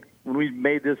 when we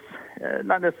made this,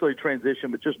 not necessarily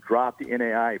transition, but just dropped the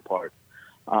NAIA part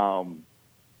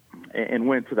and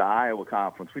went to the Iowa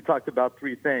Conference. We talked about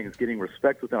 3 things: getting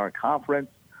respect within our conference,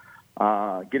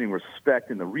 getting respect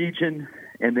in the region,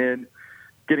 and then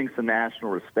getting some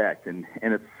national respect. And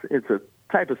it's a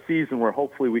type of season where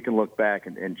hopefully we can look back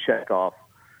and check off,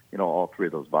 all 3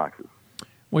 of those boxes.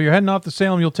 Well, you're heading off to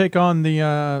Salem. You'll take on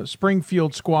the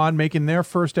Springfield squad, making their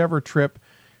first ever trip.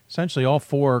 essentially all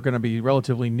four are going to be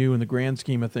relatively new in the grand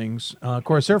scheme of things. Of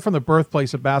course, they're from the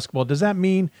birthplace of basketball. Does that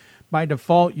mean by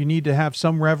default you need to have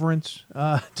some reverence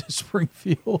to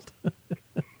Springfield?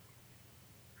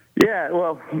 Yeah,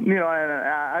 well, you know,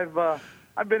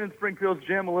 I've been in Springfield's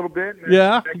gym a little bit.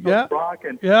 Yeah. Brock,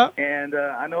 and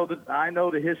I know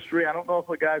the history. I don't know if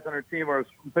the guys on our team are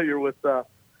familiar with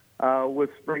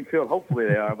Springfield. Hopefully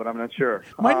they are, but I'm not sure.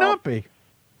 Might not be.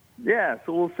 Yeah,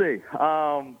 so we'll see.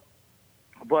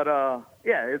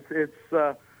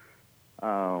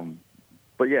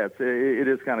 It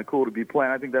is kind of cool to be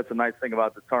playing. I think that's a nice thing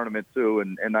about the tournament too,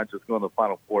 and not just going to the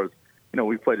Final Fours. You know,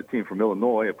 we played a team from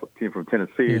Illinois, a team from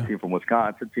Tennessee, a team from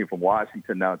Wisconsin, a team from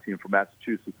Washington, now a team from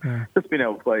Massachusetts. Yeah. Just being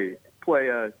able to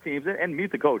play teams and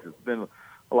meet the coaches. It's been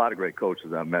a lot of great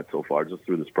coaches I've met so far just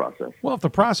through this process. Well, if the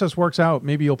process works out,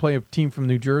 maybe you'll play a team from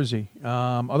New Jersey.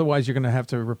 Otherwise, you're going to have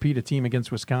to repeat a team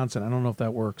against Wisconsin. I don't know if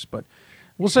that works, but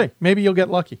we'll see. Maybe you'll get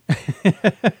lucky.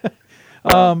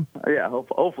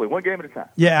 Hopefully. One game at a time.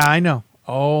 Yeah, I know.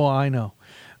 Oh, I know.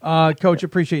 Coach,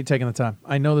 appreciate you taking the time.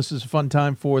 I know this is a fun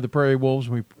time for the Prairie Wolves,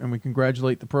 and we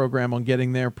congratulate the program on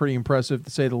getting there. Pretty impressive,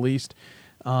 to say the least.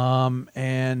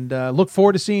 And look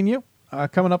forward to seeing you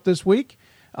coming up this week.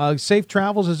 Safe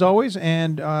travels as always,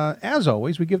 and as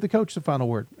always, we give the coach the final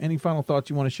word. Any final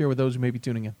thoughts you want to share with those who may be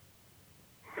tuning in?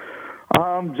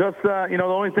 The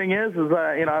only thing is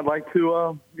I'd like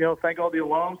to, thank all the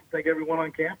alums, thank everyone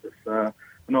on campus. I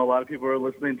know a lot of people are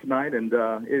listening tonight, and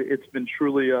it's been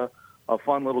truly a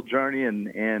fun little journey,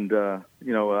 and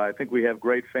I think we have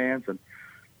great fans, and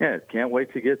can't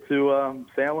wait to get to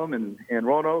Salem and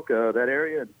Roanoke, that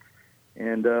area,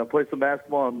 and play some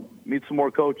basketball and meet some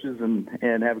more coaches and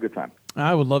have a good time.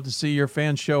 I would love to see your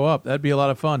fans show up. That'd be a lot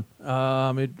of fun.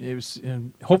 It was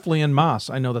hopefully in Moss.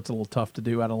 I know that's a little tough to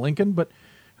do out of Lincoln, but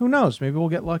who knows? Maybe we'll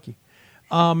get lucky.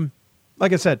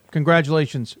 Like I said,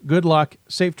 congratulations. Good luck.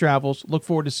 Safe travels. Look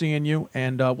forward to seeing you,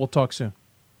 and we'll talk soon.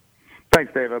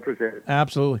 Thanks, Dave. I appreciate it.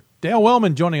 Absolutely. Dale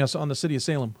Wellman joining us on the City of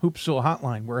Salem Hoopsville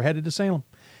Hotline. We're headed to Salem,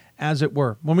 as it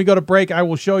were. When we go to break, I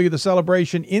will show you the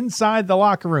celebration inside the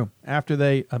locker room after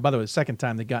they, by the way, the second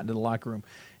time they got into the locker room.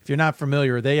 If you're not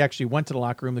familiar, they actually went to the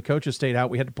locker room. The coaches stayed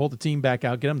out. We had to pull the team back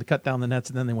out, get them to cut down the nets,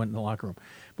 and then they went in the locker room.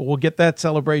 But we'll get that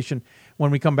celebration when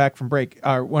we come back from break,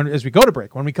 as we go to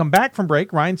break. When we come back from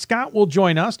break, Ryan Scott will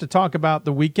join us to talk about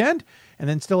the weekend. And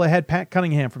then still ahead, Pat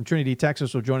Cunningham from Trinity,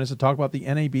 Texas will join us to talk about the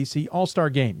NABC All-Star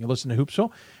Game. You listen to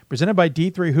Hoopsville, presented by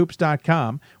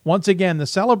D3Hoops.com. Once again, the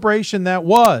celebration that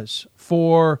was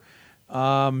for,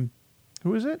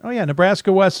 who is it? Oh, yeah,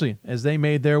 Nebraska Wesleyan, as they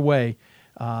made their way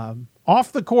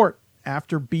off the court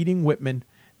after beating Whitman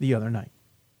the other night.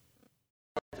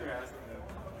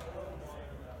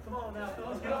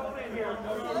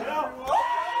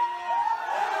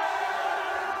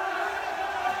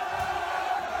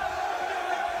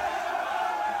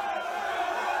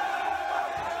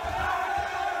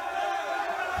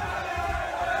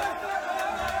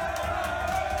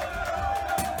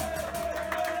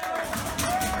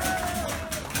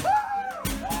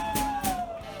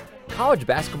 College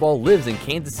basketball lives in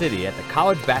Kansas City at the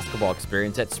College Basketball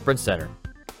Experience at Sprint Center.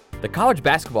 The College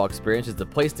Basketball Experience is the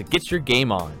place to get your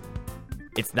game on.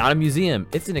 It's not a museum,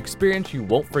 it's an experience you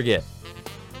won't forget.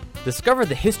 Discover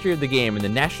the history of the game in the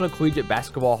National Collegiate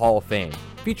Basketball Hall of Fame,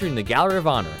 featuring the Gallery of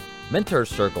Honor, Mentor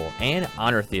Circle, and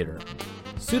Honor Theater.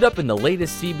 Suit up in the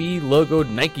latest CBE logoed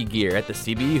Nike gear at the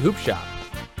CBE Hoop Shop.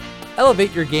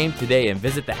 Elevate your game today and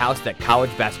visit the house that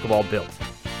college basketball built.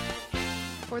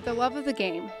 For the love of the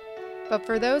game. But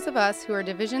for those of us who are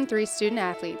Division III student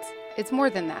athletes, it's more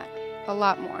than that, a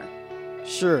lot more.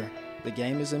 Sure, the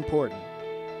game is important,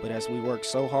 but as we work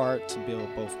so hard to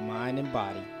build both mind and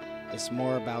body, it's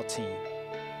more about team.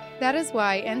 That is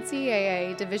why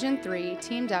NCAA Division III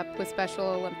teamed up with Special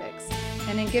Olympics,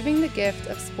 and in giving the gift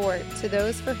of sport to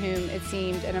those for whom it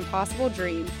seemed an impossible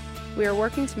dream, we are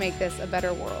working to make this a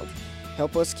better world.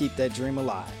 Help us keep that dream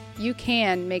alive. You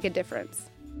can make a difference.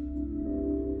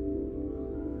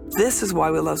 This is why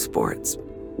we love sports.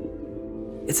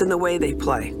 It's in the way they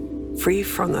play, free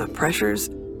from the pressures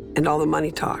and all the money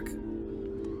talk.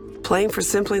 Playing for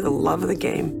simply the love of the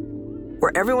game,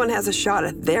 where everyone has a shot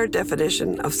at their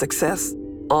definition of success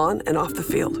on and off the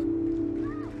field.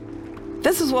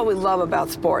 This is what we love about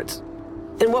sports,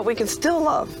 and what we can still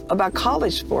love about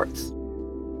college sports.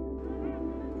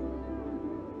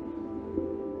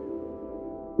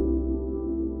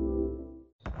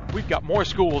 We've got more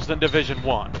schools than Division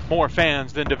I, more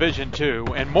fans than Division II,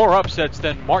 and more upsets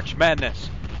than March Madness.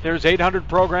 There's 800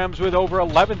 programs with over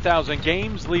 11,000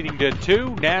 games leading to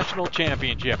 2 national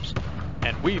championships.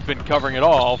 And we've been covering it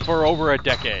all for over a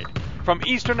decade. From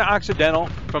Eastern to Occidental,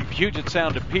 from Puget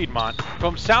Sound to Piedmont,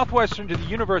 from Southwestern to the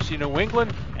University of New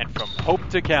England, and from Hope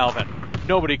to Calvin.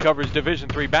 Nobody covers Division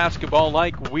III basketball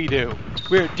like we do.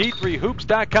 We're at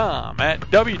d3hoops.com at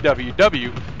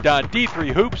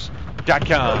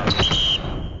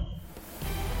www.d3hoops.com.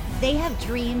 They have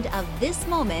dreamed of this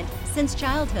moment since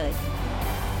childhood.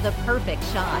 The perfect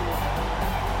shot.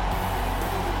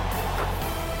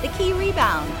 The key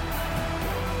rebound.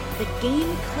 The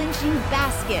game-clinching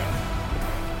basket.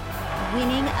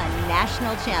 Winning a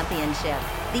national championship.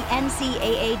 The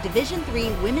NCAA Division III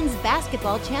Women's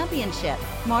Basketball Championship,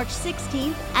 March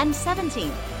 16th and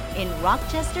 17th in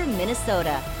Rochester,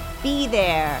 Minnesota. Be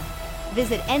there.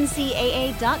 Visit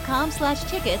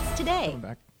ncaa.com/tickets today.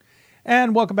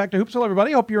 And welcome back to Hoopsville,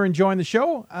 everybody. Hope you're enjoying the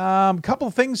show. Couple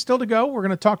of things still to go. We're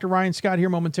going to talk to Ryan Scott here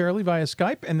momentarily via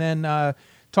Skype, and then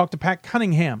talk to Pat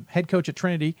Cunningham, head coach at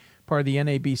Trinity, part of the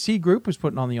NABC group, who's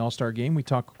putting on the All-Star game. We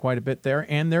talk quite a bit there,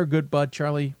 and their good bud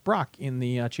Charlie Brock in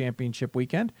the championship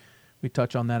weekend. We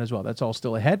touch on that as well. That's all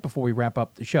still ahead before we wrap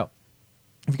up the show.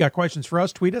 If you got questions for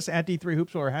us, tweet us at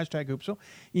D3Hoopsville or hashtag Hoopsville.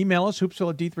 Email us,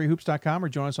 hoopsville@d3hoops.com, or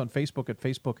join us on Facebook at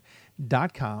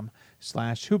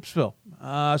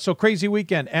facebook.com/Hoopsville. So crazy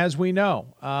weekend, as we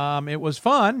know. It was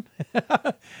fun.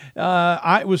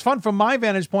 It was fun from my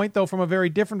vantage point, though from a very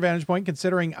different vantage point,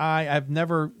 considering I've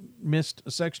never missed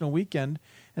a sectional weekend,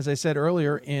 as I said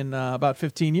earlier, in about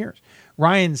 15 years.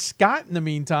 Ryan Scott, in the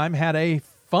meantime, had a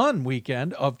fun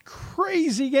weekend of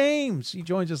crazy games. He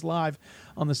joins us live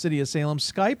on the City of Salem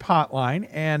Skype hotline.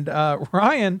 And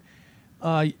Ryan,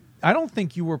 I don't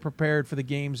think you were prepared for the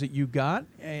games that you got,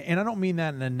 and I don't mean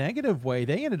that in a negative way.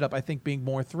 They ended up, I think, being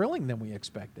more thrilling than we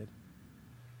expected.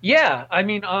 Yeah, I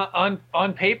mean,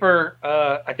 on paper,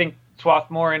 I think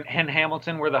Swarthmore and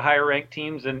Hamilton were the higher-ranked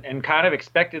teams, and kind of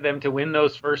expected them to win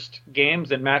those first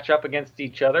games and match up against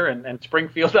each other. And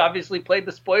Springfield obviously played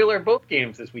the spoiler of both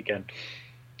games this weekend.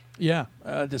 Yeah,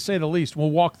 to say the least.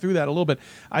 We'll walk through that a little bit.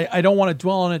 I don't want to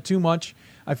dwell on it too much.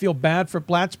 I feel bad for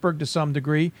Plattsburgh to some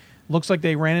degree. Looks like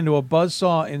they ran into a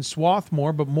buzzsaw in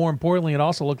Swarthmore, but more importantly, it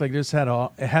also looked like they just had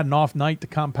an off night to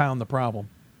compound the problem.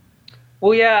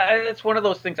 Well, yeah, it's one of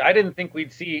those things. I didn't think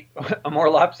we'd see a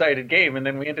more lopsided game, and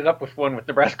then we ended up with one with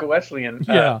Nebraska Wesleyan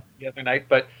the other night.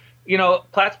 But, you know,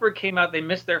 Plattsburgh came out, they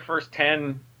missed their first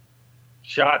 10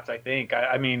 shots, I think.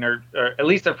 I mean, or at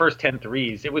least their first 10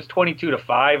 threes. It was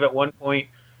 22-5 at one point.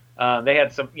 They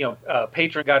had some,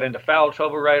 Patron got into foul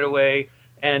trouble right away.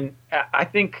 And I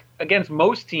think against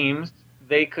most teams,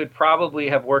 they could probably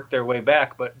have worked their way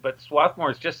back. But Swarthmore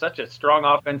is just such a strong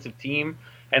offensive team,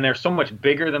 and they're so much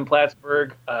bigger than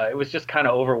Plattsburgh. It was just kind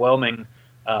of overwhelming.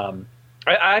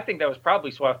 I think that was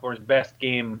probably Swarthmore's best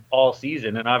game all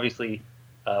season. And obviously,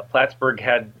 Plattsburgh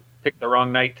had picked the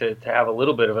wrong night to have a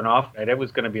little bit of an off night. It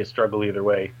was going to be a struggle either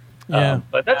way. Yeah.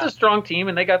 But that's a strong team,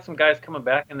 and they got some guys coming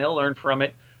back, and they'll learn from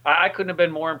it. I couldn't have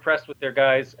been more impressed with their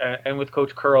guys and with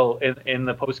Coach Curl in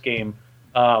the post game.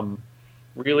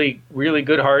 Really, really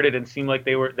good-hearted, and seemed like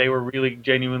they were really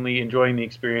genuinely enjoying the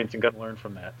experience and going to learn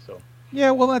from that. So.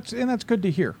 Yeah, well, that's good to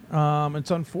hear.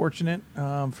 It's unfortunate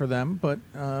for them, but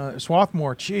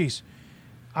Swarthmore, geez,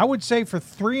 I would say for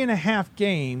 3.5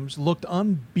 games looked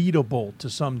unbeatable to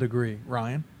some degree.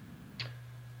 Ryan.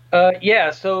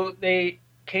 Yeah, so they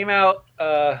came out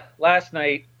last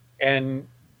night and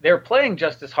they're playing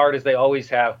just as hard as they always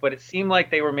have, but it seemed like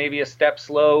they were maybe a step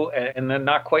slow and then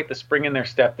not quite the spring in their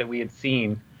step that we had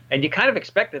seen. And you kind of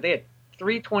expected. They had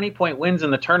 3 20-point wins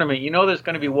in the tournament. You know there's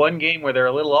going to be one game where they're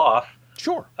a little off.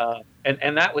 Sure.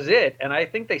 And that was it. And I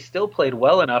think they still played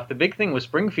well enough. The big thing was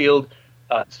Springfield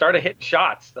started hitting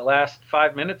shots the last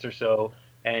 5 minutes or so.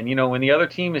 And, when the other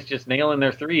team is just nailing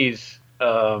their threes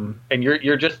and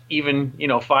you're just even,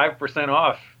 5%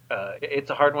 off, it's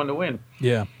a hard one to win.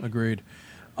 Yeah, agreed.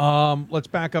 Let's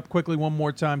back up quickly one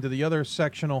more time to the other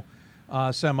sectional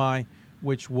semi,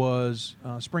 which was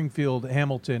Springfield,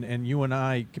 Hamilton, and you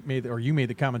made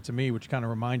the comment to me, which kind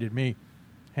of reminded me,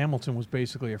 Hamilton was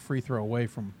basically a free throw away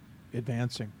from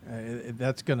advancing.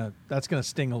 That's gonna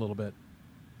sting a little bit.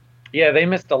 Yeah, they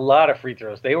missed a lot of free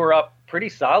throws. They were up pretty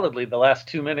solidly the last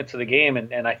 2 minutes of the game,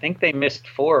 and I think they missed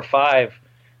 4 or 5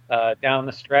 down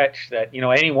the stretch that,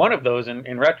 any one of those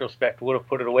in retrospect would have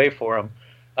put it away for them.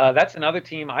 That's another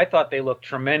team. I thought they looked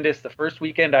tremendous. The first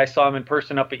weekend I saw them in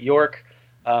person up at York.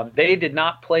 They did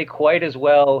not play quite as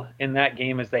well in that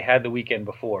game as they had the weekend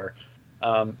before.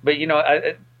 But,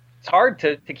 it's hard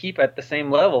to keep at the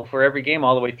same level for every game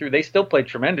all the way through. They still played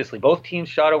tremendously. Both teams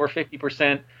shot over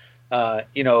 50%.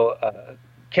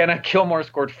 Kenna Gilmore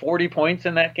scored 40 points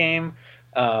in that game.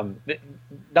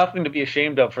 Nothing to be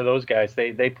ashamed of for those guys.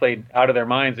 They played out of their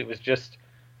minds. It was just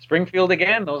Springfield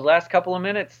again, those last couple of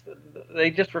minutes, they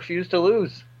just refused to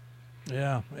lose.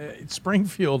 Yeah,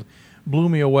 Springfield blew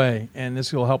me away, and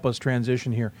this will help us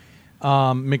transition here.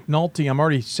 McNulty, I'm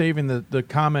already saving the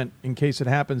comment in case it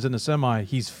happens in the semi.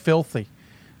 He's filthy.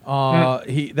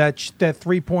 That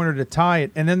three-pointer to tie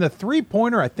it, and then the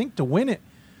three-pointer, I think, to win it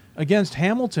against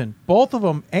Hamilton. Both of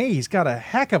them, A, he's got a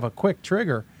heck of a quick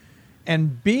trigger,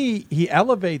 and B, he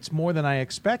elevates more than I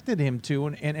expected him to,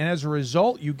 and as a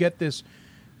result, you get this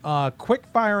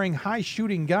quick-firing,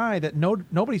 high-shooting guy that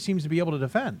nobody seems to be able to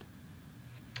defend.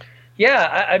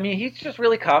 Yeah, I mean, he's just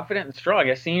really confident and strong.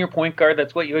 A senior point guard,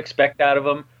 that's what you expect out of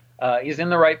him. He's in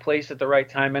the right place at the right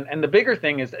time. And the bigger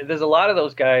thing is there's a lot of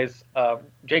those guys,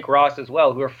 Jake Ross as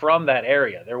well, who are from that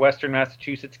area. They're Western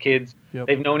Massachusetts kids. Yep.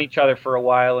 They've known each other for a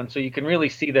while. And so you can really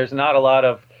see there's not a lot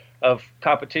of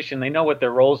competition. They know what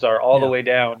their roles are all the way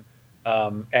down,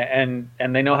 and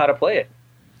they know how to play it.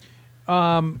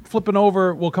 Flipping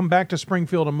over, we'll come back to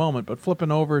Springfield in a moment, but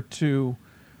flipping over to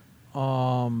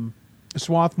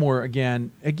Swarthmore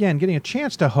again, getting a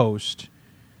chance to host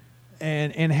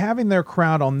and having their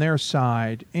crowd on their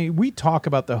side. And we talk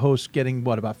about the hosts getting,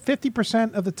 about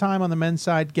 50% of the time on the men's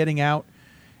side getting out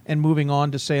and moving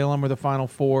on to Salem or the Final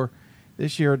Four.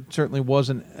 This year it certainly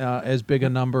wasn't as big a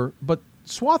number, but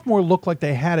Swarthmore looked like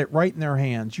they had it right in their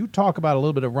hands. You talk about a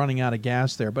little bit of running out of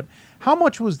gas there, but how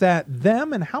much was that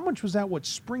them and how much was that what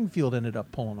Springfield ended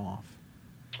up pulling off?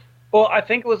 Well, I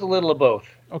think it was a little of both.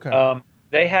 Okay.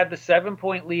 They had the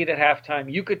 7-point lead at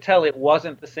halftime. You could tell it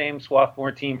wasn't the same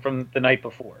Swarthmore team from the night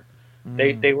before.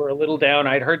 They were a little down.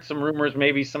 I'd heard some rumors,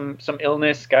 maybe some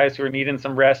illness, guys who were needing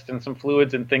some rest and some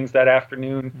fluids and things that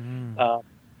afternoon.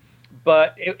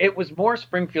 But it was more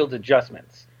Springfield's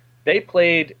adjustments. They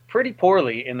played pretty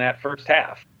poorly in that first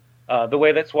half, the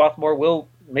way that Swarthmore will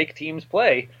make teams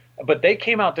play. But they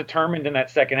came out determined in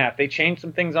that second half. They changed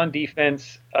some things on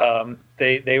defense.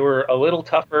 They were a little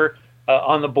tougher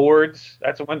on the boards.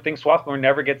 That's the one thing. Swarthmore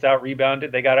never gets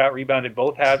out-rebounded. They got out-rebounded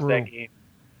both halves of that game.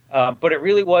 But it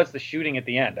really was the shooting at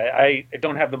the end. I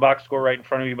don't have the box score right in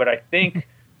front of me, but I think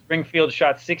Springfield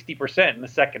shot 60% in the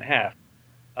second half.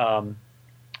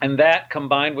 And that,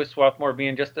 combined with Swarthmore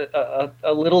being just a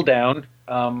little down,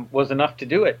 was enough to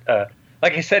do it.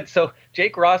 Like I said, so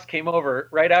Jake Ross came over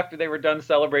right after they were done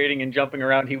celebrating and jumping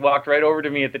around. He walked right over to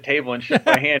me at the table and shook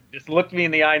my hand, just looked me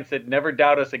in the eye and said, "Never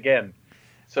doubt us again."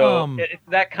 So it's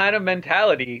that kind of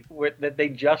mentality that they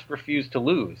just refuse to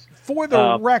lose. For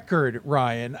the record,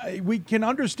 Ryan, we can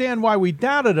understand why we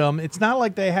doubted them. It's not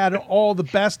like they had all the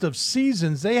best of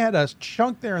seasons. They had a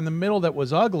chunk there in the middle that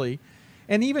was ugly.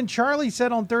 And even Charlie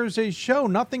said on Thursday's show,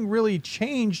 nothing really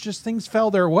changed, just things fell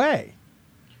their way.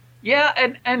 Yeah,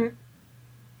 and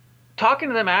talking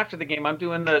to them after the game, I'm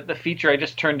doing the feature I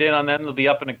just turned in on them. They'll be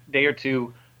up in a day or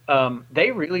two.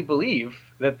 They really believe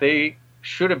that they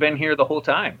should have been here the whole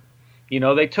time. You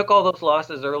know, they took all those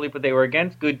losses early, but they were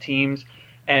against good teams.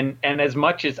 And as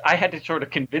much as I had to sort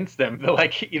of convince them, they're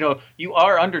like, you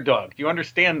are underdogs. You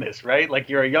understand this, right? Like,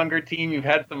 you're a younger team. You've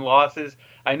had some losses.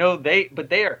 I know but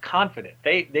they are confident.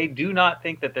 They do not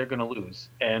think that they're going to lose.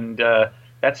 And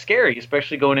that's scary,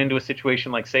 especially going into a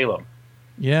situation like Salem.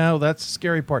 Yeah, well, that's the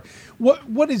scary part.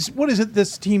 What is it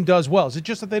this team does well? Is it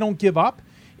just that they don't give up?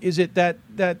 Is it that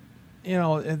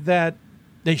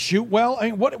they shoot well? I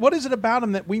mean, what is it about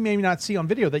them that we may not see on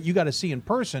video that you got to see in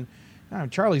person?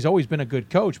 Charlie's always been a good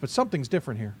coach, but something's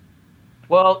different here.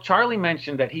 Well, Charlie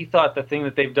mentioned that he thought the thing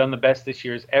that they've done the best this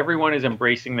year is everyone is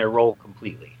embracing their role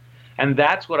completely. And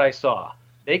that's what I saw.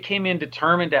 They came in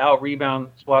determined to out-rebound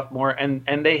Swarthmore,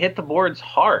 and they hit the boards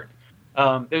hard.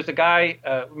 There's a guy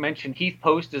mentioned, Heath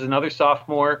Post is another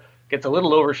sophomore, gets a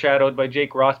little overshadowed by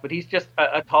Jake Ross, but he's just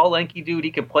a tall, lanky dude. He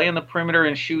can play on the perimeter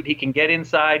and shoot. He can get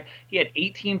inside. He had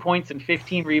 18 points and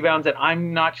 15 rebounds, and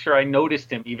I'm not sure I noticed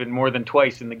him even more than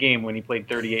twice in the game when he played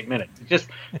 38 minutes. Just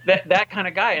that kind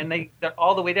of guy, and they're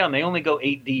all the way down. They only go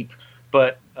 8 deep,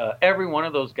 but every one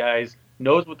of those guys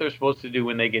knows what they're supposed to do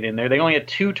when they get in there. They only had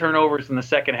 2 turnovers in the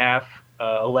second half,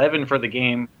 11 for the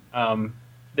game.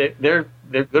 They're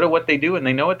good at what they do, and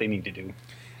they know what they need to do.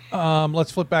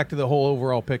 Let's flip back to the whole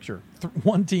overall picture.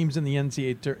 One team's in the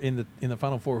NCAA in the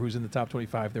Final Four who's in the top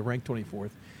 25. They're ranked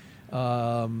 24th.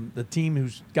 The team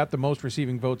who's got the most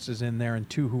receiving votes is in there, and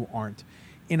 2 who aren't.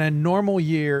 In a normal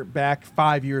year, back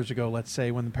 5 years ago, let's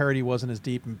say, when the parity wasn't as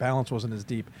deep and balance wasn't as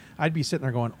deep, I'd be sitting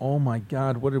there going, "Oh my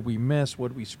God, what did we miss? What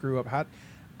did we screw up?"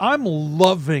 I'm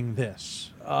loving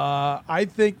this. I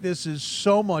think this is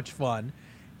so much fun.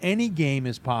 Any game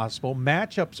is possible.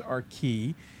 Matchups are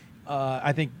key.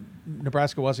 I think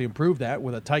Nebraska-Wesley improved that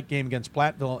with a tight game against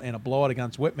Platteville and a blowout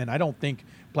against Whitman. I don't think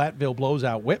Platteville blows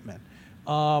out Whitman.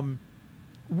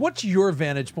 What's your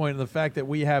vantage point on the fact that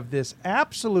we have this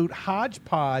absolute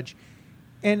hodgepodge,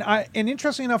 and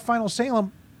interestingly enough, Final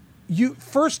Salem,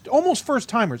 almost first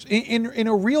timers in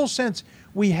a real sense.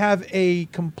 We have a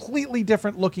completely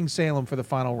different looking Salem for the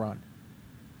final run.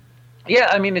 Yeah,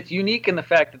 I mean, it's unique in the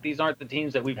fact that these aren't the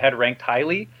teams that we've had ranked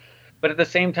highly, but at the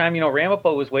same time,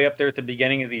 Ramapo was way up there at the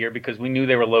beginning of the year because we knew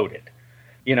they were loaded.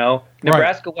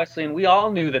 Nebraska Wesleyan, we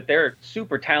all knew that they're a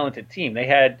super talented team. They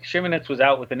had Shimonitz was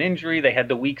out with an injury. They had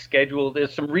the weak schedule.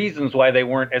 There's some reasons why they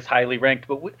weren't as highly ranked,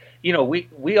 but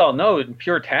we all know in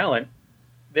pure talent,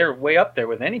 they're way up there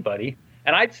with anybody.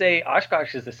 And I'd say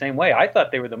Oshkosh is the same way. I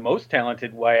thought they were the most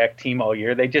talented WIAC team all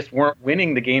year. They just weren't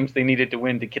winning the games they needed to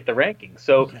win to get the rankings.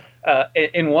 So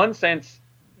in one sense,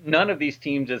 none of these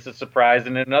teams is a surprise.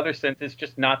 And in another sense, it's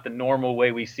just not the normal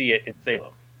way we see it in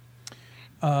Salem.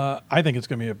 I think it's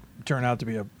going to turn out to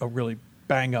be a really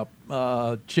bang-up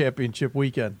championship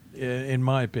weekend, in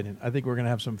my opinion. I think we're going to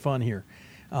have some fun here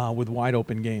with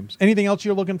wide-open games. Anything else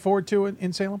you're looking forward to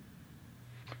in Salem?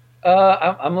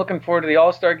 I'm looking forward to the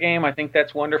All-Star game. I think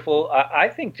that's wonderful. I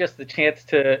think just the chance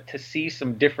to see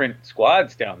some different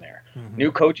squads down there. Mm-hmm.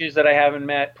 New coaches that I haven't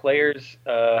met, players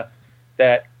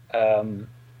that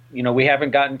we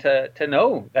haven't gotten to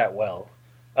know that well.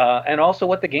 And also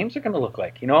what the games are going to look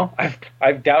like.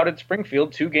 I've doubted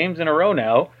Springfield 2 games in a row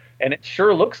now, and it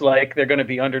sure looks like they're going to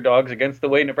be underdogs against the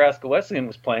way Nebraska Wesleyan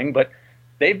was playing, but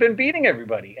they've been beating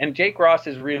everybody. And Jake Ross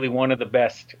is really one of the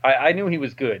best. I knew he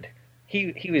was good.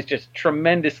 He was just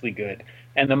tremendously good.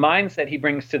 And the mindset he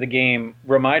brings to the game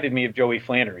reminded me of Joey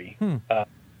Flannery,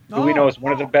 who we know is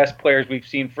one of the best players we've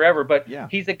seen forever. But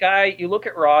he's a guy, you look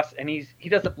at Ross, and he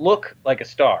doesn't look like a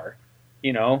star,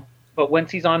 but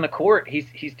once he's on the court,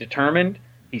 he's determined,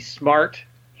 he's smart.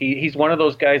 He's one of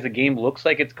those guys the game looks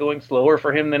like it's going slower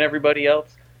for him than everybody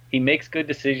else. He makes good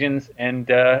decisions, and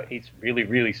he's really,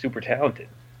 really super talented.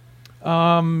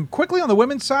 Quickly on the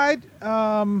women's side,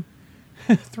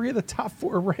 3 of the top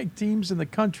 4 ranked teams in the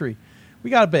country.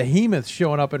 We got a behemoth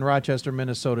showing up in Rochester,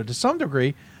 Minnesota. To some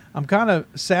degree, I'm kind of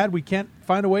sad we can't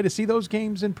find a way to see those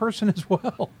games in person as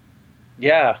well.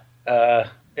 Yeah,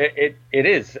 it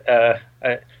is.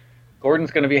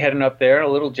 Gordon's going to be heading up there,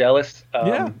 a little jealous.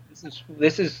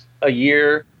 This is a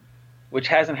year which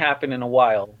hasn't happened in a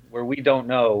while where we don't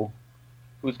know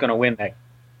who's going to win that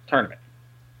tournament.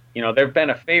 There've been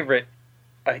a favorite,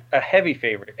 a heavy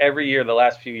favorite every year the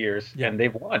last few years, and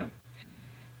they've won.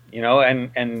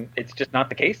 And it's just not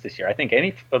the case this year. I think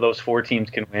any of those 4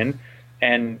 teams can win,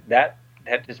 and that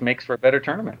just makes for a better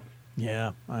tournament.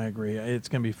 Yeah, I agree. It's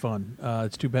going to be fun.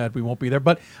 It's too bad we won't be there.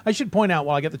 But I should point out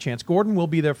while I get the chance, Gordon will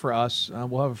be there for us.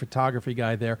 We'll have a photography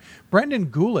guy there. Brendan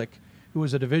Gulick, who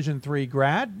is a Division III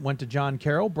grad, went to John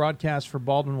Carroll, broadcasts for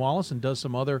Baldwin Wallace, and does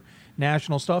some other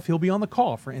national stuff. He'll be on the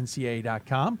call for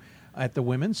NCAA.com at the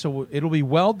women. So it'll be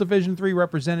well Division III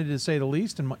represented, to say the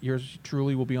least. And yours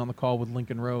truly will be on the call with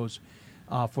Lincoln Rose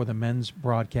for the men's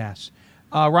broadcasts.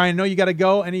 Ryan, I know you got to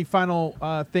go. Any final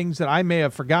things that I may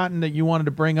have forgotten that you wanted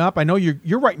to bring up? I know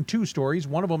you're writing 2 stories.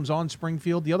 One of them's on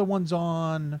Springfield. The other one's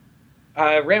on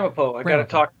Ramapo. I got to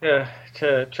talk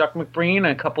to Chuck McBreen and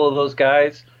a couple of those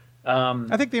guys.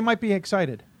 I think they might be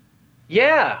excited.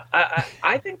 Yeah,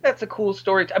 I think that's a cool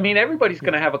story. I mean, everybody's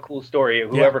going to have a cool story,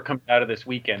 whoever comes out of this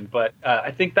weekend. But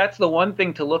I think that's the one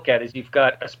thing to look at is you've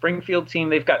got a Springfield team.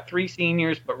 They've got 3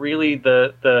 seniors, but really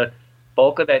the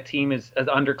bulk of that team is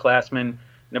underclassmen.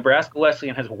 Nebraska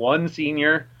Wesleyan has 1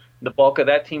 senior. The bulk of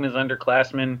that team is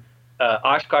underclassmen.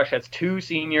 Oshkosh has 2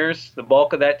 seniors. The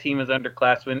bulk of that team is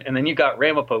underclassmen. And then you got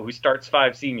Ramapo, who starts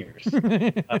 5 seniors.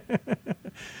 And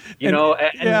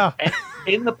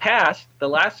in the past, the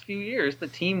last few years, the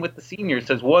team with the seniors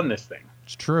has won this thing.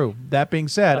 It's true. That being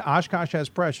said, Oshkosh has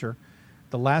pressure.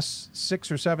 The last 6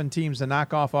 or 7 teams to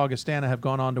knock off Augustana have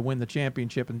gone on to win the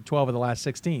championship in 12 of the last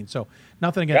 16. So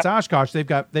nothing against Oshkosh. They've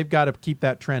got to keep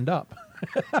that trend up.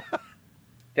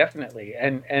 Definitely.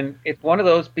 And it's one of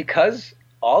those, because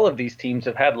all of these teams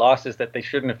have had losses that they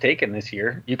shouldn't have taken this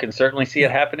year. You can certainly see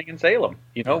it happening in Salem.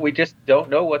 We just don't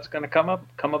know what's going to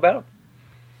come about.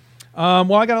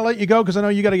 Well, I got to let you go because I know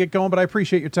you got to get going, but I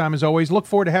appreciate your time as always. Look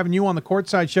forward to having you on the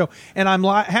Courtside Show. And I'm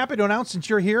happy to announce, since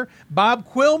you're here, Bob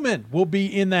Quillman will be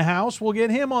in the house. We'll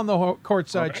get him on the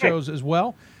Courtside shows as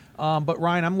well. But,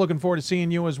 Ryan, I'm looking forward to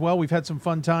seeing you as well. We've had some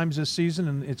fun times this season,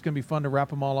 and it's going to be fun to wrap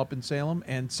them all up in Salem.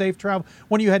 And safe travel.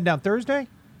 When are you heading down? Thursday?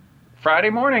 Friday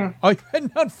morning. Oh, you're heading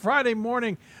down Friday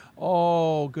morning.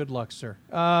 Oh, good luck, sir.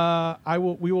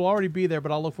 We will already be there,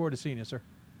 but I'll look forward to seeing you, sir.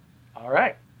 All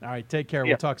right. All right, take care.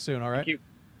 We'll talk soon, all right? Thank you.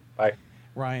 Bye.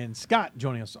 Ryan Scott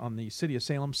joining us on the City of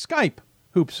Salem Skype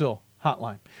Hoopsville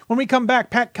Hotline. When we come back,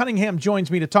 Pat Cunningham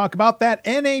joins me to talk about that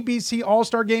NABC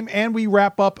All-Star Game, and we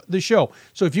wrap up the show.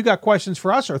 So if you got questions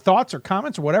for us or thoughts or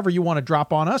comments or whatever you want to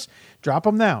drop on us, drop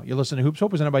them now. You listen to Hoopsville,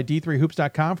 presented by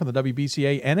D3Hoops.com from the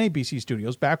WBCA NABC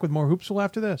studios. Back with more Hoopsville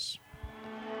after this.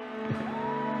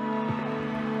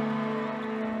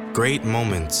 Great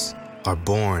moments are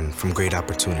born from great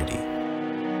opportunity.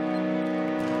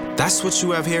 That's what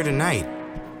you have here tonight.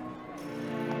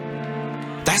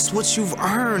 That's what you've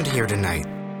earned here tonight.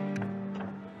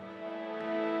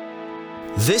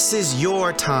 This is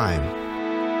your time.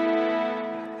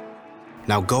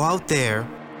 Now go out there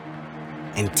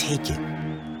and take it.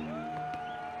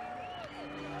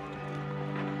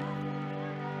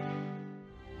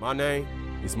 My name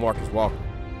is Marcus Walker.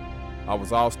 I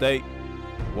was All-State,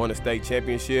 won a state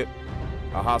championship,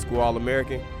 a high school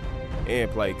All-American, and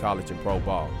played college and pro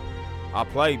ball. I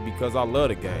played because I love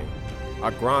the game. I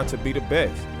grind to be the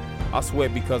best. I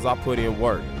sweat because I put in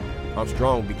work. I'm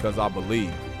strong because I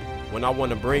believe. When I want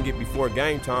to bring it before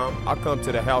game time, I come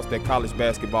to the house that college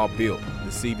basketball built, the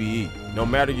CBE. No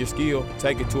matter your skill,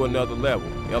 take it to another level.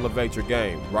 Elevate your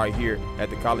game right here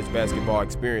at the College Basketball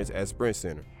Experience at Sprint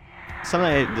Center. Something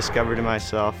I discovered in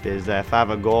myself is that if I have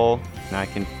a goal, then I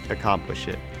can accomplish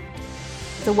it.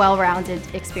 It's a well-rounded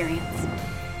experience.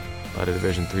 At a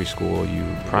Division III school, you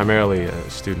primarily a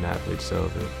student athlete, so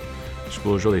the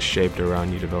school is really shaped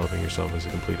around you developing yourself as a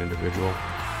complete individual.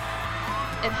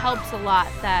 It helps a lot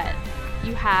that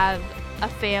you have a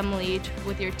family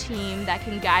with your team that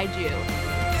can guide you.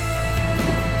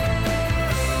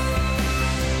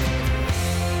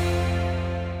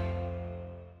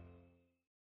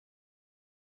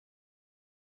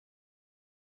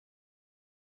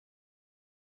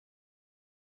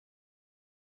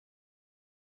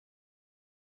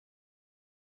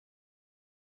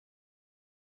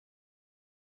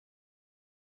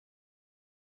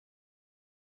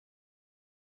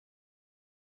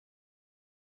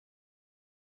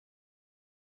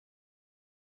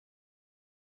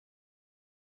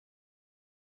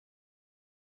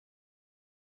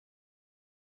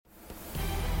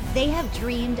 They have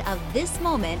dreamed of this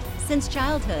moment since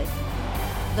childhood.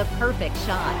 The perfect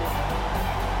shot.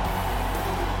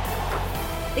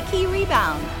 The key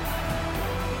rebound.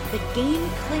 The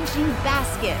game-clinching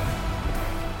basket.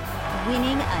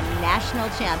 Winning a national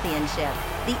championship.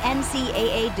 The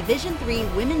NCAA Division III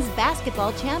Women's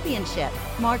Basketball Championship,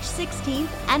 March 16th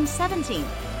and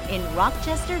 17th in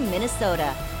Rochester,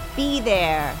 Minnesota. Be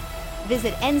there.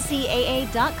 Visit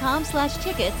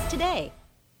ncaa.com/tickets today.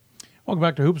 Welcome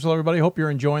back to Hoopsville, everybody. Hope you're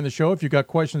enjoying the show. If you've got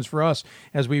questions for us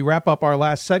as we wrap up our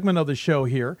last segment of the show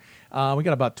here, we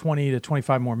got about 20 to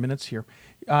 25 more minutes here.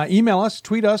 Email us,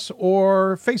 tweet us,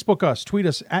 or Facebook us. Tweet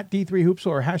us at D3Hoopsville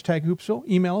or hashtag Hoopsville.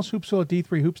 Email us, hoopsville at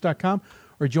D3Hoops.com,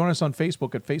 or join us on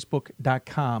Facebook at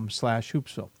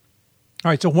Facebook.com/Hoopsville. All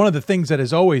right, so one of the things that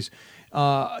has always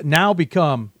now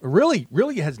become, really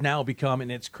has now become,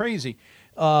 and it's crazy,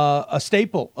 a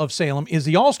staple of Salem is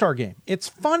the All-Star Game. It's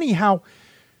funny how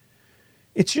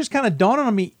it's just kind of dawned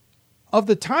on me, of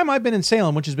the time I've been in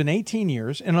Salem, which has been 18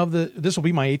 years, and this will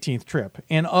be my 18th trip,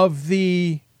 and of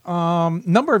the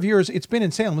number of years it's been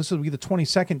in Salem, this will be the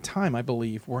 22nd time, I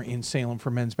believe, we're in Salem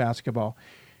for men's basketball.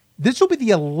 This will be the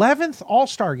 11th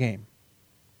All-Star Game.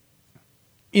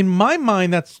 In my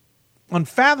mind, that's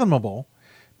unfathomable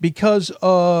because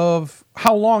of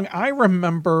how long I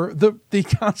remember the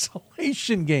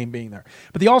consolation game being there.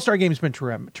 But the All-Star Game has been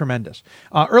tremendous.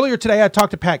 Earlier today, I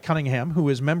talked to Pat Cunningham, who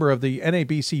is member of the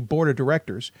NABC Board of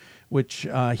Directors, which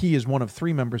he is one of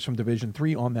 3 members from Division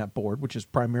III on that board, which is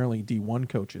primarily D1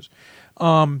 coaches,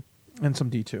 and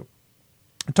some D2.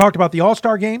 Talked about the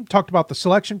All-Star Game, talked about the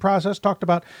selection process, talked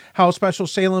about how special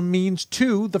Salem means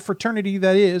to the fraternity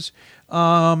that is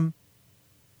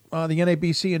the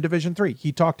NABC in Division III.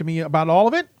 He talked to me about all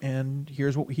of it, and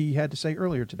here's what he had to say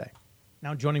earlier today.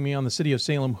 Now joining me on the City of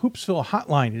Salem Hoopsville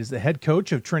hotline is the head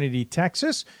coach of Trinity,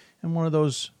 Texas, and one of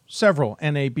those several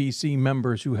NABC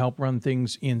members who help run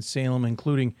things in Salem,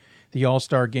 including the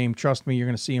All-Star Game. Trust me, you're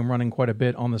going to see him running quite a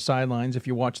bit on the sidelines if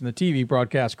you're watching the TV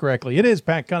broadcast correctly. It is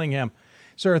Pat Cunningham.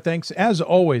 Sir, thanks, as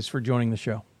always, for joining the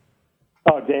show.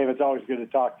 Oh, Dave, it's always good to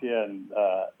talk to you, and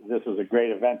this is a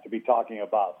great event to be talking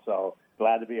about, so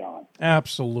glad to be on.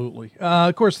 Absolutely.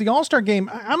 Of course, the All-Star Game,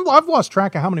 I've lost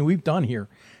track of how many we've done here,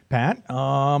 Pat.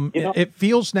 It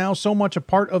feels now so much a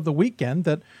part of the weekend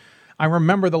that I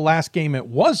remember the last game it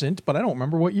wasn't, but I don't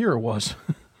remember what year it was.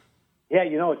 Yeah,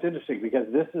 it's interesting because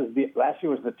last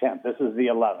year was the 10th. This is the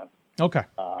 11th. Okay.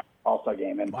 All-Star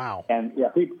Game. And, wow. And, yeah,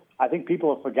 I think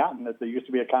people have forgotten that there used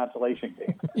to be a consolation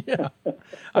game. Yeah,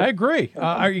 I agree.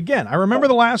 Again, I remember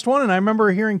the last one, and I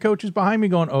remember hearing coaches behind me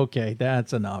going, okay,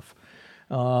 that's enough.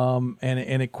 And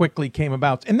it quickly came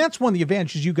about. And that's one of the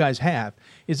advantages you guys have,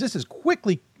 is this is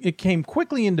quickly, it came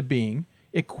quickly into being.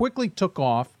 It quickly took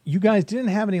off. You guys didn't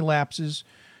have any lapses.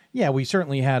 Yeah, we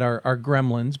certainly had our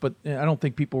gremlins, but I don't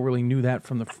think people really knew that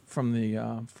from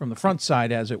the front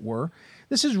side, as it were.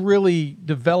 This has really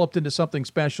developed into something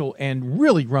special and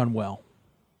really run well.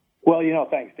 Well,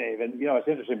 thanks, Dave. And, it's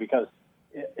interesting because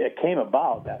it came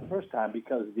about that first time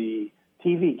because the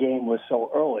TV game was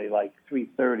so early, like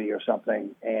 3:30 or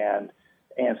something, and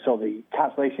so the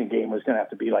consolation game was going to have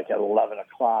to be like at 11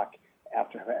 o'clock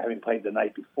after having played the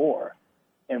night before.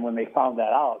 And when they found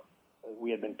that out,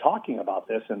 we had been talking about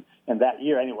this, and that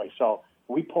year anyway, so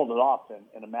we pulled it off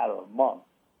in a matter of months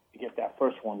to get that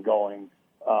first one going,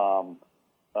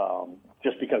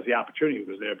 just because the opportunity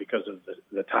was there because of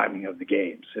the timing of the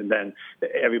games. And then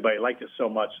everybody liked it so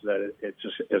much that it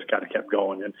just kind of kept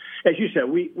going. And as you said,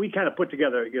 we kind of put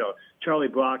together, Charlie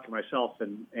Brock, myself,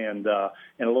 and a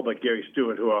little bit Gary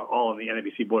Stewart, who are all in the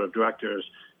NBC board of directors,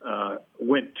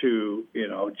 went to,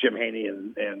 Jim Haney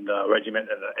and Regiment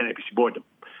and the NBC board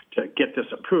to get this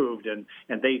approved, and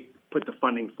they put the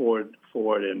funding forward,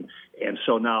 and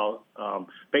so now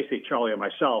basically Charlie and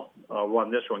myself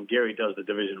run this one. Gary does the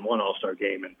Division I All-Star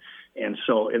Game, and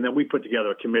then we put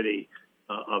together a committee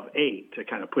of 8 to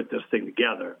kind of put this thing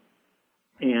together.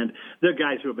 And they're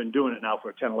guys who have been doing it now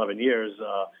for 10, 11 years.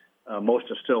 Most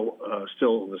are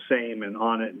still the same and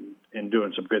on it and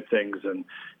doing some good things, and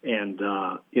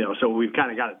so we've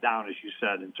kind of got it down, as you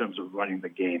said, in terms of running the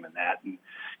game and that. And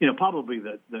probably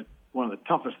the one of the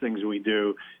toughest things we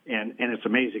do, and it's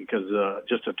amazing because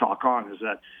just to talk on, is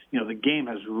that the game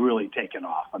has really taken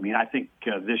off. I mean, I think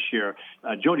this year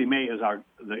Jody May is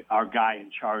our guy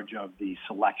in charge of the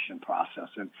selection process,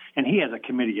 and he has a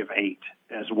committee of 8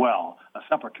 as well, a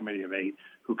separate committee of 8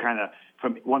 who kind of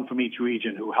one from each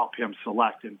region who help him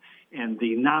select, and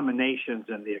the nominations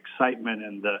and the excitement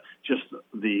and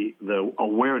the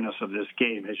awareness of this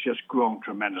game has just grown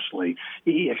tremendously,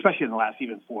 especially in the last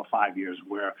even 4 or 5 years,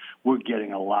 where we're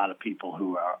getting a lot of people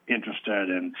who are interested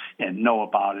and know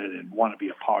about it and want to be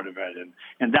a part of it,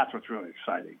 and that's what's really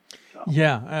exciting. So.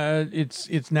 Yeah,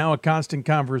 it's now a constant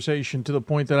conversation to the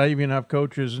point that I even have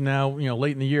coaches now,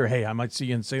 late in the year, hey, I might see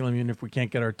you in Salem even if we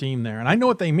can't get our team there, and I know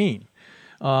what they mean.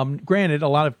 Granted, a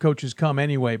lot of coaches come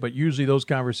anyway, but usually those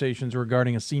conversations are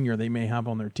regarding a senior they may have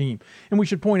on their team. And we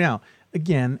should point out,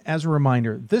 again, as a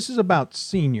reminder, this is about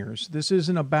seniors. This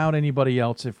isn't about anybody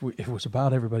else. If it was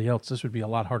about everybody else, this would be a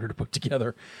lot harder to put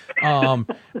together.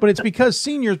 But it's because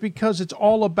seniors, because it's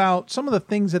all about some of the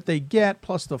things that they get,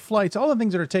 plus the flights, all the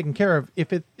things that are taken care of.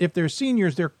 If they're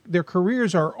seniors, their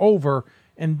careers are over,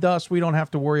 and thus we don't have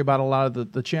to worry about a lot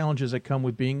of the challenges that come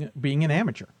with being an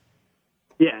amateur.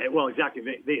 Yeah, well, exactly.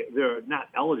 They're not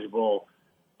eligible.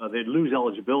 They'd lose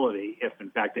eligibility if, in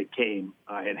fact, they came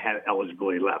and had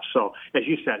eligibility left. So, as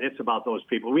you said, it's about those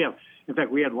people. We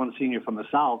had one senior from the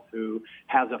South who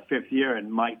has a 5th year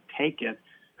and might take it,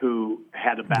 who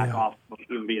had to back off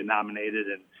even being nominated,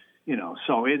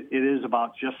 so it is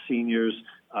about just seniors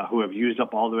who have used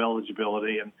up all their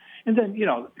eligibility, and then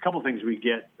a couple of things we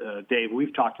get, Dave.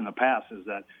 We've talked in the past is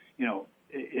that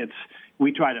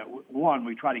we try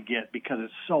to get, because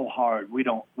it's so hard. We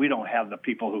don't have the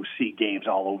people who see games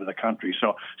all over the country,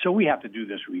 so we have to do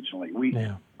this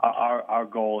regionally. Our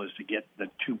goal is to get the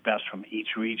 2 best from each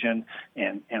region,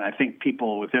 and I think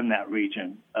people within that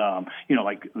region,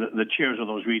 like the chairs of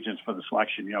those regions for the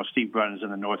selection, Steve Brennan's in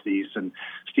the Northeast, and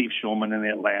Steve Schulman in the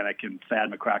Atlantic, and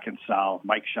Thad McCracken South,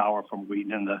 Mike Schauer from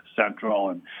Wheaton in the Central,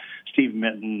 and Steve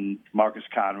Minton, Marcus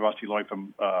Kahn, Rusty Lloyd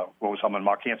from Rose-Hulman, and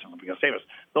Mark Hansen from Gustavus.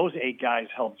 Those 8 guys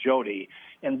help Jody,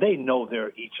 and they know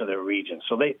each of their regions.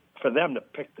 So for them to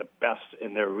pick the best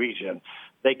in their region,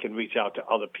 they can reach out to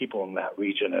other people in that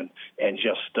region and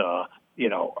just, I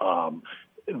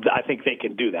think they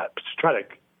can do that. But to try to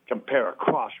compare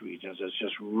across regions is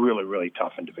just really, really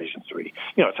tough in Division III.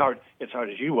 It's hard. It's hard,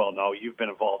 as you well know. You've been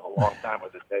involved a long time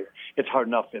with it, Dave. It's hard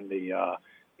enough in the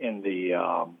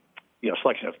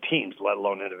selection of teams, let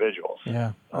alone individuals.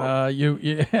 Yeah. By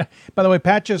the way,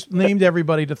 Pat just named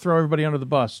everybody to throw everybody under the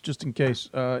bus, just in case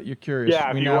you're curious.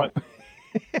 Yeah,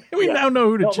 we now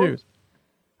know who to choose.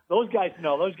 Those guys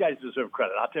deserve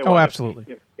credit. I'll tell you. Oh, what,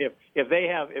 absolutely. If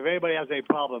anybody has any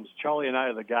problems, Charlie and I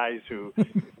are the guys who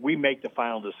we make the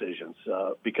final decisions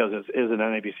because it is an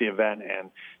NABC event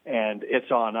and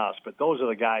it's on us. But those are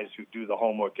the guys who do the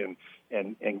homework and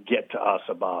get to us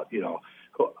about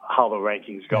how the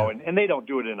rankings go, and they don't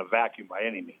do it in a vacuum by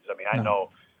any means. I mean, I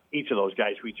know each of those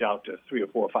guys reach out to 3 or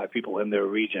 4 or 5 people in their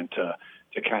region to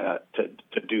kind of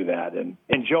to do that. And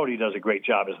Jody does a great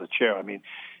job as the chair. I mean,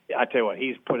 I tell you what,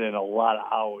 he's put in a lot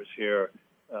of hours here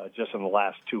just in the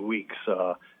last 2 weeks.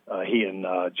 He and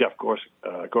Jeff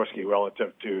Gorski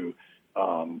relative to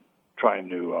trying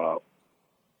to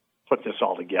put this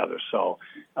all together. So,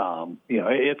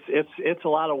 it's a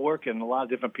lot of work, and a lot of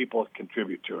different people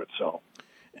contribute to it. So,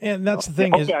 and that's the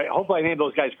thing hopefully I named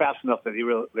those guys fast enough that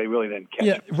they really didn't catch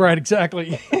it. Right,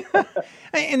 exactly.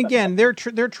 And again, they're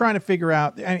trying to figure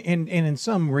out, and in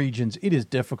some regions, it is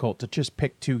difficult to just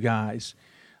pick 2 guys,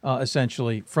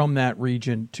 essentially from that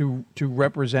region to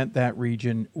represent that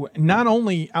region. Not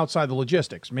only outside the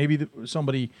logistics, maybe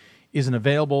somebody isn't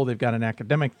available, they've got an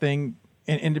academic thing.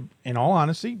 And in all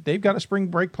honesty, they've got a spring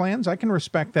break plans. I can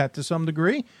respect that to some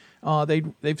degree.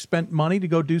 They've spent money to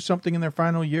go do something in their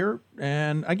final year,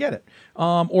 and I get it,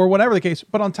 or whatever the case.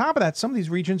 But on top of that, some of these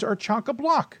regions are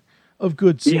chock-a-block of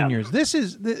good seniors. Yeah. This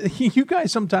is you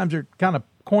guys sometimes are kind of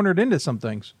cornered into some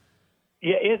things.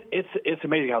 Yeah, it's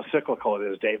amazing how cyclical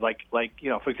it is, Dave. Like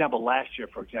for example, last year,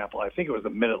 I think it was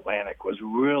the Mid-Atlantic was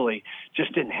really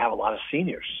just didn't have a lot of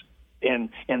seniors,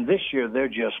 and this year they're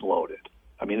just loaded.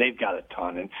 I mean, they've got a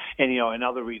ton, and in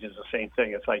other regions the same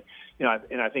thing. It's like,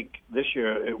 and I think this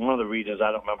year one of the regions,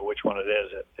 I don't remember which one it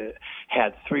is, it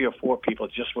had 3 or 4 people,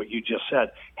 just what you just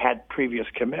said, had previous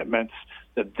commitments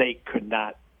that they could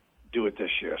not do it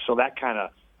this year. So that kind of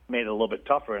made it a little bit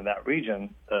tougher in that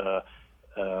region to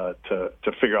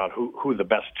figure out who the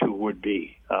best 2 would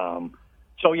be.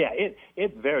 So yeah,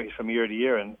 it varies from year to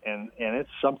year, and it's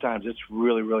sometimes it's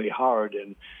really, really hard.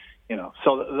 And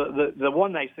so the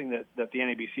one nice thing that the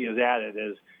NABC has added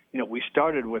is, we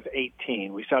started with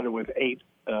 18. We started with 8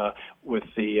 we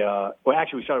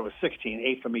started with 16,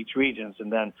 8 from each regions,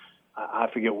 and then I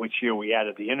forget which year we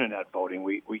added the internet voting.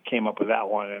 We came up with that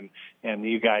one, and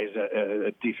you guys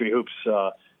at D3 Hoops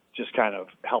just kind of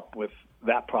helped with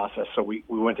that process. So we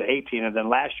went to 18, and then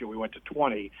last year we went to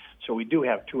 20. So we do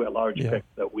have 2 at-large picks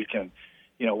that we can.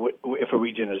 If a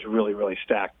region is really, really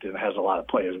stacked and has a lot of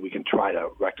players, we can try to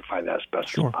rectify that as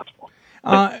best as possible.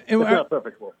 It's not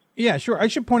perfect work. Yeah, sure. I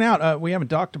should point out, we haven't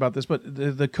talked about this, but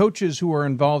the coaches who are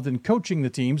involved in coaching the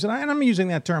teams, and I'm using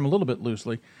that term a little bit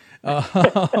loosely,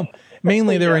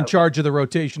 mainly they're in charge of the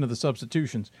rotation of the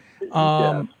substitutions.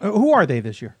 Who are they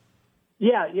this year?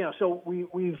 Yeah. So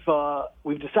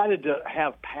we've decided to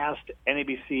have past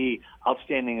NABC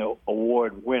Outstanding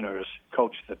Award winners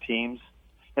coach the teams.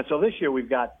 And so this year we've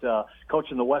got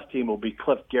coaching the West team will be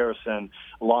Cliff Garrison,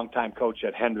 a longtime coach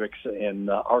at Hendricks in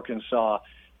Arkansas,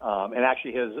 and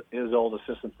actually his old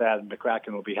assistant Thad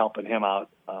McCracken will be helping him out.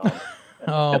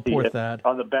 Poor Thad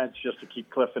on the bench just to keep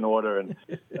Cliff in order and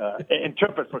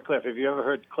interpret for Cliff. If you ever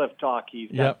heard Cliff talk, he's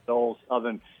got the old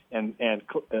Southern, and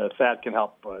Thad can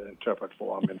help interpret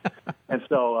for him. And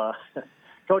so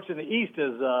coaching the East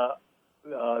is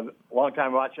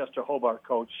longtime Rochester Hobart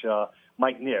coach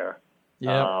Mike Neer.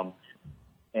 Yeah.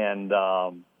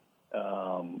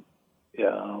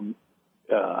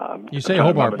 You say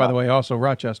Hobart, by the way, also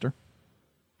Rochester.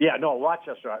 Yeah, no,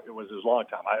 Rochester. It was his long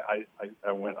time.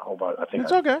 I went Hobart. I think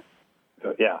it's okay.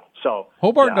 Yeah. So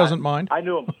Hobart doesn't mind. I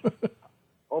knew him.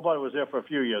 Hobart was there for a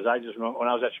few years. I just remember when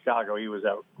I was at Chicago, he was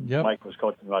at. Yep. Mike was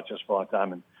coaching Rochester for a long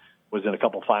time and was in a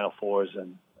couple Final Fours,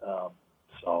 and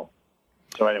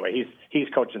So anyway, he's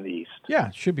coaching the East. Yeah,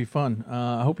 it should be fun.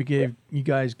 I hope you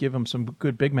guys give him some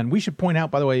good big men. We should point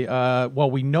out, by the way,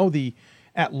 we know the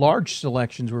at-large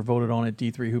selections were voted on at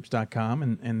d3hoops.com,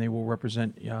 and they will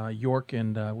represent York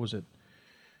and was it?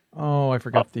 Oh, I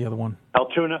forgot the other one.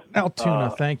 Altoona.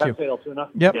 Thank you. Altoona.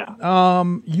 Yep. Yeah.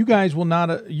 You guys will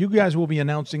not. You guys will be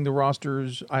announcing the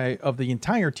rosters of the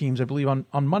entire teams, I believe,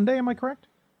 on Monday. Am I correct?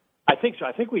 I think so.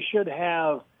 I think we should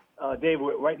have. Dave,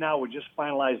 right now we're just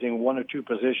finalizing 1 or 2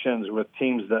 positions with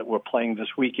teams that we're playing this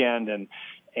weekend, and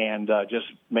just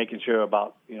making sure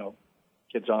about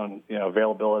kids on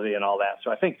availability and all that.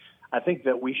 So I think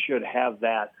that we should have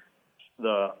that.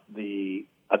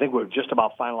 I think we're just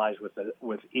about finalized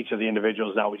with each of the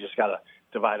individuals. Now we just got to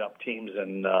divide up teams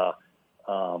and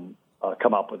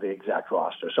come up with the exact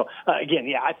roster. So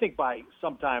again, I think by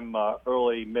sometime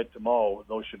early mid to Mo,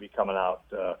 those should be coming out.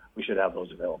 We should have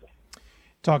those available.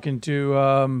 Talking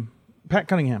to Pat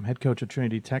Cunningham, head coach of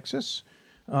Trinity, Texas.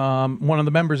 One of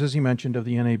the members, as he mentioned, of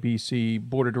the NABC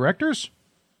Board of Directors,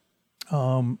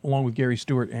 along with Gary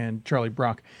Stewart and Charlie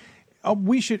Brock. A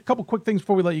couple quick things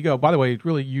before we let you go. By the way, it's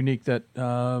really unique that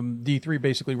D3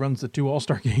 basically runs the 2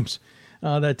 All-Star games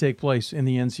that take place in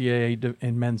the NCAA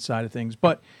and men's side of things.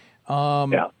 But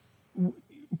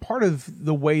part of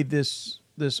the way this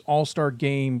All-Star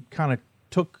game kind of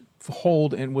took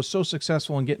hold and was so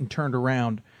successful in getting turned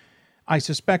around, I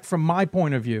suspect from my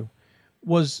point of view,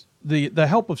 was the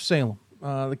help of Salem,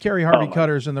 the Kerry Harvey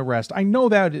Cutters and the rest. I know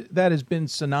that has been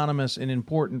synonymous and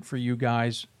important for you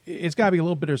guys. It's got to be a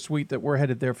little bittersweet that we're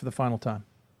headed there for the final time.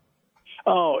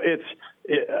 Oh,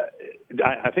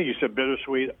 I think you said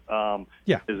bittersweet.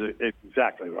 Yeah. Is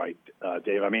exactly right,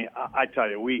 Dave. I mean, I tell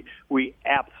you, we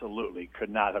absolutely could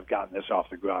not have gotten this off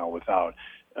the ground without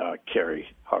Kerry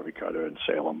Harvey Cutter and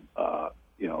Salem,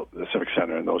 the Civic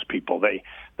Center and those people. They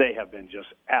have been just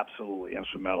absolutely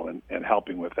instrumental in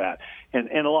helping with that.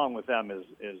 And along with them is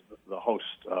the host,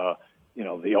 the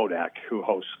ODAC, who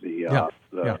hosts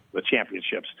the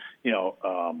championships.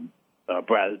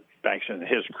 Brad Banks and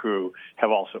his crew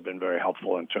have also been very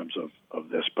helpful in terms of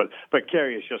this. But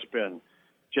Kerry has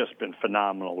just been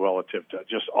phenomenal relative to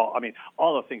just all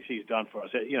the things he's done for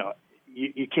us.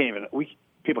 You can't even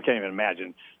people can't even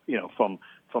imagine,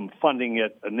 from funding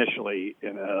it initially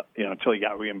until he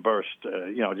got reimbursed,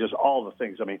 just all the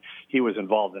things. I mean, he was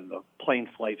involved in the plane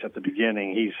flights at the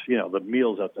beginning. He's, the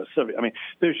meals at the Civic. I mean,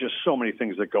 there's just so many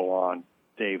things that go on,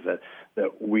 Dave, that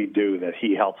we do that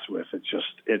he helps with. It's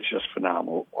just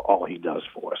phenomenal all he does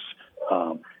for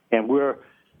us. And we're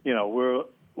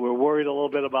worried a little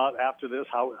bit about after this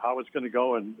how it's going to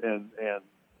go and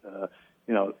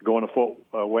going to Fort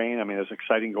Wayne. I mean, it's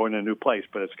exciting going to a new place,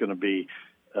 but it's going to be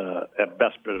at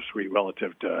best bittersweet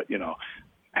relative to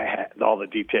all the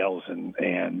details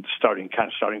and starting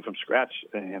from scratch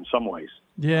in some ways.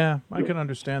 Yeah, I can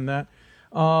understand that.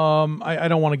 I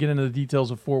don't want to get into the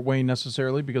details of Fort Wayne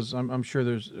necessarily because I'm sure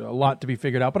there's a lot to be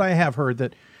figured out. But I have heard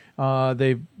that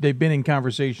they've been in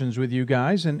conversations with you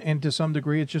guys, and to some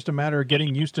degree, it's just a matter of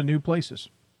getting used to new places.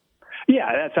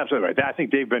 Yeah, that's absolutely right. I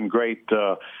think they've been great.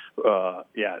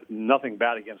 Nothing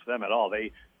bad against them at all.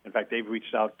 In fact, they've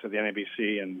reached out to the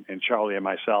NABC and Charlie and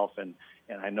myself, and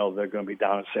I know they're going to be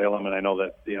down at Salem, and I know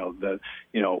that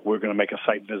we're going to make a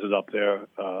site visit up there,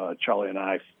 Charlie and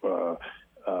I,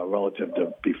 relative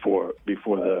to before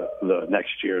the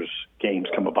next year's games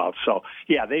come about. So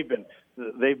yeah, they've been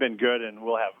good, and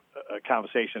we'll have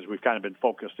conversations. We've kind of been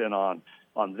focused in on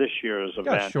this year's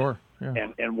event. Yeah, sure. Yeah.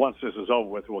 And once this is over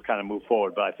with, we'll kind of move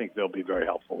forward. But I think they'll be very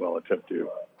helpful relative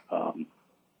to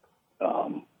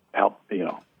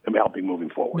helping moving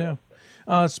forward.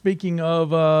 Yeah. Speaking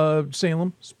of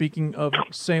Salem,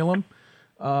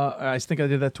 I think I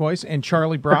did that twice. And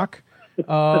Charlie Brock,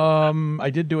 I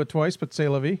did do it twice, but c'est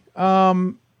la vie.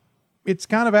 It's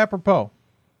kind of apropos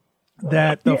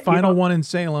that the final one in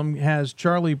Salem has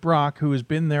Charlie Brock, who has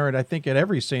been there at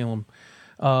every Salem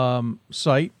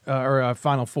site or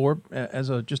Final Four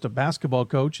as just a basketball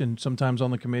coach and sometimes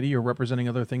on the committee or representing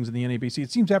other things in the NABC.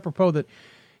 It seems apropos that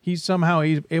he's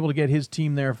able to get his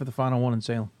team there for the final one in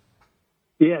Salem.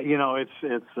 Yeah,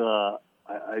 it's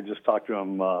I just talked to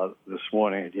him this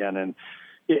morning again, and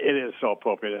it is so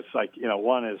appropriate. It's like,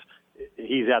 one is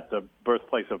he's at the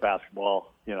birthplace of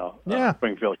basketball,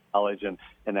 Springfield College, and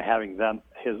having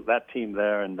that team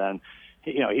there, and then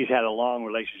he's had a long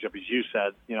relationship, as you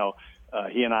said.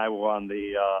 He and I were on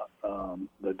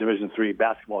the Division III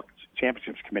basketball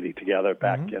championships committee together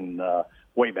back in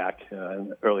way back in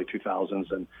the early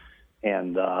 2000s,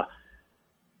 and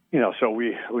so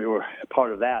we were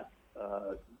part of that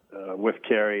with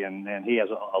Kerry, and he has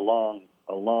a long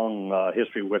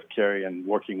history with Kerry and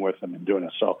working with him and doing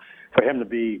it. So for him to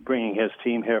be bringing his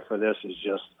team here for this is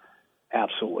just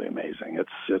absolutely amazing.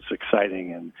 It's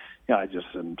exciting, and I just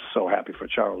am so happy for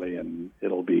Charlie, and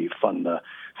it'll be fun to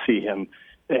see him.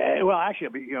 Well, actually,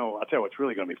 I'll tell you what's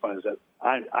really going to be fun is that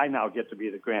I now get to be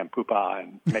the grand poopah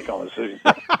and make all the decisions.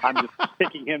 I'm just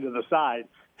picking him to the side,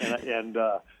 and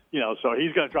so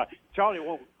he's going to try. Charlie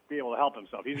won't be able to help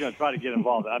himself. He's going to try to get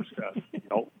involved. I'm just going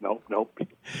to, nope,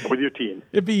 with your team.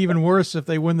 It'd be even worse if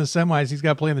they win the semis. He's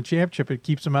got to play in the championship. It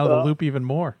keeps him out of the loop even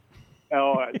more.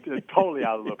 Oh, totally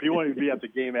out of the loop. He won't even be at the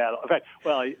game at all. In fact,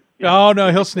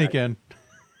 no, he'll sneak in.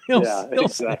 He'll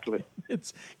exactly.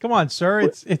 Come on, sir.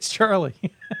 It's Charlie.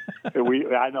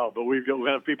 I know, but we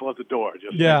have people at the door.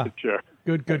 Just sure.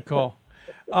 Good call.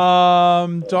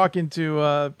 Talking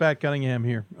to Pat Cunningham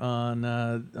here on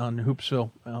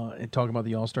Hoopsville and talking about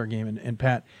the All-Star game. And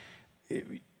Pat,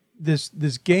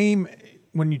 this game,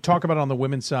 when you talk about it on the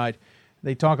women's side,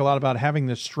 they talk a lot about having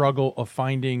the struggle of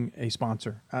finding a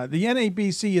sponsor. The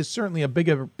NABC is certainly a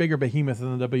bigger behemoth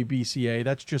than the WBCA.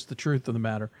 That's just the truth of the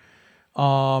matter.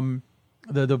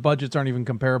 The budgets aren't even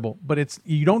comparable. But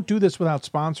you don't do this without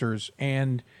sponsors,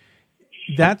 and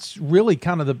that's really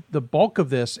kind of the bulk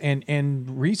of this.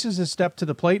 And Reese is a step to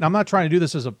the plate. And I'm not trying to do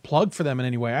this as a plug for them in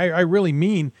any way. I really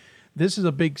mean this is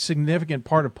a big, significant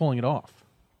part of pulling it off.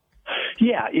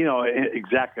 Yeah,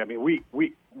 exactly. I mean,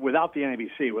 we without the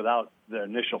NABC, without the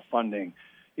initial funding,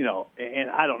 and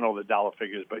I don't know the dollar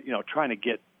figures, but trying to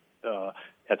get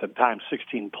at the time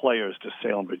 16 players to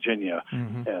Salem, Virginia,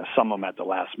 some of them at the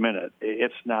last minute,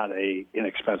 it's not a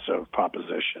inexpensive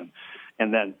proposition.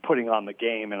 And then putting on the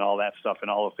game and all that stuff and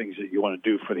all the things that you want to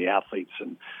do for the athletes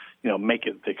and make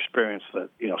it the experience that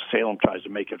Salem tries to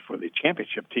make it for the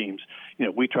championship teams.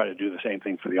 We try to do the same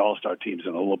thing for the All-Star teams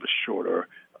in a little bit shorter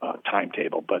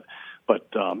timetable. But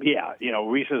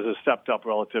Reese's has stepped up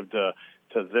relative to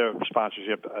their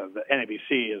sponsorship. The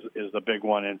NABC is the big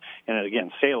one, and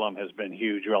again, Salem has been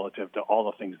huge relative to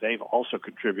all the things they've also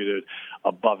contributed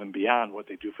above and beyond what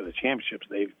they do for the championships.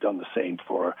 They've done the same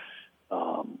for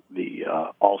the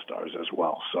All-Stars as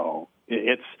well. So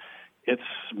it's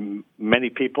many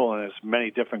people and it's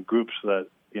many different groups that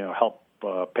help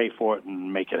pay for it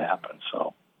and make it happen.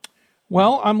 So.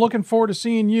 Well, I'm looking forward to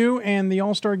seeing you and the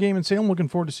All-Star game in Salem. Looking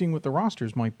forward to seeing what the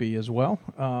rosters might be as well.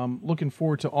 Looking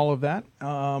forward to all of that.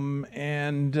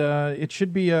 And it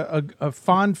should be a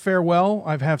fond farewell.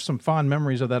 I have some fond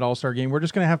memories of that All-Star game. We're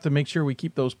just going to have to make sure we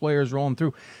keep those players rolling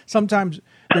through. Sometimes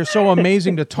they're so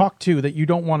amazing to talk to that you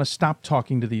don't want to stop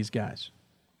talking to these guys.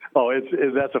 Oh,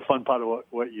 that's a fun part of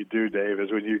what you do, Dave,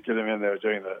 is when you get them in there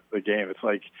during the game. It's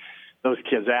like those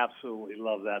kids absolutely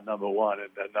love that number one. And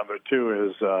that number two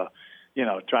is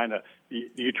trying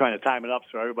to time it up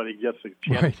so everybody gets a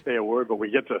chance to say a word, but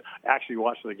we get to actually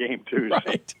watch the game too.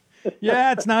 Right.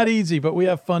 Yeah, it's not easy, but we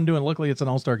have fun doing it. Luckily, it's an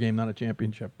All-Star game, not a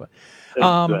championship. But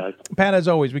Pat, as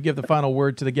always, we give the final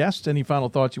word to the guests. Any final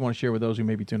thoughts you want to share with those who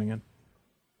may be tuning in?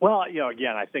 Well,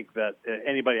 again, I think that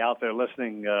anybody out there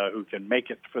listening who can make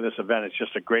it for this event, it's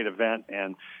just a great event.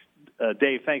 And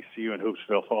Dave, thanks to you and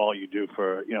Hoopsville for all you do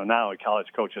for not only college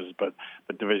coaches but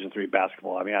Division III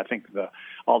basketball. I mean, I think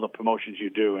all the promotions you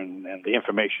do and the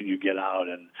information you get out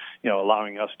and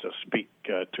allowing us to speak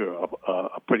to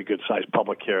a pretty good sized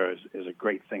public here is a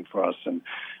great thing for us. And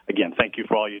again, thank you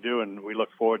for all you do, and we look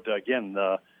forward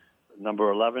to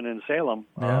number 11 in Salem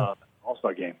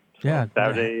All-Star game. So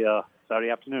Saturday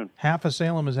afternoon. Half of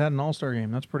Salem has had an All-Star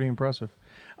game. That's pretty impressive.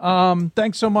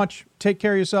 Thanks so much. Take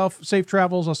care of yourself. Safe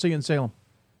travels. I'll see you in Salem.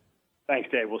 Thanks,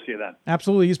 Dave. We'll see you then.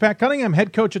 Absolutely. He's Pat Cunningham,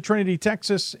 head coach at Trinity,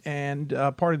 Texas, and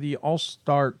part of the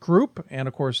All-Star group, and,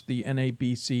 of course, the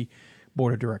NABC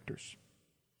Board of Directors.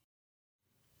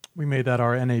 We made that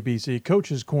our NABC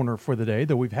Coaches Corner for the day,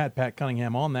 though we've had Pat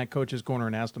Cunningham on that Coaches Corner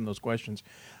and asked him those questions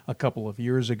a couple of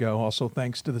years ago. Also,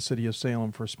 thanks to the City of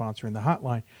Salem for sponsoring the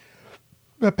hotline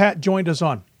that Pat joined us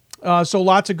on. So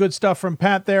lots of good stuff from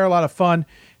Pat there, a lot of fun.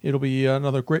 It'll be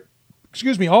another great,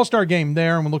 All-Star game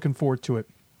there, and we're looking forward to it,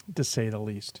 to say the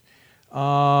least.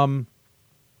 So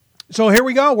here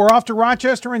we go. We're off to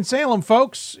Rochester and Salem,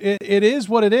 folks. It is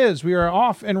what it is. We are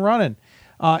off and running.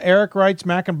 Eric writes,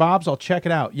 Mac and Bob's, I'll check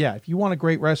it out. Yeah, if you want a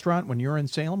great restaurant when you're in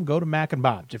Salem, go to Mac and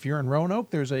Bob's. If you're in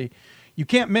Roanoke, you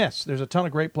can't miss. There's a ton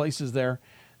of great places there.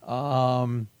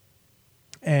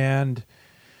 And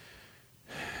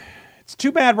it's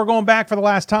too bad we're going back for the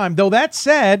last time. Though that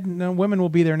said, women will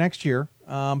be there next year.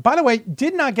 By the way,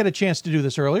 did not get a chance to do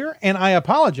this earlier, and I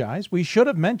apologize. We should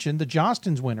have mentioned the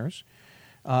Jostens winners.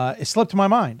 It slipped my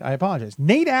mind. I apologize.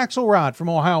 Nate Axelrod from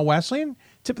Ohio Wesleyan.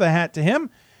 Tip of the hat to him.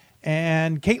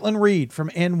 And Caitlin Reed from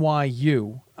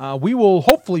NYU. We will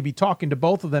hopefully be talking to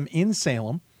both of them in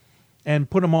Salem and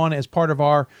put them on as part of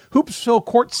our Hoopsville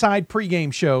courtside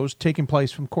pregame shows taking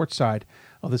place from courtside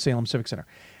of the Salem Civic Center.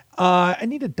 I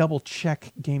need to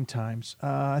double-check game times.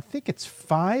 I think it's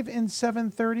 5 and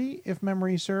 7:30, if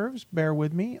memory serves. Bear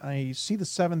with me. I see the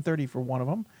 7:30 for one of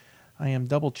them. I am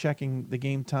double-checking the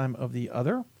game time of the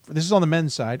other. This is on the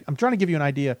men's side. I'm trying to give you an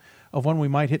idea of when we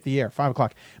might hit the air. 5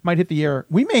 o'clock. Might hit the air.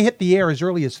 We may hit the air as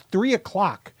early as 3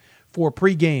 o'clock for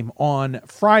pregame on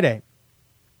Friday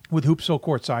with Hoopsville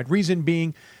courtside. Reason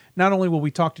being, not only will we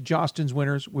talk to Jostens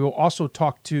winners, we will also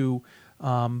talk to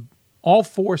all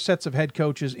 4 sets of head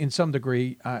coaches in some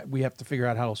degree. We have to figure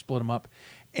out how to split them up.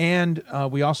 And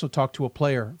we also talk to a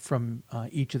player from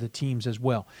each of the teams as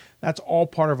well. That's all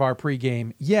part of our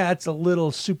pregame. Yeah, it's a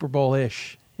little Super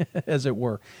Bowl-ish, as it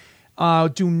were.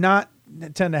 Do not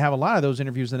tend to have a lot of those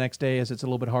interviews the next day, as it's a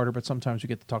little bit harder, but sometimes we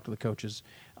get to talk to the coaches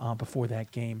before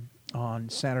that game on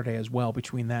Saturday as well,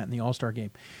 between that and the All-Star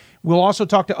game. We'll also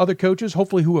talk to other coaches,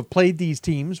 hopefully who have played these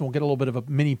teams. We'll get a little bit of a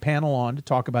mini panel on to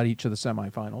talk about each of the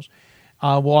semifinals.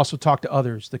 We'll also talk to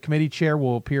others. The committee chair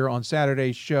will appear on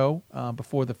Saturday's show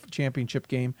before the championship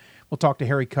game. We'll talk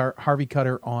to Harvey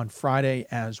Cutter on Friday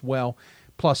as well,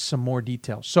 plus some more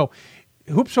details. So,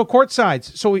 Hoopsville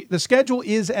courtsides. So the schedule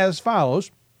is as follows.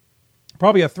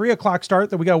 Probably a 3 o'clock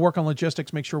start that we got to work on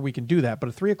logistics, make sure we can do that. But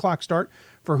a 3 o'clock start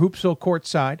for Hoopsville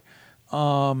courtside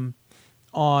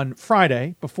on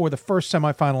Friday before the first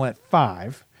semifinal at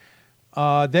 5.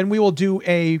 Then we will do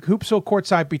a Hoopsville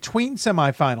courtside between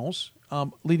semifinals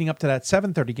leading up to that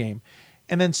 7:30 game.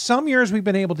 And then some years we've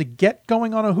been able to get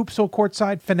going on a Hoopsville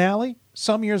courtside finale.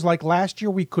 Some years, like last year,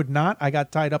 we could not. I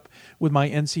got tied up with my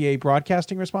NCAA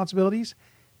broadcasting responsibilities.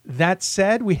 That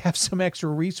said, we have some extra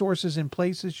resources in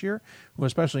place this year, who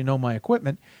especially know my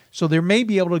equipment. So there may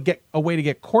be able to get a way to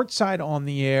get courtside on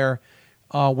the air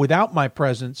without my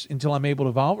presence until I'm able to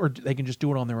evolve, or they can just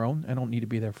do it on their own. I don't need to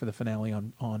be there for the finale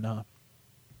on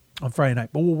Friday night.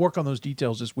 But we'll work on those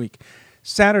details this week.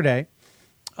 Saturday,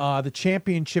 the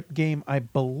championship game, I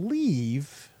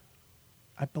believe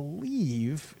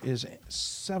is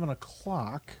 7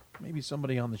 o'clock. Maybe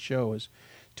somebody on the show is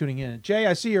tuning in. Jay,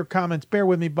 I see your comments. Bear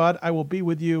with me, bud. I will be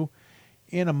with you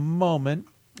in a moment.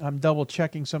 I'm double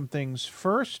checking some things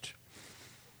first.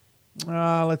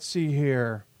 Let's see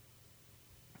here.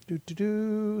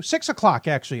 6 o'clock,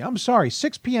 actually. I'm sorry,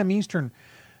 6 p.m. Eastern.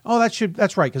 Oh, that's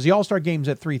right, because the All-Star game's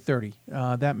at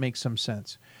 3:30. That makes some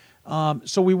sense.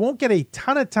 So we won't get a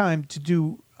ton of time to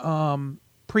do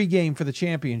pregame for the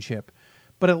championship,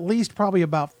 but at least probably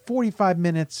about 45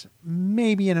 minutes,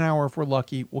 maybe an hour if we're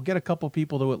lucky. We'll get a couple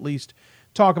people to at least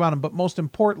talk about them. But most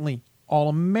importantly,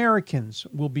 All-Americans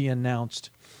will be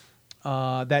announced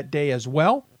that day as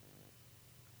well.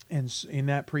 And in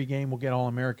that pregame, we'll get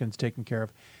All-Americans taken care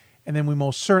of. And then we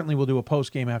most certainly will do a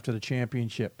postgame after the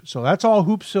championship. So that's all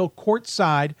Hoopsville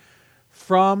courtside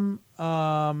from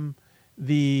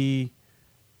the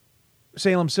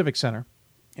Salem Civic Center.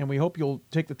 And we hope you'll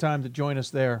take the time to join us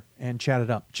there and chat it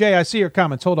up. Jay, I see your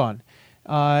comments. Hold on.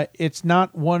 It's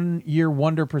not 1 year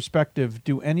wonder perspective.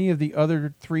 Do any of the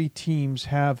other 3 teams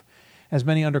have as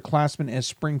many underclassmen as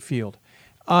Springfield?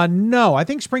 No, I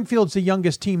think Springfield's the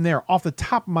youngest team there off the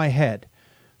top of my head.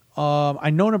 I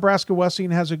know Nebraska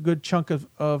Wesleyan has a good chunk of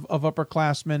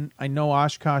upperclassmen. I know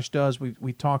Oshkosh does.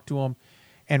 We talked to them.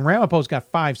 And Ramapo's got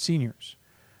 5 seniors.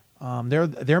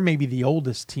 They're maybe the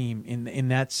oldest team in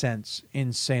that sense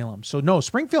in Salem. So no,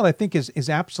 Springfield I think is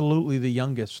absolutely the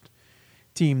youngest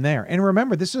team there. And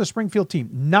remember, this is a Springfield team,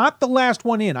 not the last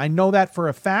one in. I know that for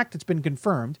a fact. It's been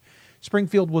confirmed.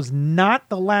 Springfield was not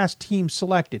the last team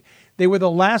selected. They were the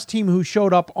last team who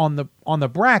showed up on the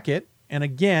bracket. And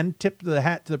again, tip the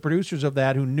hat to the producers of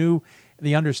that who knew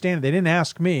the understanding. They didn't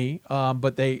ask me,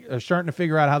 but they are starting to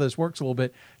figure out how this works a little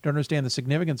bit to understand the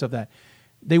significance of that.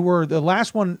 They were the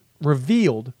last one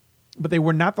revealed, but they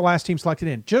were not the last team selected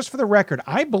in. Just for the record,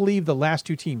 I believe the last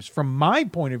 2 teams, from my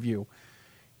point of view,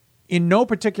 in no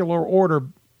particular order,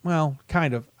 well,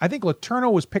 kind of. I think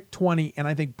LeTourneau was picked 20, and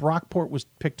I think Brockport was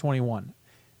picked 21.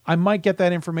 I might get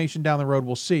that information down the road.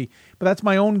 We'll see. But that's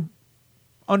my own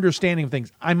understanding of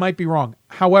things. I might be wrong.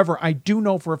 However, I do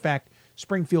know for a fact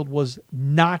Springfield was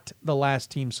not the last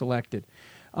team selected.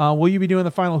 Will you be doing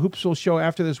the final Hoopsville show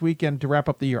after this weekend to wrap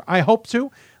up the year? I hope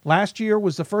to. Last year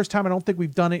was the first time. I don't think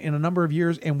we've done it in a number of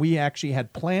years, and we actually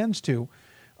had plans to.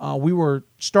 We were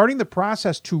starting the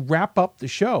process to wrap up the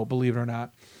show, believe it or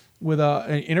not, with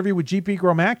an interview with GP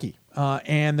Gromacki,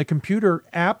 and the computer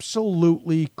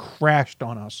absolutely crashed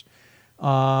on us.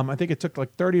 I think it took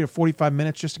like 30 to 45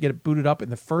 minutes just to get it booted up in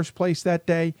the first place that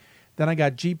day. Then I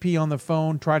got GP on the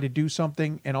phone, tried to do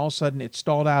something, and all of a sudden it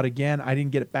stalled out again. I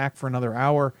didn't get it back for another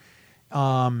hour.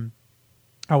 I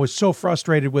was so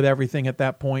frustrated with everything at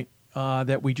that point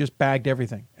that we just bagged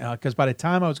everything. Because by the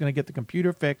time I was going to get the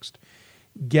computer fixed,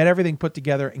 get everything put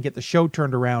together, and get the show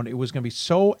turned around, it was going to be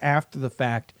so after the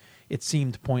fact it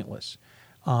seemed pointless.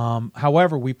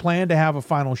 However, we plan to have a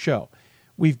final show.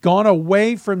 We've gone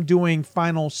away from doing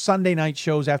final Sunday night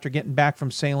shows after getting back from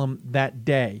Salem that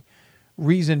day.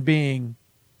 Reason being,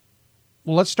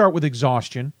 well, let's start with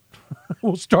exhaustion.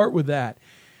 We'll start with that.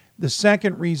 The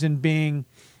second reason being,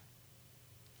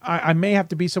 I may have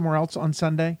to be somewhere else on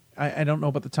Sunday. I don't know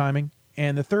about the timing.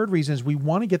 And the third reason is we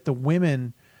want to get the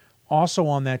women also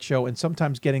on that show, and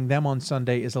sometimes getting them on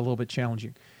Sunday is a little bit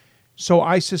challenging. So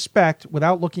I suspect,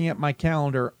 without looking at my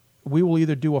calendar, we will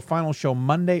either do a final show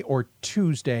Monday or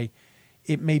Tuesday.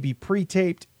 It may be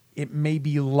pre-taped. It may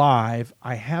be live.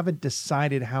 I haven't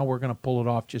decided how we're going to pull it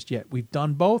off just yet. We've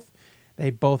done both. They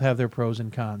both have their pros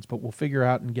and cons, but we'll figure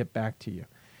out and get back to you.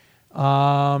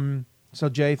 So,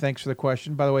 Jay, thanks for the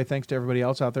question. By the way, thanks to everybody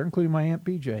else out there, including my Aunt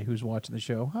BJ, who's watching the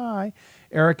show. Hi.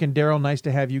 Eric and Daryl, nice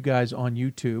to have you guys on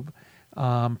YouTube.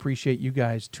 Appreciate you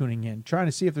guys tuning in. Trying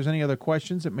to see if there's any other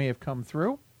questions that may have come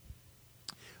through.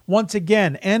 Once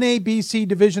again, NABC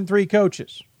Division III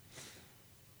coaches.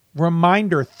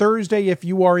 Reminder, Thursday, if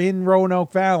you are in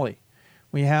Roanoke Valley,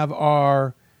 We have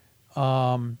our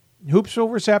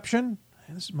Hoopsville reception.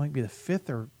 This might be the 5th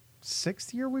or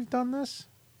 6th year we've done this.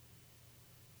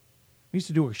 We used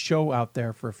to do a show out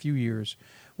there for a few years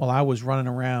while I was running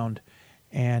around,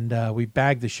 and we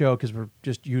bagged the show because we're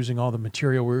just using all the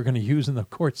material we were going to use in the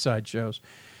courtside shows.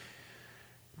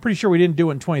 Pretty sure we didn't do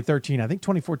it in 2013. I think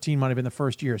 2014 might have been the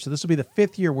first year. So this will be the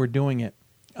 5th year we're doing it.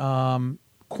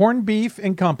 Corned Beef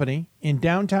and Company in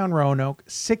downtown Roanoke,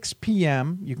 6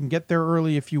 p.m. You can get there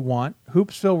early if you want.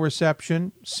 Hoopsville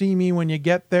reception. See me when you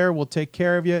get there. We'll take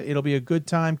care of you. It'll be a good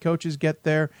time. Coaches get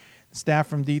there. Staff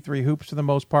from D3 Hoops, for the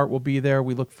most part, will be there.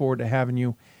 We look forward to having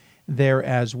you there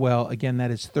as well. Again,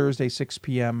 that is Thursday, 6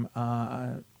 p.m.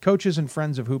 Coaches and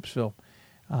friends of Hoopsville,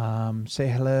 say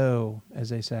hello, as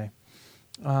they say.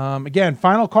 Again,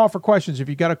 final call for questions. If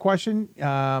you got a question,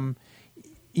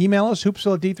 email us,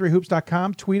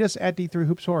 hoopsville@d3hoops.com. Tweet us at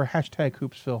D3Hoopsville or hashtag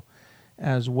Hoopsville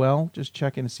as well. Just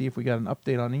checking to see if we got an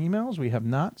update on emails. We have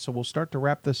not, so we'll start to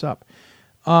wrap this up.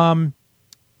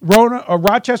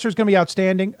 Rochester is going to be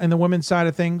outstanding in the women's side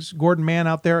of things. Gordon Mann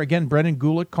out there. Again, Brendan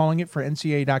Gulick calling it for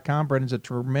NCAA.com. Brendan's a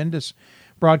tremendous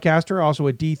broadcaster, also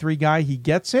a D3 guy. He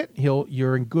gets it.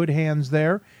 You're in good hands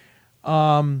there.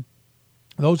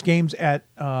 Those games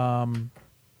on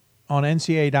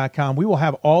NCAA.com, we will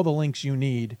have all the links you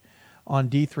need on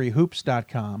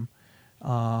D3Hoops.com.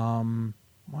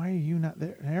 Why are you not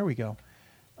there? There we go.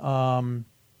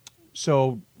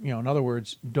 So, in other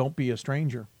words, don't be a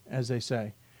stranger, as they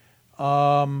say.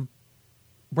 Brendan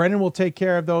will take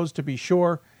care of those, to be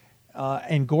sure,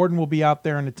 and Gordon will be out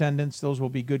there in attendance. Those will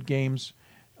be good games.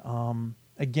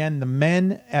 Again, the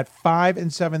men at 5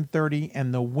 and 7:30,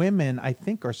 and the women, I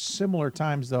think, are similar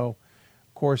times, though.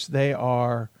 Of course, they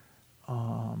are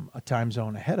a time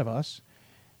zone ahead of us.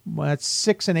 Well, that's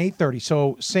 6 and 8:30,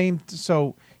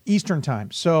 so Eastern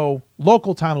time. So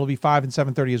local time will be 5 and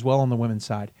 7:30 as well on the women's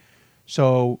side.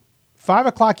 So 5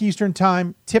 o'clock Eastern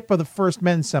time, tip of the first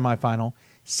men's semifinal.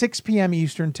 6 p.m.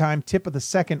 Eastern time, tip of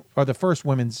the first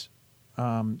women's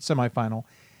semifinal.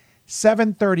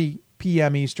 7:30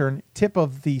 p.m. Eastern, tip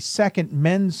of the second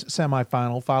men's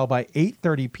semifinal, followed by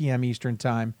 8:30 p.m. Eastern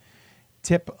time,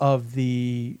 tip of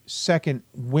the second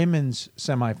women's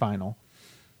semifinal.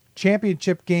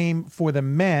 Championship game for the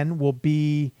men will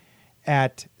be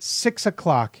at 6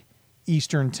 o'clock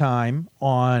Eastern time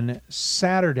on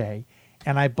Saturday.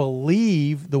 And I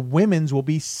believe the women's will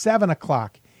be 7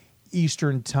 o'clock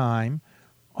Eastern time,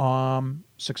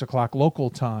 6 o'clock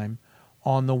local time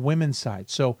on the women's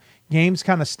side. So games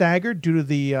kind of staggered due to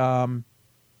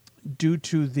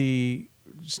the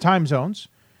time zones.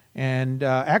 And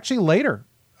actually later,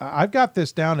 I've got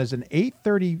this down as an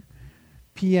 8:30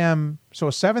 p.m., so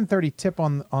a 7:30 tip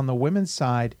on the women's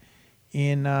side.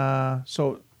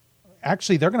 So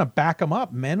actually, they're going to back them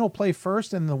up. Men will play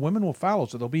first, and the women will follow.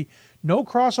 So there'll be no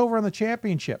crossover on the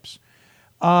championships.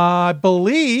 I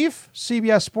believe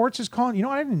CBS Sports is calling.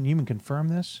 I didn't even confirm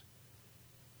this.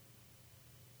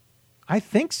 I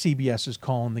think CBS is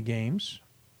calling the games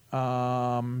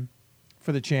for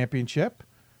the championship.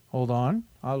 Hold on.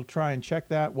 I'll try and check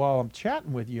that while I'm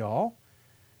chatting with y'all.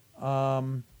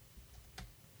 I'll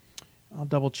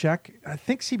double check. I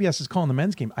think CBS is calling the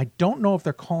men's game. I don't know if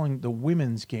they're calling the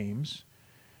women's games,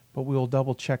 but we will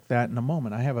double check that in a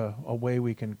moment. I have a way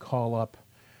we can call up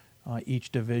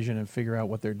each division and figure out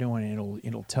what they're doing. And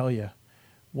it'll tell you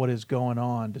what is going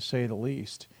on, to say the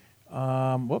least.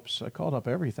 Whoops, I called up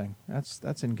everything.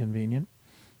 That's inconvenient.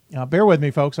 Bear with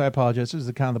me, folks. I apologize. This is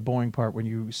the kind of the boring part when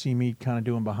you see me kind of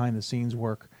doing behind-the-scenes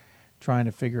work, trying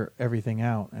to figure everything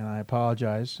out, and I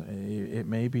apologize. It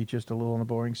may be just a little on the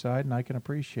boring side, and I can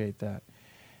appreciate that.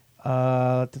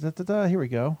 Here we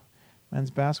go. Men's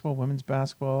basketball, women's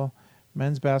basketball,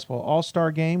 men's basketball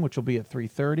all-star game, which will be at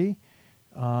 3:30.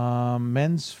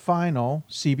 Men's final,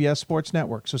 CBS Sports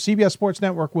Network. So CBS Sports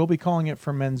Network will be calling it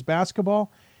for men's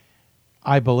basketball.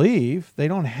 I believe they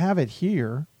don't have it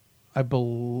here.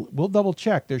 We'll double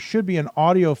check. There should be an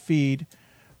audio feed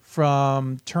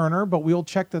from Turner, but we'll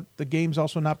check that the game's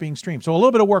also not being streamed. So a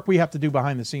little bit of work we have to do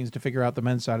behind the scenes to figure out the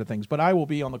men's side of things. But I will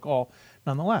be on the call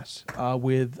nonetheless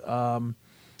with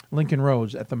Lincoln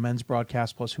Rhodes at the men's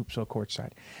broadcast plus Hoopsville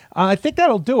courtside. I think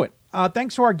that'll do it.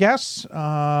 Thanks to our guests,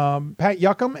 Pat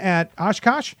Yuckham at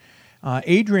Oshkosh,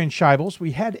 Adrian Scheibels.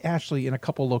 We had Ashley in a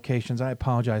couple locations. I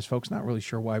apologize, folks. Not really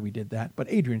sure why we did that, but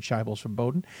Adrian Scheibels from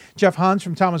Bowdoin, Jeff Hans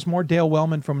from Thomas More, Dale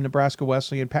Wellman from Nebraska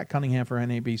Wesleyan, Pat Cunningham for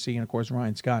NABC, and, of course,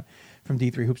 Ryan Scott from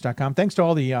D3Hoops.com. Thanks to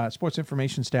all the sports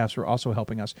information staffs for also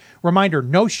helping us. Reminder,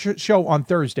 no show on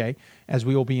Thursday, as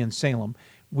we will be in Salem.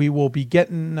 We will be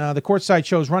getting the courtside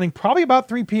shows running probably about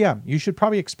 3 p.m. You should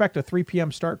probably expect a 3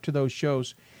 p.m. start to those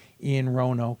shows in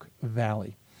Roanoke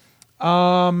Valley.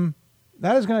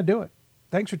 That is going to do it.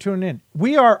 Thanks for tuning in.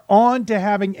 We are on to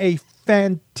having a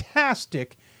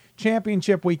fantastic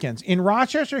championship weekends in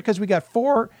Rochester because we got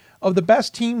 4 of the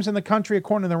best teams in the country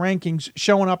according to the rankings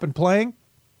showing up and playing.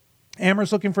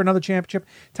 Amherst looking for another championship.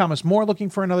 Thomas More looking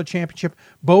for another championship.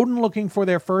 Bowdoin looking for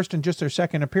their first and just their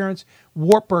second appearance.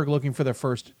 Wartburg looking for their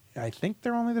first. I think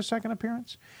they're only their second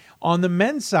appearance. On the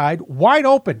men's side, wide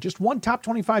open. Just one top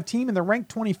 25 team, and they're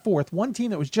ranked 24th. One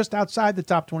team that was just outside the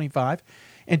top 25.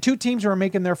 And 2 teams are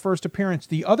making their first appearance.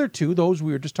 The other 2, those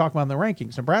we were just talking about in the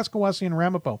rankings, Nebraska Wesleyan and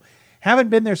Ramapo, haven't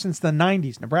been there since the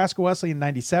 90s. Nebraska Wesleyan in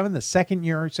 97, the second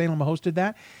year Salem hosted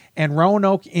that. And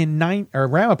Roanoke in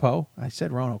Ramapo, I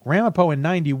said Roanoke, Ramapo in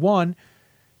 91,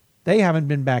 they haven't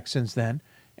been back since then.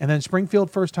 And then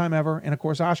Springfield, first time ever, and of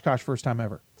course Oshkosh, first time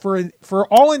ever. For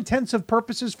all intensive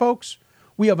purposes, folks,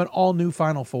 we have an all-new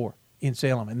Final Four in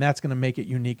Salem, and that's going to make it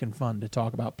unique and fun to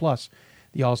talk about, plus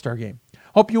the All-Star Game.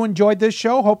 Hope you enjoyed this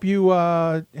show. Hope you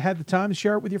had the time to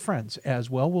share it with your friends as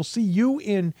well. We'll see you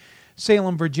in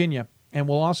Salem, Virginia, and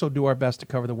we'll also do our best to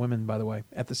cover the women, by the way,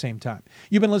 at the same time.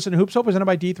 You've been listening to Hoops Hope, presented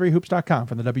by D3Hoops.com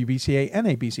from the WBCA and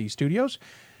ABC studios.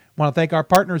 I want to thank our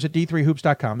partners at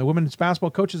D3Hoops.com, the Women's Basketball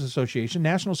Coaches Association,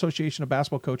 National Association of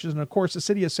Basketball Coaches, and, of course, the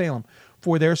City of Salem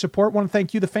for their support. I want to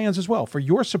thank you, the fans, as well, for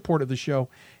your support of the show,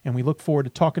 and we look forward to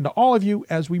talking to all of you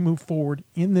as we move forward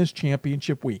in this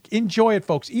championship week. Enjoy it,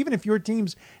 folks. Even if your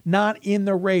team's not in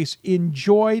the race,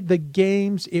 enjoy the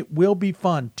games. It will be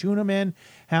fun. Tune them in,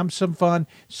 have some fun,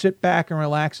 sit back and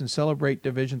relax and celebrate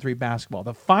Division III basketball.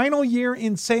 The final year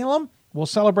in Salem, we'll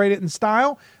celebrate it in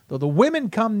style, though the women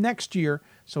come next year.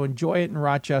 So enjoy it in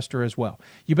Rochester as well.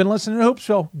 You've been listening to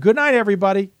Hoopsville. Good night,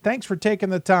 everybody. Thanks for taking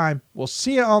the time. We'll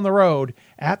see you on the road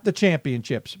at the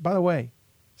championships. By the way,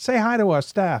 say hi to our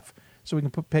staff so we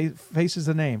can put faces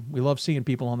to name. We love seeing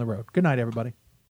people on the road. Good night, everybody.